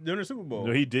baby during the Super Bowl?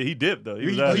 No, he dipped though. He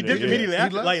was He out dipped there. immediately He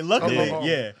after. left? Like, luckily, Oh.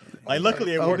 yeah. Like,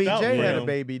 luckily it worked OBJ out. for had a him.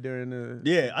 baby during the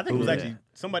Yeah, I think it was Yeah. actually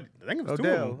somebody. I think it was two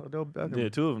of Odell. them. Odell Beckham. Yeah,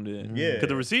 two of them did. Yeah. because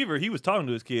the receiver he was talking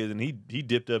to his kids and he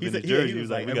dipped up He in said- his yeah, jersey. he He was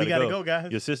was like, like, "We "We gotta gotta go,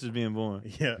 guys." Your sister's being born."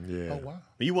 Yeah. Yeah. Oh, wow.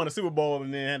 You won a Super Bowl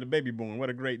and then had a baby born.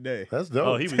 What a great day. That's dope.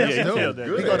 Oh, he was. That's Yeah, he dope. killed that.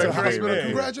 Good. He go to the That's great, hospital. man.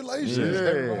 Congratulations. Yeah,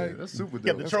 Everybody. that's super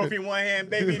Get the dope. trophy in one hand,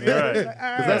 baby. Right. Because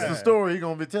Because that's the story he's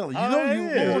gonna be telling. You know, you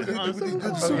yeah. born That's with the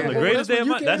the Super The Bowl. greatest day of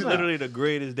my. you That's came out. literally the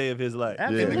greatest day of his life.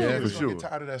 And Absolutely. the Yeah, kid for is going to sure. get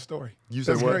tired of that story. You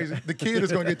said That's what? crazy. The kid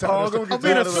is going to get Oh, tired I'm of gonna that get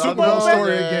story. tired of Super the Bowl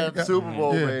story yeah, again. Super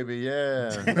Bowl, Yeah. baby,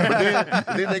 yeah.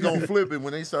 But then they gonna flip it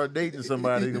when they start dating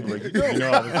somebody. They gonna be like,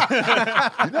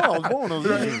 I was born on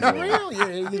this. Real,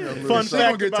 yeah, Fun She gonna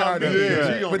fact get about tired me. of it.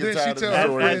 Yeah, she gonna But get then she tired of tells the her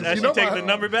story. friends, As you she know take my- the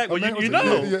number back, well, my man you was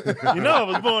know, a- you know, I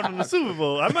was born in the Super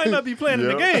Bowl. I might not be playing in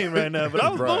the Yep. game right now, but I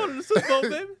was Right. born in the Super Bowl,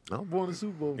 baby. I was born in the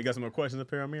Super Bowl. You got some more questions up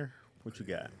here, Amir? What you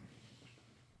got?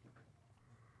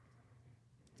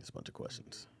 Just a bunch of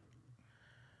questions.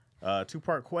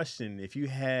 Two-part question. If you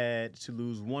had to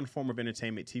lose one form of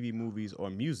entertainment, TV, movies, or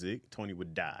music, Tony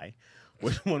would die.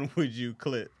 Which one would you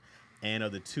clip? And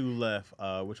of the two left,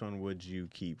 which one would you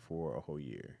keep for a whole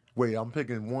year? Wait, I'm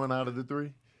picking one out of the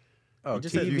three. Oh,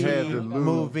 just said TV, you had to lose.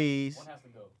 movies. One has to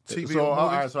go. TV So or all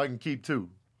movies? right, so I can keep two.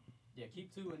 Yeah,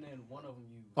 keep two, and then one of them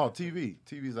you. Oh, TV.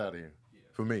 TV's out of here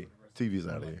for me. TV's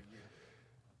out of here.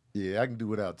 Yeah, I can do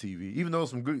without TV. Even though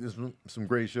there's some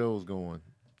great shows going.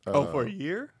 For a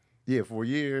year? Yeah, for a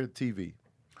year, TV.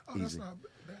 Oh, that's Easy. not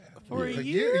bad. For a Yeah,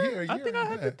 year? yeah, I think I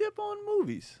had to bad. dip on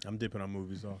movies. I'm dipping on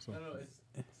movies also. No, it's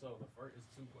so the first is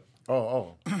two questions.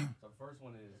 Oh, So the first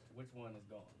one is which one is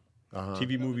gone. uh-huh. TV, Of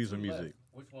the movies, or two left, music?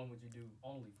 which one would you do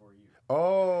only for a year?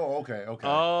 Oh, okay.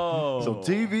 Oh. So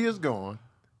TV is gone,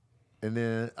 and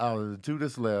then out of the two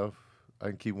that's left, I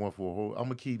can keep one for a whole. I'm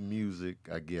gonna keep music,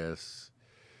 I guess,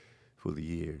 for the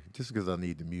year, just because I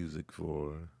need the music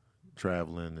for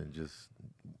traveling and just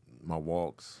my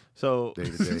walks So, day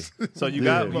to day. so you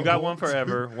got one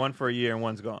forever, one for a year, and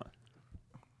one's gone.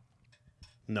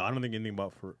 No, I don't think anything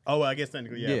about for. Oh, I guess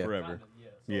technically, yeah, Yeah. forever. Kind of, yeah.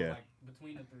 So Yeah. like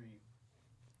between the three.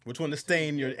 Which one to stay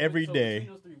in your every so day?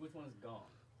 Between those three, which one is gone?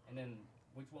 And then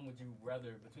which one would you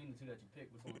rather between the two that you pick?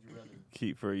 Which one would you rather?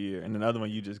 Keep for a year, and another one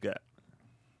you just got.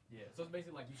 Yeah. So it's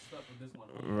basically like you stuck with this one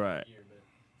only Right. for a year, but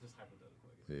just hypothetical.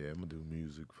 I Yeah, I'm gonna do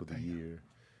music for the year,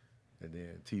 and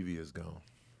then TV is gone.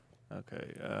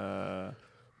 Okay.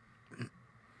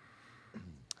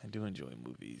 I do enjoy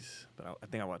movies, but I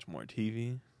think I watch more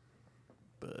TV.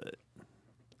 But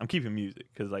I'm keeping music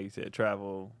because, like you said,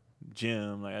 travel,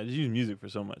 gym. Like I just use music for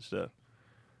so much stuff.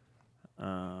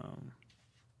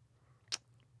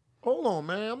 Hold on,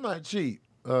 man. I'm not cheap.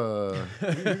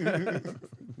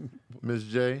 Miss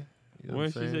J. You know Where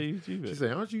what she I'm say saying? you cheap? She say,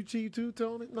 "Aren't you cheap too,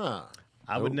 Tony?" Nah.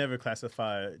 I would never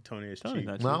classify Tony as Tony's cheap.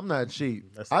 not No, cheap. I'm not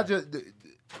cheap. That's I not-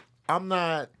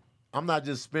 just, I'm not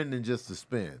just spending just to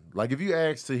spend. Like if you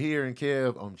ask Tahir and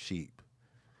Kev, I'm cheap.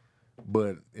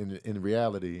 But in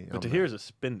reality, But I'm Tahir's a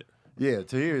spender. yeah,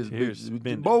 Tahir's big.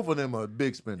 spending. Both of them are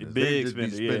big spenders. Big They just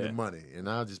spender, be spending yeah. money, and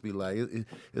I'll just be like,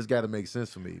 it's got to make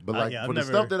sense for me. But like yeah, for I've the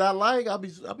never- stuff that I like, I'll be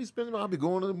spending. I'll be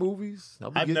going to the movies. I'll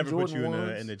be I've getting never put Jordan you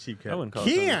ones. in the cheap I category. wouldn't call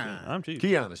Tony Keon. cheap. I'm cheap.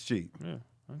 Keon is cheap. Yeah,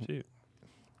 I'm cheap.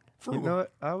 You know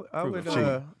what? I would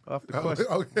Frugal. off the question.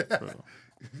 Frugal.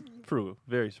 Frugal.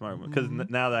 Very smart one. Because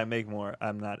now that I make more,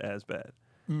 I'm not as bad.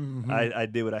 I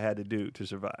did what I had to do to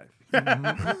survive.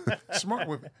 Smart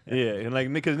women. Yeah, and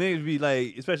like because niggas be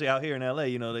like, especially out here in LA,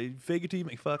 you know, they fake it till you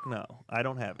make. Fuck no, I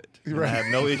don't have it. And I have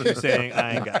no issue saying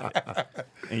I ain't got it,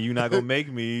 and you're not gonna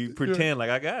make me pretend like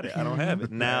I got it. I don't have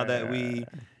it. Now that we,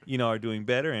 you know, are doing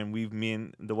better, and me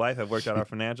and the wife have worked out our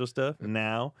financial stuff.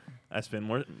 Now I spend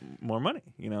more money,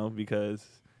 you know, because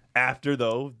after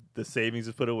though the savings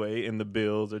is put away and the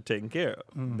bills are taken care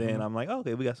of, then I'm like,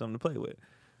 okay, we got something to play with.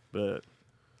 But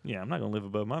yeah, I'm not gonna live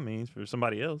above my means for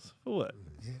somebody else. For what?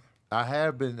 I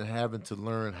have been having to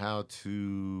learn how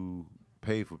to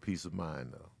pay for peace of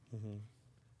mind though.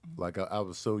 Like I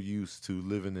was so used to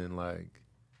living in like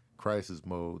crisis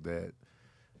mode, that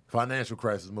financial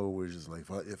crisis mode, where it's just like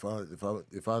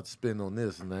if I spend on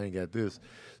this and I ain't got this,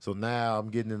 so now I'm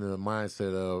getting into the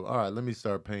mindset of, all right, let me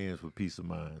start paying for peace of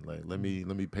mind. Like let me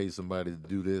pay somebody to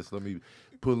do this. Let me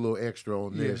put a little extra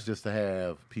on this just to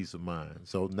have peace of mind.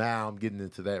 So now I'm getting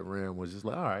into that realm where it's just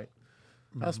like, all right,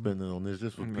 I'll spend it on this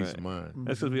just for peace of mind.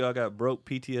 That's because we all got broke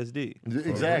PTSD.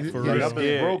 Exactly. For Like, real. I've been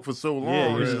Scared. broke for so long. Yeah,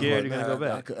 you're it's scared like, you're gonna go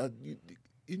nah,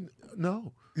 back.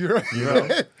 No. You're right. You know?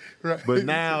 right. But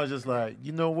now it's just like,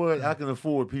 you know what? I can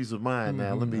afford peace of mind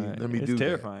now. Let me It's do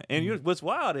terrifying. And you know, what's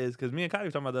wild is because me and Kylie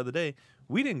were talking about the other day,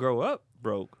 we didn't grow up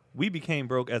broke. We became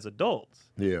broke as adults.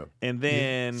 that. Yeah. And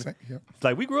then Same- yeah. it's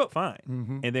like we grew up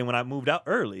fine. And then when I moved out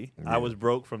early, I was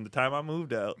broke from the time I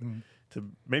moved out to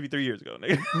maybe 3 years ago.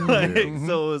 Nigga. Like,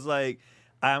 so it was like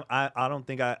I don't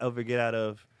think I ever get out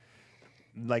of,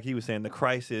 like he was saying, the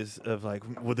crisis of like,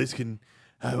 well, this can,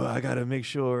 I gotta make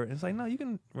sure. And it's like, no, you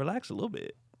can relax a little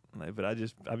bit. Like, but I'd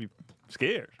be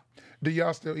scared. Do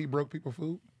y'all still eat broke people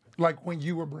food? Like when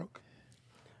you were broke?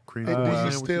 Cream Do pie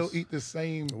you sandwiches. still eat the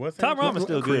same? What's Tom that? Ramen's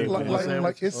still good.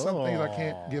 Like it's some things I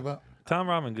can't give up. Tom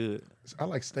Ramen good. I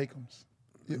like steakums.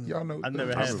 Y'all know. I've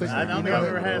never had steakums. I don't think I've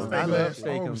ever had I steak. love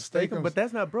steakums. steakums, but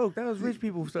that's not broke. That was rich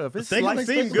people stuff. It's Steakums sliced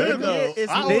seem steak. good, though.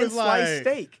 It's I thin always sliced like-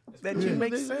 steak that you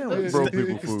make sandwiches. Broke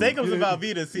people food. Steakums and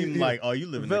Velveeta seem like, oh, you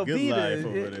living a good life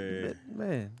over Velveeta, there.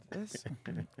 man, that's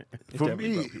For definitely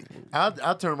me, broke people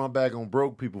I turn my back on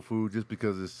broke people food just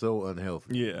because it's so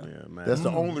unhealthy. Yeah. Yeah, man. That's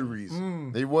the only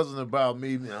reason. It wasn't about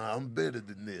me, "Nah, I'm better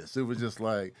than this. It was just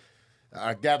like,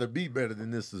 I got to be better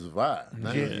than this to survive.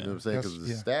 Not, you know what I'm saying? Because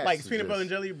the stats. Like is peanut butter and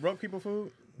just- jelly broke people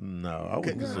food? No, I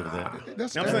wouldn't consider that.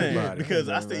 That's I'm saying everybody. because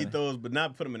I still eat those, but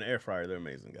not put them in the air fryer. They're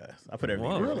amazing, guys. I put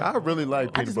everything. in the air fryer. I really like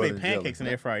I peanut just butter made and pancakes in jelly.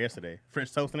 the air fryer yesterday.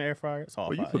 French toast in the air fryer. It's all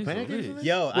Oh, you fire. put pancakes in it?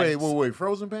 Yo, Wait,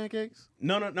 frozen pancakes?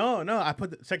 No. I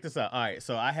check this out. All right,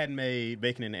 so I had made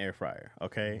bacon in the air fryer.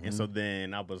 Okay, and so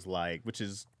then I was like,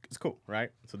 it's cool, right?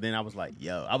 So then I was like,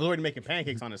 yo, I was already making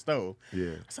pancakes on the stove.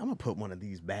 Yeah. So I'm gonna put one of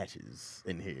these batches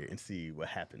in here and see what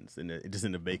happens in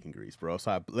the bacon grease, bro.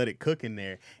 So I let it cook in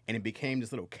there, and it became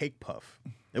this little cake puff.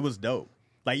 It was dope.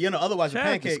 Like, you know, otherwise your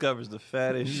Chad pancake, discovers the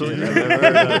fattest So shit you- I've ever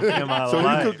heard of in my So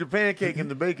life. you cooked the pancake in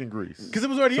the bacon grease. because it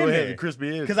was already So in it there. had the crispy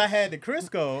edges. Because I had the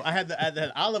Crisco, I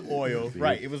had olive oil,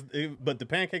 right? But the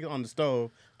pancake on the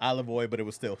stove, olive oil, but it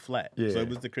was still flat. Yeah. So it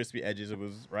was the crispy edges. It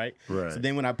was right. Right. So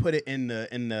then when I put it in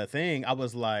the thing, I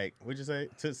was like, "What'd you say?"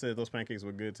 Toots said those pancakes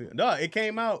were good too. No, it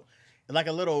came out like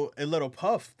a little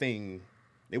puff thing.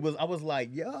 I was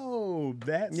like, "Yo,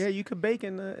 that's yeah. You could bake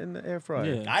in the air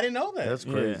fryer. Yeah. I didn't know that. That's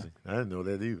Yeah. crazy. I didn't know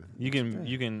that either. You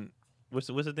can what's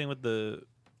the thing with the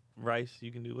rice you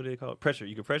can do? What do they call it? Pressure.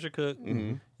 You can pressure cook.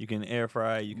 You can air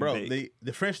fry. You can Bro, bake.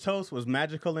 the French toast was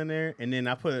magical in there, and then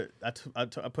I put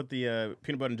the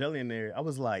peanut butter and jelly in there. I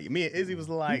was like, me and Izzy was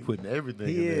like, Putting everything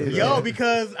He in there. is. yo,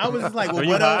 because I was just like, well, Are you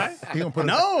what high? else? He gonna put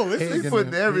No, a this egg is He in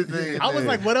putting there. everything in I was there.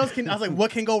 like, what else can? I was like,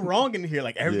 what can go wrong in here?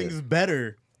 Like everything's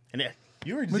better, and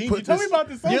You were Let me genius. put You told me this- about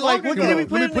this so You're long like, what ago. did we Let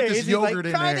put me in put there? this He's like, yogurt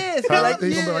in try there. this. They Like, gonna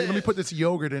be like, yeah. let me put this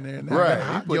yogurt in there. Now. Right,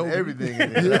 Hot you put yogurt. everything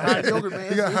in there. Hot yogurt, man,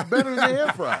 it's better than air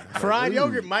fry. Fried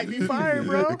yogurt might be fire,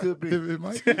 bro. It could be. It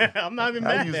might be. I'm not even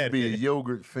I mad used to at be a it.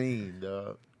 yogurt fiend,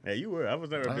 dog. Yeah, you were. I was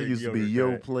never a I big used to be yogurt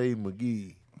Yo guy. Play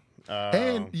McGee.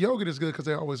 And yogurt is good because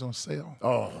they're always on sale.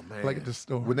 Oh man, Like at the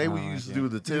store. when they used to do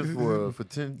the 10 for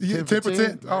 10, Yeah, 10 10 for for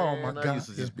 10. 10. Oh, man, my I God, used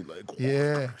to just yeah. be like,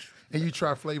 Yeah. And you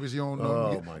try flavors you don't know. Oh,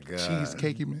 You get my God.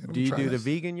 Cheesecakey, man. Do you Try do the this.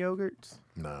 vegan yogurts?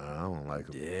 nah, I don't like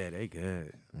them. Yeah, they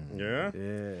good. Yeah.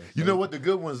 Yeah. You know what the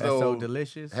good ones That's though? so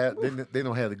delicious. They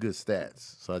don't have the good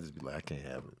stats, so I just be like, I can't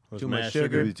have it. Too much mad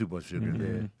sugar. Maybe too much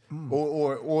sugar, Mm.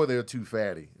 or they're too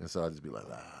fatty, and so I just be like,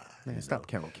 Man, stop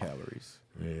counting calories.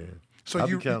 yeah. So I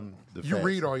you be counting the you fats.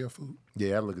 read all your food.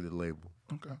 Yeah, I look at the label.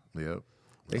 Okay. Yep.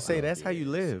 They say that's how you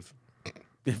live.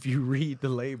 If you read the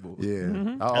labels.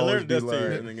 Yeah. I always learned be this too.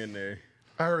 like, Something in there.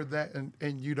 I heard that, and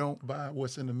you don't buy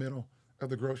what's in the middle of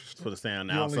the grocery store. For the stand on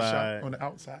the You only outside. shop on the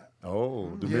outside.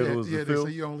 Oh, the yeah, middle is yeah, the they filth.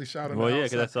 say you only shot on Well, the yeah, outside.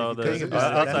 because that's all the Think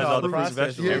about it. outside's That's all all the the fruits and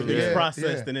processed vegetables. Yeah, It's yeah.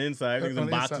 processed in the inside. Everything's On in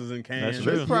the boxes inside. and cans. That's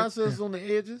They true. process on the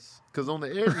edges, because on the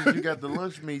edges you got the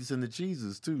lunch meats and the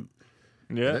cheeses too.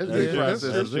 Yeah, That's that's big true. process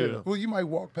That's as true. well. Well, you might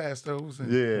walk past those and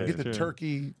Yeah. get the True.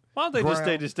 turkey. Why don't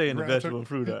they just stay in the Ground vegetable and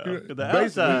turkey. fruit aisle? 'Cause the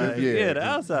Basically, outside, yeah. yeah, the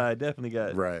outside definitely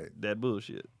got Right. that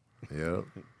bullshit. Yep.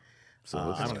 So I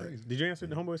it's don't know. crazy. Did you answer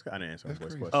the homeboy's question? I didn't answer the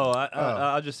homeboy's crazy. question. Oh,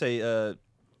 I'll just say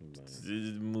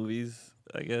movies,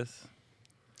 I guess.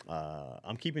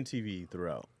 I'm keeping TV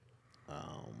throughout.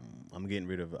 I'm getting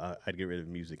rid of. I'd get rid of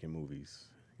music and movies.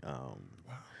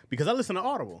 Because I listen to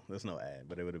Audible. There's no ad,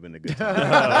 but it would have been a good time.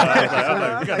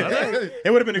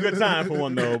 It would have been a good time for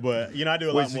one though. But you know, I do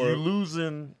a wait, lot so more. you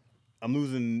losing? I'm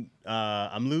losing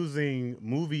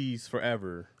movies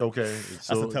forever. Okay,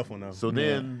 so, a tough one, though. So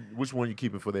then, which one you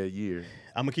keeping for that year?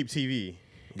 I'm gonna keep TV,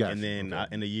 Gotcha, and then okay.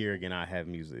 in a year again I have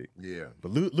music. Yeah.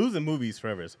 But losing movies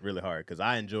forever is really hard because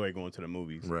I enjoy going to the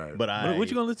movies. Right. But What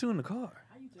you gonna listen to in the car?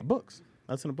 books?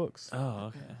 I listen to books. Oh,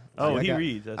 okay. Oh, he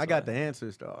reads. That's I got why. the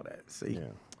answers to all that. See, Yeah.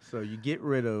 so you get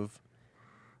rid of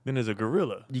Then there's a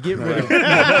gorilla. you get rid of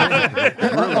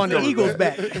on the Eagles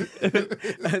back.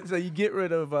 So you get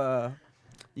rid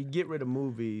of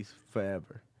movies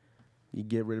forever. You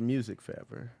get rid of music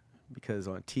forever. Because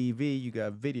on TV you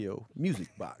got video music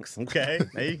box. Okay,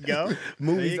 there you go.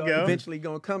 Movies there are you go. eventually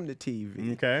gonna come to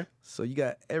TV. Okay. So you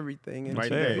got everything in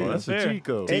Right TV. there. That's That's a fair. cheat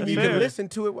code. And you That's can fair. listen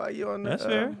to it while you're on the That's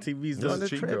fair. TV's on the That's a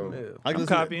cheat code. treadmill. I I'm listen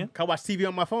to- copying. Can I watch TV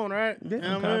on my phone, right? Yeah, You know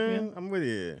I'm what I mean? copying. I'm with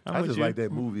you. I'm I with just you. like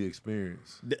that movie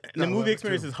experience The I love movie it,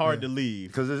 experience too. is hard Yeah. to leave.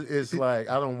 because it's like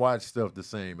I don't watch stuff the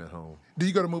same at home. Do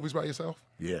you go to movies by yourself?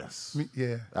 Yes.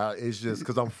 Yeah. It's just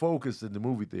because I'm focused in the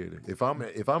movie theater. If I'm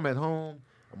at home,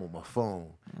 I'm on my phone.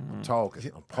 I'm talking.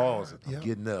 I'm pausing. I'm Yep.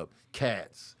 getting up.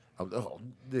 Cats.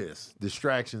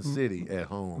 Distraction City at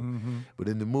home. But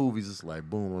in the movies, it's like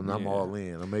boom, and I'm all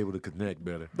in. I'm able to connect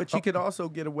better. But you could also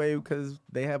get away because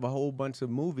they have a whole bunch of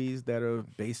movies that are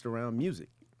based around music.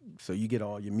 So you get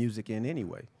all your music in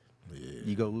anyway. Yeah.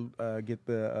 You go get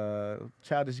the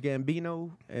Childish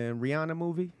Gambino and Rihanna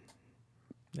movie.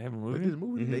 They have a They movie. did a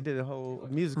movie. They did a whole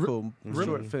musical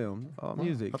short film, all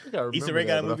music. I think I remember Easter egg that,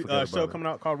 got a but I movie forgot show about it. coming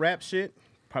out called Rap Shit.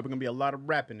 Probably gonna be a lot of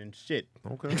rapping and shit.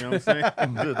 Okay. You know what I'm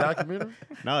saying? Is it a documentary?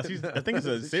 No, I think it's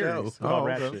a series show. called Oh,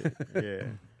 Rap okay. Shit. Yeah,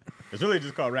 it's really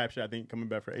just called Rap Shit. I think coming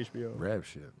back for HBO. Rap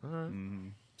shit. All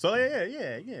right. So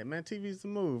yeah, man. TV's the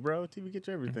move, bro. TV get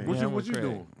you everything. What Yeah, you I'm what you with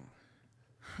Craig. doing?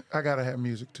 I gotta have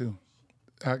music too.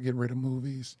 I get rid of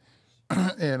movies,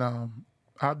 and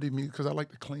I'll do music because I like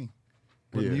to clean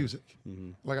with Yeah. music.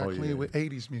 Like I Oh, clean yeah. with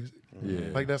 '80s music. Yeah.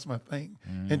 Like that's my thing.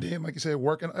 And then, like you said,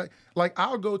 working. Like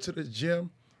I'll go to the gym,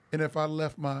 and if I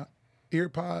left my ear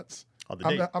pods. Oh, the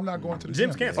I'm date. not, I'm not going to the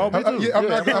Gym's gym. canceled. Oh, me too. Yeah, I'm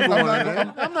not I'm going not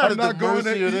there. I'm not at the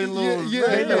mercy of they little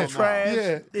They little no. trash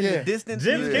Yeah, in yeah. the distance.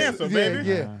 Gym's music. canceled, Yeah, baby.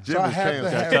 yeah. Gym So I is have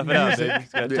canceled. to Gotta have tough it out, music. baby.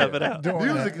 Gotta tough it out.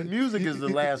 doing Music that. is the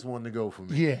last one to go for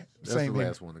me. Yeah, That's same the here.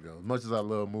 last one to go. As much as I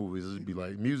love movies, it'd be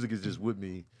like music is just with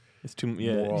me It's too more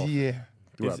yeah. often Yeah.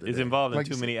 throughout It's, the it's day. involved in Like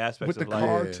too you many said, aspects with the of life.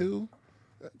 car Yeah. too.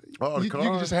 Oh, the You car.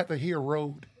 can just have to hear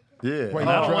road. Yeah. While And you I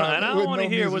don't drive wanna- and I don't with want to no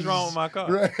hear music. what's wrong with my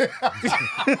car. Right.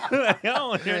 I don't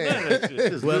want to hear none of that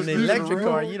shit. Just Well, in the listen to the electric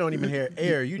car, road. you don't even hear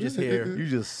air. You just hear. You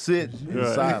just sit in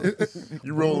Right. silence.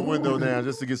 You roll the window down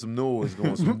just to get some noise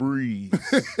going, some breeze.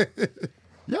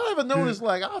 Y'all ever notice,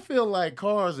 like, I feel like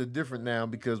cars are different now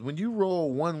because when you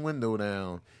roll one window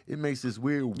down, it makes this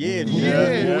weird. Yeah, I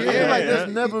yeah. feel like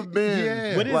that's never been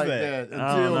Yeah. What is like that? that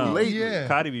I don't until know. lately. Yeah.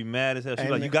 Cotty be mad as hell. She's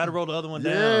And like, you got to roll the other one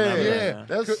down. Yeah, I'm like, Yeah.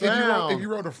 That's If sound. you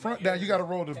roll the front down, you got to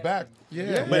roll the back.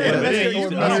 Yeah. But Yeah, it used used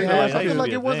to- to- I don't feel like I that feel used like to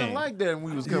be it a wasn't thing. like that when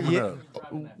we was coming Yeah. up.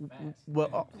 Driving that fast.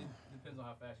 Well, Depends on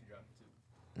how fast you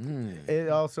drive it too. it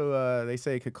also they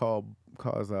say it could cause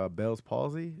Bell's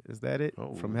palsy. Is that it?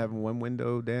 Oh. From having one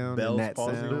window down Bell's and that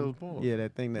palsy? sound. Bell's palsy. Yeah,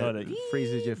 that thing that Oh, the-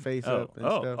 freezes your face up and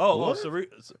stuff.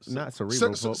 Not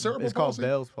cerebral. cerebral it's called palsy?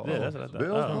 Bell's palsy. Yeah, that's what I thought.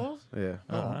 Bill's Oh. balls?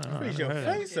 Yeah, Freeze your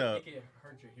face up. It can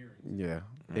hurt your hearing.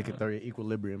 yeah. It could throw your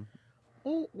equilibrium.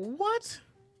 Oh, what?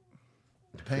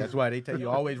 That's why they tell you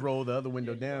always roll the other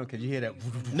window down because you hear that.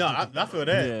 No, I feel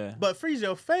that. Yeah. But freeze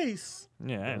your face.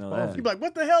 Yeah, I didn't know You that. be like,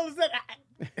 what the hell is that?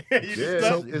 You Yeah,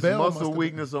 just it's Bell muscle must've-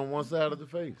 weakness on one side of the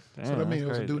face. So that means it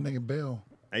was a dude named Bell.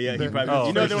 Yeah, he probably. Oh,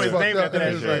 you know for there was sure. named Fucked after up, that and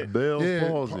it was shit. like- Bell's Yeah,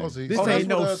 palsy. palsy. This Oh, that's ain't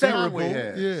no what, Conway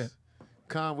cerebral. has. Yeah.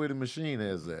 Conway the Machine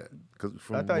has that. Cause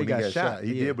from I thought when he got got shot,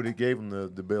 He yeah. did, but it gave him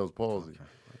the Bell's palsy.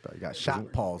 I thought you got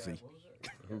shot palsy.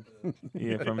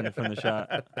 Yeah, from the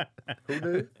shot. Who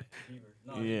did?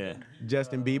 Yeah.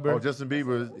 Justin Bieber. Oh, Justin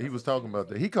Bieber. He was talking about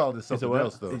that. He called it something what?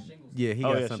 else though. Yeah, he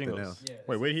Oh, got yeah, something shingles. else. Yeah,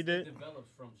 Wait, what he It did?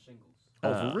 develops from shingles.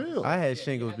 Oh, for real? I had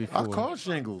shingles I before. caught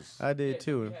shingles. I did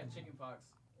too. You had chickenpox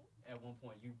at one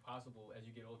point. You possible as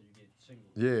you get older, you get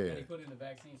shingles. Yeah. And they put it in the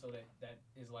vaccine so that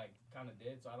is like kind of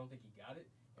dead. So I don't think he got it.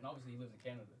 And obviously he lives in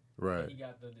Canada. Right. He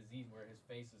got the disease where his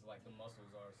face is like the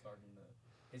muscles are starting to.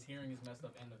 His hearing is messed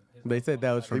up and his They said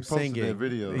that was from They posted singing. that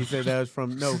video. He said that was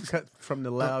from cut from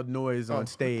the loud noise on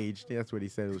stage. That's what he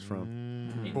said it was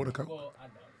from. Or the coke. Well, I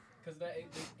doubt it. Because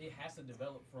it has to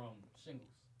develop from shingles.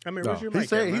 I mean, No. where's your He mic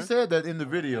said at, he man? said that in the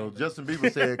video. Justin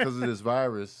Bieber said because of this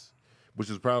virus, which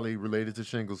is probably related to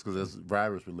shingles because that's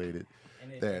virus related.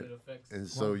 And That it affects. and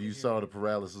so you saw the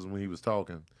paralysis when he was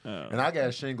talking. Oh. And I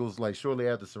got shingles like shortly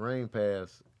after Serene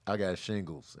passed. I got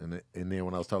shingles, and then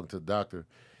when I was talking to the doctor,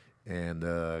 and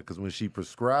because when she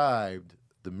prescribed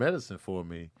the medicine for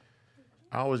me,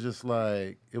 I was just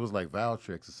like, it was like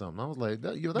Valtrex or something. I was like,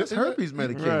 that's herpes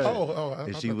medication. Right. I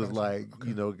And thought she that was like,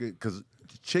 because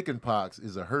chicken pox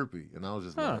is a herpes, and I was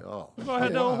just like, oh. Go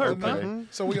ahead, no hurt, okay. man.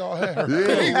 So we all had her.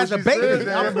 Yeah, As a when she baby, said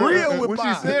that- I'm real with when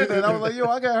mine. she said that, I was like, yo,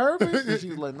 I got herpes. And she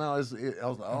was like, no, I was like,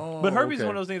 oh. But herpes is okay.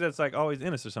 one of those things that's like always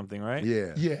in us or something, right?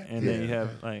 Yeah. Yeah. And then you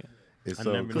have like, And I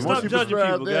so, never 'cause knew. once stop she judging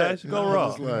prescribed people, that, guys. Go I raw.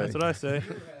 was like- That's what I say. It's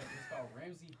called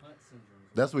Ramsey Hunt syndrome.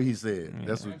 That's what he said.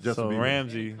 That's what Justin So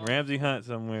Bieber. Ramsey Hunt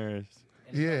somewhere. And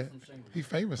it Yeah. comes from shingles. He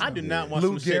famous. I now. do not want Lou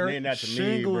some shit Gehrig. named after me,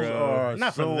 Shingles bro. are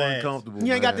Not so for that. uncomfortable.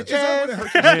 You ain't got the man.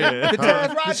 Chaz. Yeah. The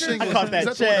Chaz Rogers. Shingles. I caught that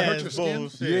Is the one hurt your Chaz skin?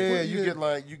 bullshit. Yeah,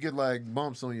 What you get like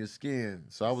bumps on your skin.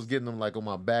 So I was getting them like on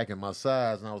my back and my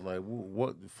sides, and I was like,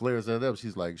 "What flares that up?"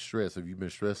 She's like, "Stress. Have you been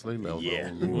stressed lately?" I was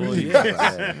Yeah. like, "Oh, Lord."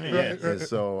 Yeah. And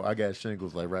so I got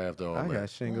shingles like right after all I that. got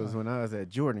shingles when I was at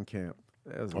Jordan camp.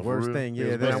 That was the Oh, for worst real? thing. It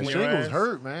Yeah, was then I busting went. your shingles ass?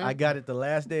 hurt, man. I got it the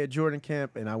last day at Jordan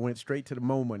camp, and I went straight to the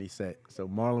Mo Money set. So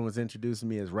Marlon was introducing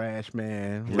me as Rash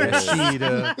Man,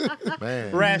 Rashida,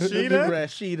 man. Rashida?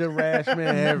 Rashida, Rash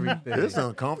Man, everything. It's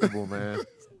uncomfortable, man.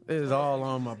 It was all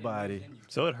on my body.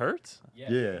 So it hurts.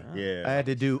 Yeah, I Yeah. had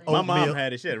to do My mom oatmeal,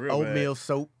 had it shit real oatmeal bad.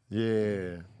 soap.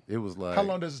 yeah. It was like How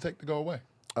long does it take to go away?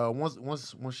 once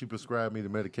she prescribed me the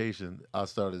medication, I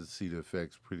started to see the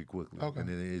effects pretty quickly, Okay. and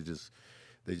then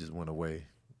they just went away.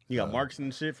 You got marks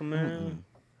and shit from there?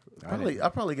 I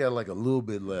probably got like a little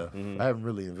bit left. I haven't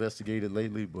really investigated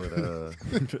lately, but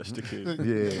Investigated.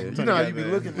 yeah, you know how you be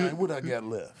looking like what I got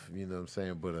left. You know what I'm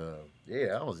saying? But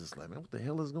yeah, I was just like, man, what the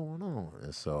hell is going on?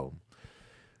 And so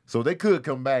they could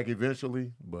come back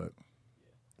eventually, but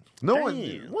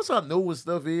Damn. once I know what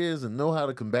stuff is and know how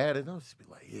to combat it, I'll just be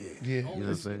like, yeah, Yeah. you know what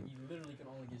I'm saying? You literally can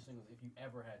only get shingles if you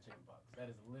ever had chickenpox. That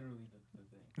is literally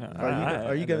the thing.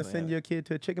 Are you gonna send your kid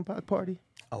to a chickenpox party?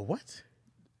 A what?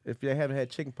 If they haven't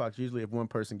had chickenpox, usually if one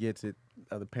person gets it,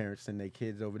 other parents send their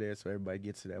kids over there, so everybody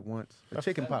gets it at once. A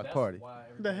chickenpox That's party. why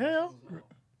The everybody hell? has shingles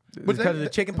now. Because of the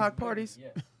chickenpox parties? Yeah,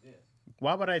 yeah.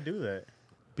 Why would I do that?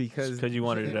 Because you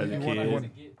wanted it as a They kid.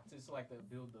 wanted to get to like to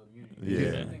build the immunity.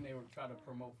 Yeah. Same thing they were trying to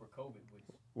promote for COVID, which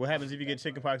What happens if you get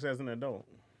chickenpox as an adult?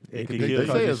 It could be kill They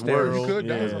you. say it's worse. You could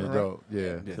die Yeah. from it, right? Adult,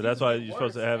 yeah. So that's why you're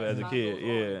supposed to have it as a kid.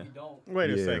 Yeah. Wait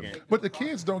a Yeah. second. But the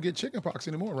kids don't get chickenpox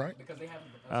anymore, right? because they have.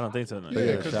 I don't think so. No.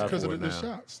 Yeah, got shot because for of it the now.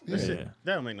 shots. Yeah. Yeah.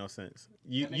 That don't make no sense.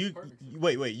 You That makes you perfect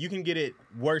sense. wait. You can get it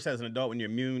worse as an adult when your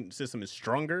immune system is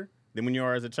stronger than when you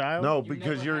are as a child. No, You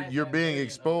because never you're had you're that being variant of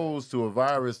exposed to a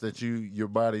virus that your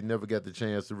body never got the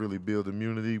chance to really build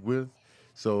immunity with.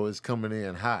 So it's coming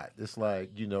in hot. It's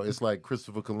like, it's like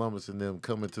Christopher Columbus and them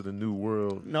coming to the new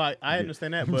world. No, I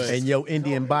understand that, but And your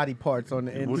Indian body parts on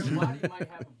the end. Your body might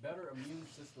have a better immune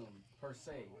system per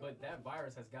se, but that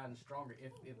virus has gotten stronger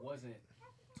if it wasn't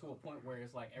to a point where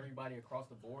it's like everybody across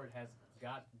the board has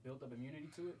got built up immunity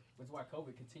to it, which is why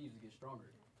COVID continues to get stronger.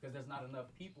 Because there's not enough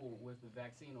people with the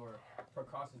vaccine or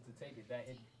precautions to take it, that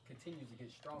it continues to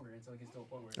get stronger until it gets to a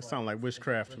point where that sounds like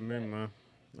witchcraft to me, man.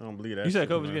 I don't believe that. You said shit,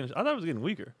 COVID was man. getting. I thought it was getting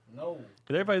weaker. No.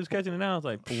 Because everybody was catching it now. It's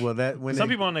like Well, that when some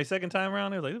they- people on their second time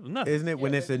around, they're like, this was nothing. isn't it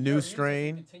when Yeah, it's but a your new immune system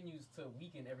strain? continues to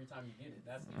weaken every time you get it.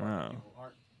 That's the part Wow. that people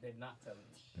aren't. They're not telling us.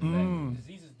 That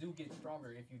diseases do get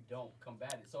stronger if you don't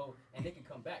combat it. So, and they can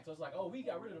come back. So it's like, oh, we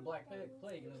got rid of the Black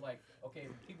Plague, and it's like, okay,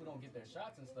 if people don't get their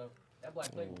shots and stuff, that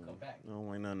Black Plague will come back. I don't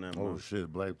like none of that. Oh man.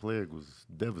 shit, Black Plague was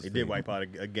It devastating. did wipe out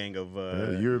a gang of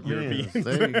Europeans.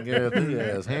 They got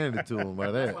their ass handed to them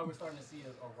by That's that. why we're starting to see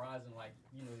a rise in like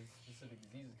these specific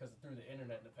diseases because through the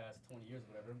internet in the past 20 years,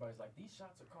 or whatever, everybody's like these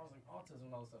shots are causing autism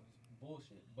and all this stuff. It's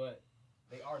bullshit, but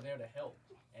they are there to help,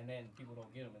 and then people don't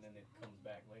get them, and then it comes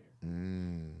back later.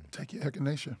 Take your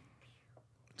echinacea.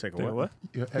 Take a Take a what?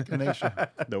 Your echinacea.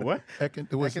 The what? Echinacea.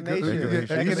 Echinacea,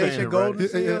 Echinacea golden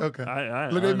seal. Okay. I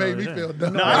Look, don't they know made what me it feel is.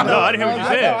 dumb. No, I didn't hear what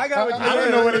you said. I got what you I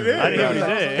don't know what it is. I didn't hear what you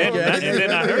said. And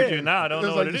then I heard you. Now I don't It's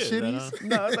know what like it the is. shitties.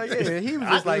 No, it's like yeah, he was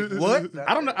just like what?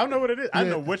 I don't know what it is. I Yeah.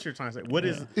 know what you're trying to say. What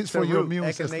is It's The for your root,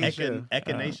 immune system. echinacea.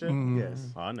 echinacea? Yes,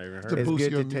 Oh, I never To heard. it's boost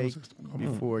good your to immune take system.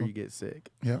 before you get sick.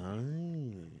 Yeah.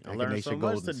 I learned so Echinacea much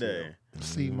golden today.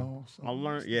 Sea moss. I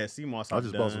learned, sea moss. I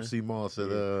just bought some sea moss at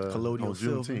Colonial on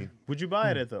silver. Juneteenth. Would you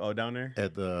buy it at the down there?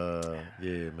 At the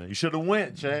man, you should have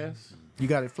went, Chaz. You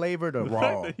got it flavored or The raw?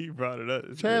 fact that he brought it up.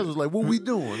 Chaz was like, "What we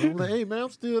doing?" I'm like, "Hey man, I'm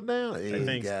still down." Hey,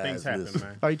 Things guys, happen, listen.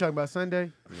 man. Are you talking about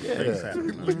Sunday? Yeah, Things happen.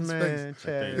 Man. Man,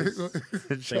 Chaz. Chaz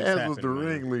was the happen, man.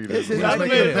 ringleader. This is He I was made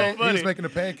making it so he was funny. making the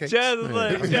pancakes. Chaz was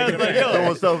like, Throwing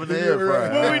yo, stuff in the air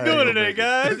fryer. what we doing today,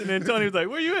 guys? And then Tony was like,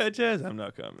 where you at, Chaz? I'm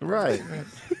not coming. Right.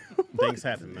 Things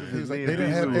happen, He man. was like, they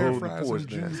didn't have These are air the fryers in porch the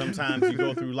gym. now. Sometimes you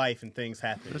go through life and things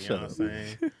happen. You know what I'm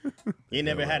saying? You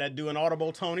never had to do an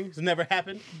audible, Tony? It's never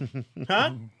happened?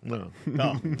 Huh? No.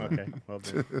 Oh, okay. Well,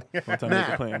 then. One time they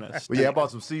were playing that. But yeah, I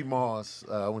bought some sea moss.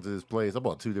 I went to this place. I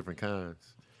bought 2 different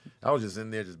kinds. I was just in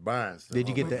there just buying stuff. Did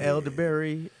you get the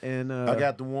elderberry and? I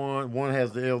got the one. One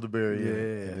has the elderberry in it,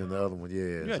 Yeah. and then the other one, yeah.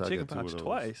 You got so I chicken got 2 of pox those.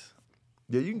 twice.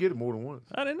 Yeah, you can get it more than once.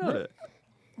 I didn't know that.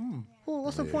 Well,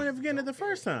 what's the point of getting it the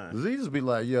first time? Diseases be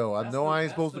like, yo, I know I ain't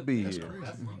supposed to be here. You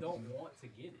don't want to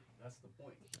get it. That's the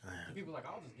point. People are like,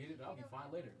 I'll just get it and I'll be fine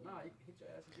later. Nah, you can hit your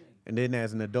ass again. And then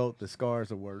as an adult, the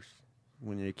scars are worse.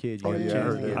 When you're a kid, you Oh have a yeah, I chance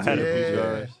heard to that. get I had a few Yeah.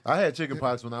 scars. I had chicken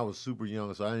pox when I was super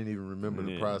young, so I didn't even remember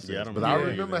the Yeah. process. Yeah, I don't but I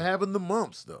remember remember either. having the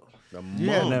mumps though. The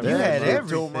Yeah, month. you had shit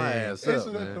tore my everything. ass up,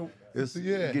 Isn't that man. the- It's,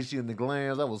 yeah. It gets you in the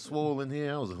glands. I was swollen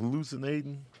here. I was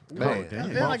hallucinating. Man,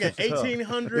 damn. They're like an Mumps was tough.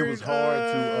 1800. It was hard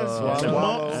to the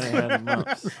swallow. mumps. I had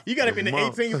mumps. You got to be in the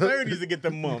Mumps. 1830s to get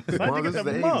the mumps. How'd you Mom, get this the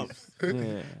is the mumps?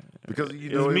 Yeah. because you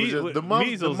It know was it was just, the mumps,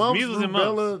 measles- the mumps, measles and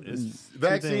rubella mumps. It's two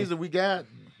vaccines things. that we got.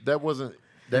 That wasn't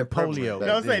that polio. prevalent You know what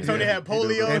I'm back saying? then. Tony had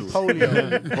polio. And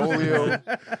polio.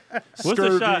 polio. What's the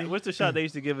scurvy. shot? What's the shot they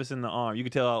used to give us in the arm? You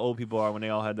could tell how old people are when they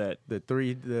all had that.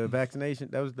 the vaccination.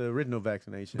 That was the original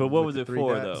vaccination. But what with was the it 3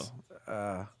 for dots.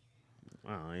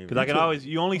 Because I can always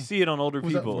you only see it on older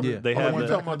Was that people. for- Yeah. They Oh, have you the.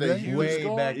 talking about that huge way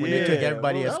scar? back when they Yeah. took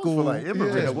everybody Well, at that was school. for, like,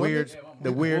 immigrants, the wasn't weird, it?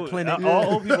 the weird clinic.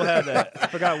 All old people had that. I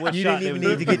forgot what You shot didn't even they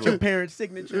need was to giving get your people. parents'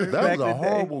 signature. That back was a in the day.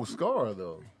 horrible scar,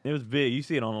 though. It was big. You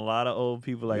see it on a lot of old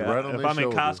people. Like Yeah, right on if their I'm in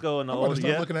shoulder. Costco and the I'm about to old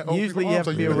start yeah, looking at old Usually people you have to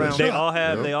arms be like, around- they shot. all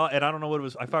have Yep. they all and I don't know what it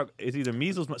was. I forgot it's either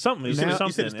measles, something. You said said it's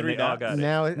something, it's and 3 they all dots? got it.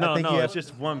 Now, I No, think no, you it's have,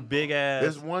 just one big ass.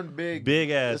 It's one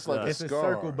big ass, It's like a it's a scar.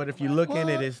 circle, but if you look in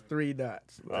it, it's 3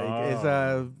 dots. Like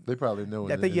it's They probably know.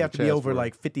 I think you have to be over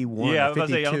like 51. Yeah, I or was about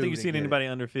to say I don't 52 think you've to seen get it. anybody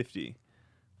under 50,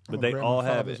 but I'm they gonna all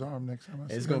grab my have father's it. arm next time I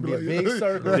see It's him. gonna be a Like, big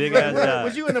circle. Big Like, ass what, dot.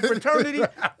 was you in a fraternity?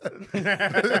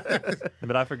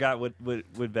 But I forgot what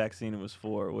vaccine it was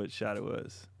for, what shot it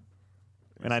was,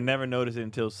 and I never noticed it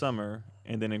until summer,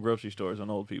 and then in grocery stores on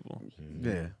old people.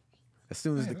 Yeah. As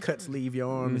soon as the cuts leave your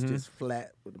arm, it's just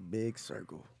flat with a big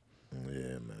circle.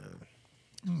 Yeah,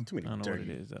 man. Too many I don't know what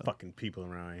dirty it is, though. fucking people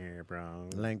around here, bro.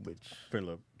 Language.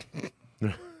 Philip.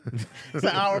 It's an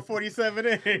hour 47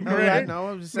 in, Right, right? no,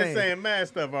 I'm just Been saying. saying mad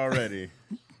stuff already.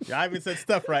 I even said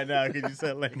stuff right now because you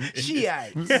said like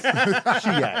Shiites.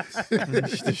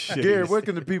 Gary, where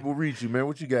can the people reach you, man?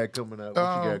 What you got coming up?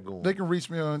 What you got going? They can reach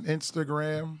me on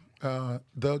Instagram,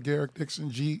 the Garrick Dixon,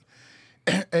 GARRICK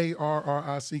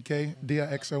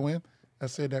DIXON. I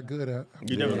said that good.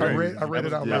 You never I heard read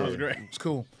it out That loud. was great. It's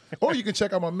cool. Or you can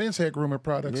check out my men's hair grooming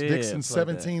products. Yeah, Dixon plug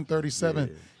that.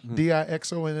 1737.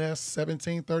 DIXONS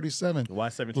 1737. Why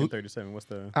 1737? What's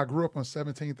the? I grew up on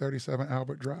 1737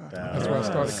 Albert Drive. That's where I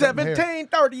started. cutting hair.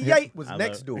 1738 was I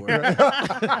next love- door.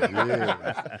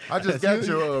 Yeah. I just got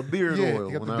your beard Yeah,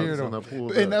 oil you got when the beard when I oil.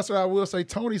 pulled And up. that's what I will say.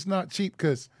 Tony's not cheap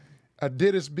because I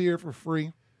did his beard for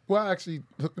free. Well, I actually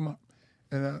hooked him up.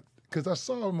 And because I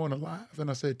saw him on a live and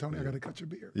I said, Tony, I got to cut your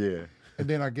beard. Yeah. And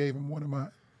then I gave him one of my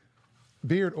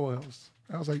beard oils.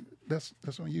 I was like, that's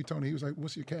on you, Tony. He was like,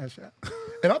 what's your cash app?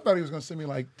 And I thought he was going to send me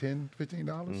like $10,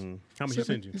 $15. How much he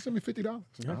send you? He sent me $50.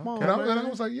 Come on, And I man.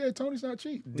 was like, yeah, Tony's not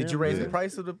cheap. Did you raise the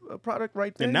price of the product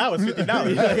right there? And now it's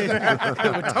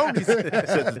 $50. Tony's.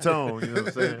 Set the tone, you know what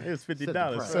I'm saying? It's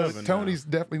 $50. So Southern Tony's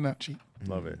definitely not cheap.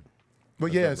 now. Love it.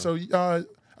 But yeah, so I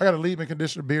got a leave-in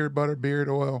conditioner, beard butter, beard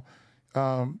oil,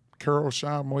 curl,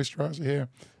 shine, moisturize your hair,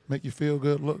 make you feel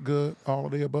good, look good, all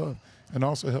of the above, and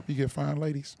also help you get fine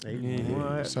ladies.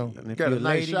 What? So And if Got you're a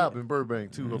nice lady- shop in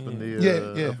Burbank too, up in the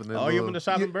Yeah. Up in the Oh, you up in the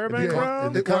shop in Burbank, bro?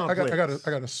 in the Well, I complex.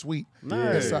 got a suite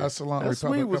Nice. inside Salon That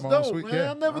Republic. suite was Got my own dope, suite. man.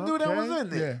 Yeah. I never knew that was Okay. in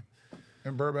there. Yeah,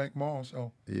 in Burbank Mall.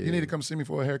 So Yeah. you need to come see me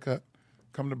for a haircut.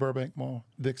 Come to Burbank Mall,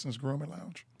 Dixon's Grooming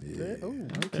Lounge.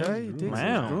 Okay, Dixon's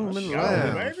Wow. Grooming Oh,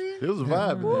 Lounge. baby. It was a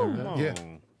vibe in there, man. Yeah.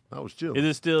 I was chilling. Is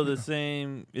it still the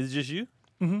same? Is it just you?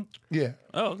 Yeah,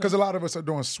 Oh, okay. because a lot of us are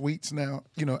doing suites now.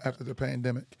 You know, after the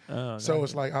pandemic. Oh, So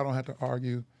it's like I don't have to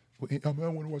argue. I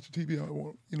want to watch the TV. I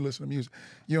want to listen to music.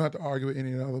 You don't have to argue with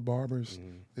any of the other barbers.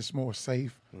 It's more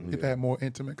safe. You can have more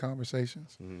intimate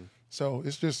conversations. So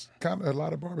it's just kind of a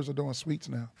lot of barbers are doing suites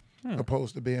now,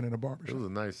 opposed to being in a It barbershop. was a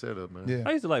nice setup, man. Yeah,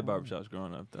 I used to like barbershops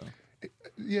growing up though.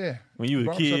 yeah. When you was a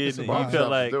Barbershop kid, is a and you vibe.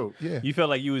 felt like Dope. Yeah. you felt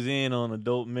like you was in on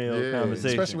adult male Yeah.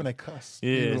 conversation, Especially when they cuss. yeah,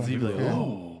 You're so you be like, yeah.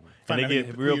 oh, and Find they out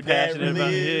get who real your dad passionate really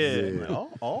about is. it. Yeah. Oh,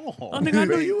 Oh, nigga, I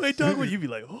know you ain't talking about. You be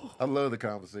like, oh, I love the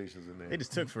conversations in there. It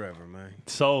just took forever, man.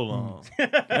 so long.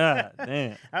 God damn.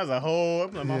 That was a whole,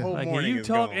 my whole Like, can morning. you is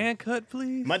talk gone. and cut,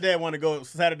 please? My dad wanted to go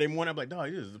Saturday morning. I'm like,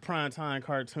 dog, this is the prime time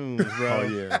cartoons, bro. Oh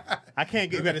yeah. I can't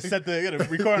get. You got to set the. You got to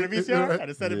record on the VCR. Got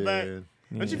to set it back. Yeah.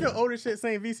 Don't you feel older shit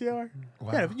saying VCR?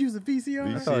 Wow. Yeah, use a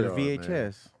VCR. I thought of VCR,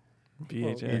 VHS.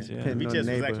 VHS, yeah. Depending on VHS was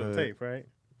actual neighborhood. tape, right?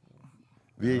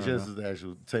 VHS is the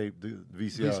actual tape. The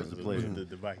VCR is the player. The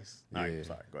device. All right, Yeah.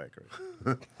 sorry. Go ahead,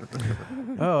 Chris.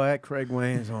 Oh, at Craig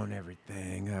Wayne's on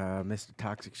everything. Mr.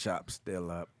 Toxic Shop's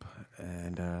still up.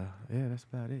 And yeah, that's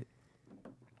about it.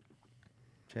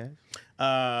 Chaz?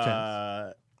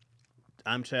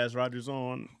 I'm Chaz Rogers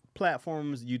on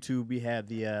platforms. YouTube, we have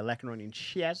the Lack and Running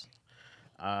Chaz.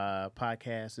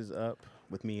 Podcast is up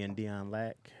with me and Dion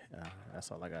Lack.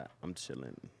 That's all I got. I'm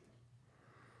chilling.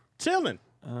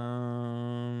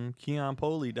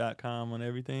 KeonPoli.com on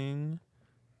everything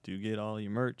to get all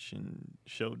your merch and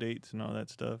show dates and all that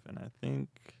stuff. And I think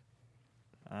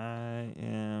I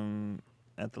am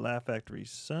at the Laugh Factory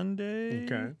Sunday.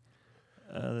 Okay.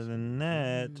 Other than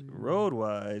that,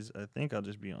 road-wise, I think I'll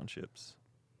just be on Chips.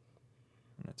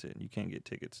 And that's it. You can't get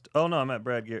tickets. Oh, no, I'm at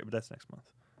Brad Garrett, but that's next month.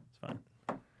 It's fine.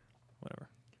 Whatever.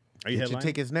 Are you Get your headlining?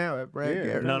 tickets now at Brad Yeah.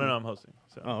 Garrett. No, I'm hosting.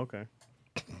 So. Oh, okay.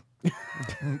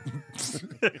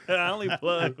 I only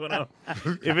plug when I'm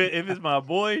if it's my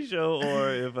boy show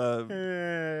or if I'm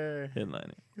Yeah.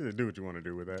 headlining. You do what you want to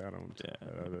do with that. I don't. Yeah.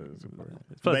 That's important.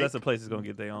 Plus, Make- that's the place that's gonna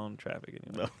get their own traffic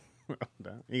anyway.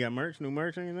 You got merch? New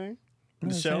merch? Anything? Yeah,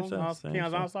 The show? same stuff, same Keon's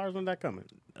stuff. All Stars. When's that coming?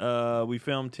 We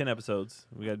filmed 10 episodes.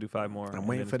 We got to do 5 more. I'm and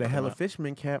waiting then for the it's gonna Hella come out.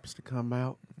 Fisherman caps to come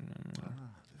out.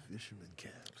 Fisherman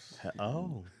caps.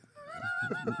 Oh.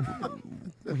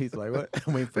 He's like, what?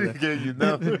 I'm waiting for They the gave you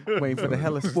nothing. waiting for the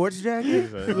Hella sports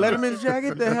jacket, Letterman's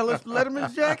jacket, the Hella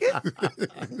Letterman's jacket.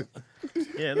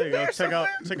 Yeah, there you go. Check out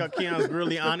Keon's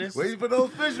Brutally Honest. Waiting for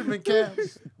those fisherman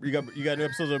caps. You got new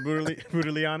episodes of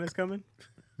Brutally Honest coming?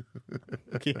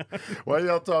 Keon. Why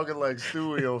y'all talking like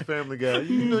Stewie on Family Guy?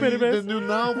 You know the new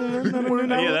novel?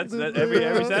 Yeah, that's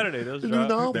every Saturday. Those The new drop.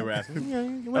 novel? They were asking. Yeah,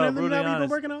 Oh, what brutally novel you been honest.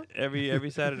 working on? Every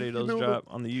Saturday, those know, drop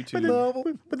on the YouTube. Novel?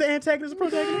 But the antagonist and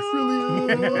protagonist?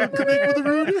 Really connect with the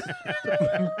Rudy?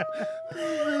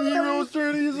 Hero's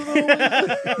journeys and all.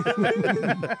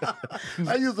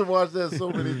 I used to watch that so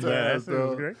many times. that was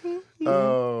dog. great. A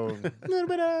little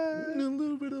bit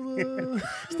of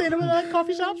staying over at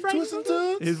coffee shops, right? twist and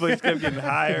tugs. His voice kept getting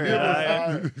higher and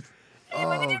higher.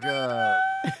 Oh God!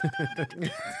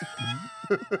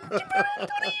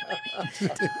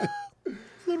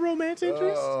 Little romance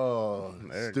interest. Oh,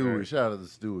 They're Stewie! great. Shout out to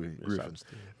Stewie Shout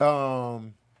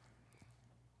Griffin.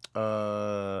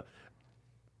 out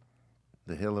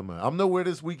The hell am I? I'm nowhere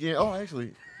this weekend. Oh,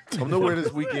 actually, I'm nowhere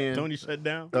this weekend. Tony shut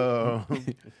down. But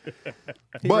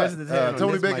rests his hand on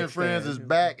Tony this Bacon mic and Friends stand. is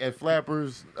back at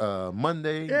Flappers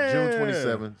Monday, Yeah. June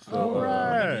 27th. So, All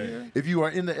right. if you are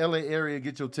in the LA area,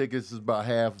 get your tickets. It's about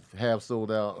half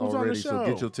sold out Who's on the already. So show?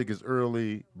 get your tickets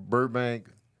early. Burbank,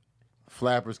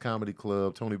 Flappers Comedy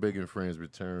Club, Tony Bacon and Friends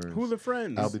returns. Who the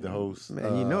friends? I'll be the host.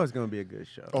 Man, you know it's gonna be a good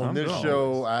show. On I'm this going.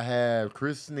 show, I have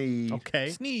Chris Sneed, Okay.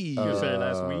 Sneeze. You said it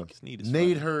last week. Sneeze is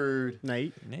Nate funny. Hurd,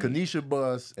 Nate. Kanisha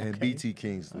Buss, and Okay. BT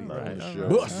Kingsley All on right, the all show. right.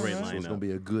 Bus. Great So it's lineup. gonna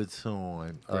be a good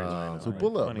time. Great lineup. So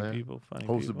pull up, Funny man. people, funny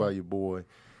Hosted people. by your boy.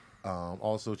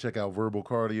 Also, check out Verbal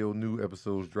Cardio. New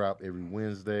episodes drop every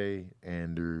Wednesday,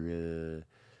 and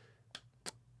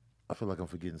I feel like I'm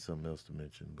forgetting something else to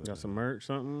mention. But Got some merch,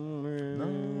 something?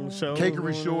 No. Shows Cakery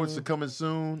going shorts on? are coming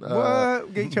soon.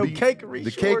 What? Get your cakery The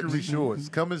shorts. cakery shorts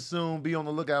coming soon. Be on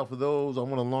the lookout for those. I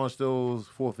want to launch those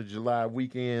 4th of July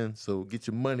weekend. So get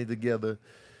your money together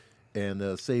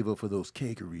and save up for those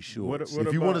cakery shorts. what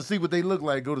If you want to about- see what they look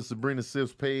like, go to Sabrina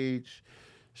Siff's page.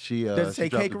 She Does it she say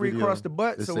dropped a cakery video. across the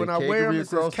butt? It So say when I wear 'em, cakery it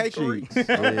says across the cakery? cheeks.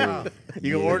 Yeah.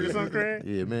 You gonna order some, Craig?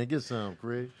 Yeah, man, get some,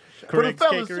 Craig. For the Craig's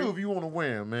fellas Cakery? too, if you want to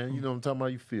wear them, man. You know what I'm talking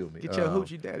about. You feel me? Get your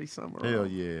hoochie daddy summer. Hell on.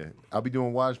 yeah. I'll be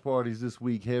doing watch parties this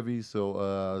week heavy,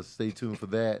 so stay tuned for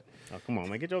that. Oh, come on,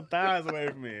 man. Get your thighs away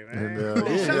from me, man. And, Come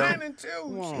on. yeah, Shining too.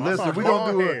 Come on. Listen, That's we're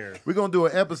hard gonna hair. do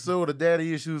an episode of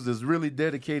Daddy Issues that's really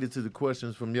dedicated to the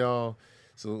questions from y'all.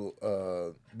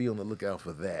 So be on the lookout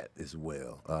for that as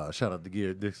well. Shout out to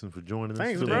Garrett Dixon for joining us.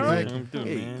 Thanks, Filling bro. in. I'm doing,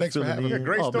 Hey, man. Thanks for Filling having me. in.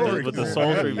 Great Oh, story. man, With the man.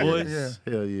 sultry Yeah. voice.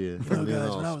 Hell yeah. Filling in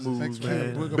all smooth, Thanks for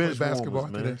man. we're gonna Bench play basketball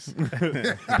warmers, after man.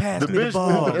 this. Pass The me the bench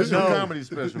ball. warmers. That's your No. comedy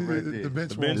special right there. The bench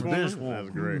The bench warmers. warmers?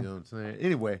 That's great. You know what I'm saying?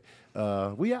 Anyway,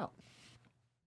 we out.